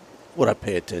really what I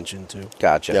pay attention to.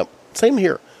 Gotcha. Yep. Same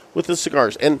here with the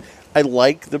cigars. And I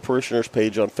like the parishioners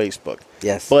page on Facebook.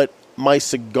 Yes. But my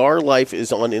cigar life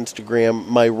is on Instagram.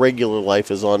 My regular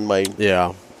life is on my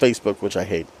Facebook, which I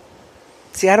hate.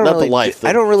 See, I don't Not really, the life,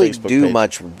 I don't really Facebook do page.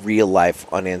 much real life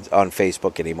on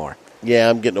Facebook anymore. Yeah,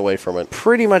 I'm getting away from it.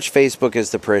 Pretty much Facebook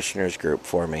is the parishioners group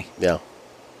for me. Yeah.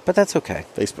 But that's okay.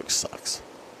 Facebook sucks.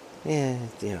 Yeah,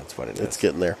 it's what it is. It's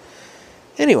getting there.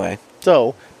 Anyway.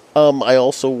 So, I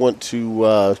also want to...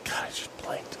 God, I just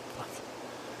blanked.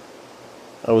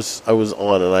 I was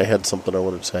on and I had something I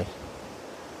wanted to say.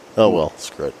 Oh, well,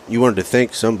 screw it. You wanted to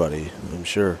thank somebody, I'm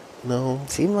sure. No.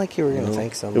 It seemed like you were going to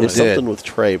thank It somebody. was something with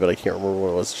Trey, but I can't remember what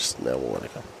it was. Just now we'll let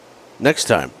it go. Next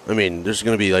time. I mean, there's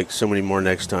going to be like so many more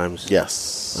next times.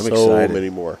 Yes. I'm so excited.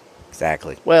 many more.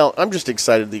 Exactly. Well, I'm just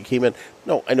excited that you came in.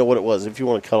 No, I know what it was. If you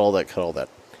want to cut all that, cut all that.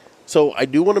 So I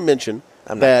do want to mention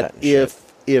I'm not that cutting shit.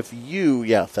 if you...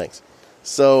 Yeah, thanks.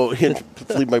 So,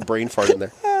 leave my brain fart in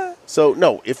there. So,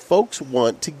 no, if folks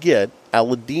want to get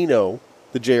Aladino,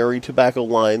 the JRE tobacco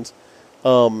lines,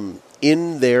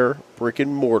 in their brick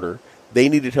and mortar, they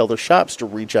need to tell their shops to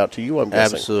reach out to you, I'm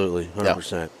guessing. Absolutely,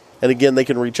 100%. Yeah. And again, they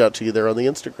can reach out to you there on the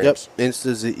Instagrams. Yep,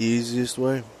 Insta's the easiest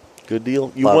way. Good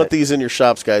deal. You Love want it. these in your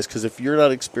shops, guys, because if you're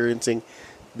not experiencing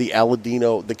the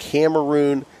Aladino, the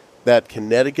Cameroon, that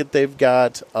Connecticut they've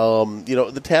got,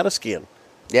 the Tatiscan.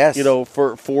 Yes.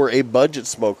 For a budget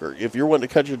smoker, if you're wanting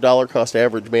to cut your dollar cost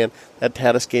average, man, that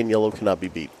Tatiscan yellow cannot be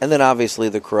beat. And then obviously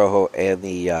the Corojo and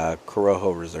the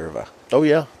Corojo Reserva. Oh,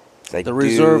 yeah. I The do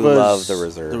Reservas, love the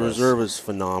Reservas. The Reserva's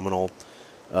phenomenal.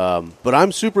 But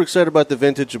I'm super excited about the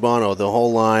vintage Habano, the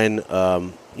whole line.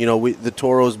 The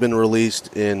Toro's been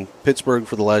released in Pittsburgh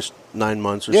for the last 9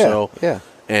 months or so. Yeah.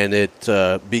 And it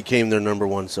became their number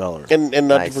one seller. And not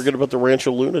Nice. to forget about the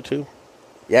Rancho Luna, too.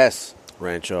 Yes.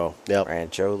 Rancho. Yep.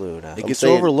 Rancho Luna. It gets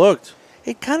saying- overlooked.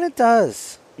 It kind of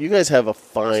does. You guys have a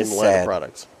fine It's line of sad.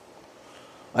 products.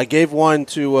 I gave one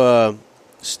to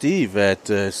Steve at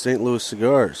St. Louis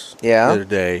Cigars Yeah? the other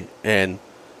day, and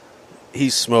he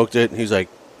smoked it, and he's like,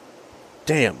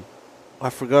 damn, I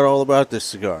forgot all about this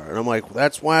cigar. And I'm like, well,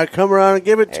 that's why I come around and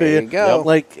give it to There you. you go.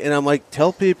 I'm like,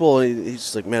 tell people.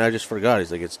 He's like, man, I just forgot.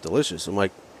 He's like, it's delicious. I'm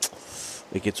like,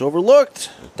 it gets overlooked.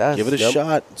 It does. Give it a Yep.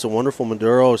 shot. It's a wonderful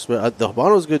Maduro. The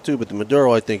Habano is good too, but the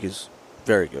Maduro I think is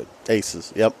very good.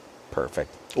 Aces. Yep.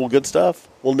 Perfect. Well, good stuff.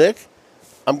 Well, Nick,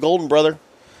 I'm golden, brother.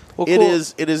 Well, It cool.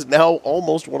 is now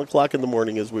almost 1 o'clock in the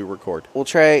morning as we record. Well,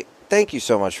 Trey, thank you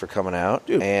so much for coming out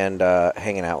Dude. and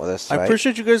hanging out with us tonight. I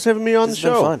appreciate you guys having me on This the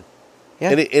has show. been fun. Yeah,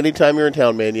 Anytime you're in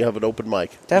town, man, you have an open mic.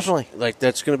 definitely. Like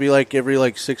that's going to be like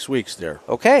every 6 weeks there.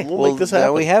 Okay, We'll well, make this now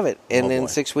happen. we have it. And Oh, in boy.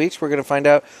 6 weeks, we're going to find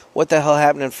out what the hell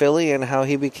happened in Philly and how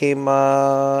he became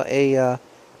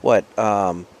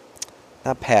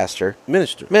not pastor,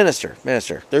 Minister.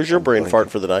 minister. There's your brain Blanking.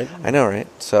 fart for the night. I know, right?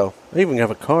 So, I even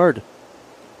have a card.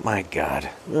 my God,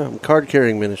 Yeah, I'm a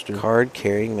card-carrying minister.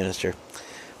 card-carrying minister.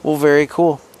 Well, very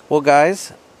cool. Well,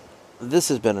 guys, this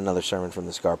has been another sermon from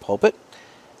the Cigar Pulpit.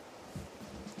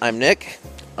 I'm Nick.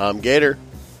 I'm Gator.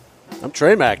 I'm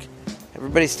Trey Mac.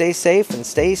 Everybody stay safe and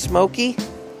stay smoky.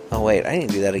 Oh, wait, I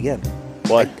didn't do that again.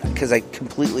 What? Because I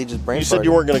completely just brain You said farted.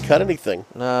 you weren't going to cut anything.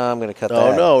 No, I'm going to cut Oh,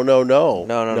 that. no.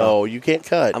 No. You can't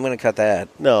cut. I'm going to cut that.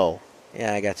 No.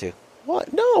 Yeah, I got to.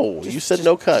 What? No. You said just-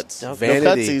 no cuts. no No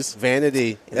cutsies.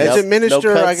 Vanity. Yep, As a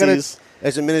minister, no I gotta. cutsies.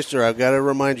 As a minister, I've got to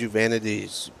remind you, vanity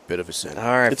is a bit of a sin. All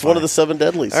right, It's fine. one of the 7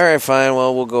 deadlies. All right, fine.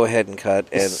 Well, we'll go ahead and cut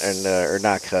and or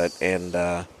not cut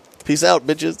and Peace out,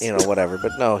 bitches. whatever.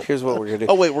 But no, here's what we're gonna do.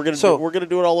 Oh wait, we're gonna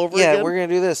do it all over yeah, again. we're gonna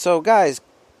do this. So, guys,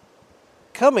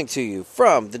 coming to you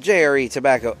from the JRE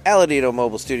Tobacco Aladino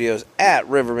Mobile Studios at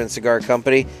Riverman Cigar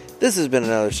Company. This has been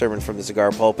another sermon from the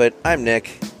Cigar Pulpit. I'm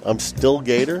Nick. I'm still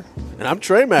Gator. And I'm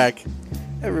Trey Mac.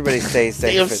 Everybody stay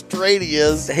safe. Damn straight he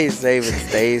is. Stay safe and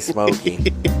stay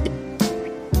smoky.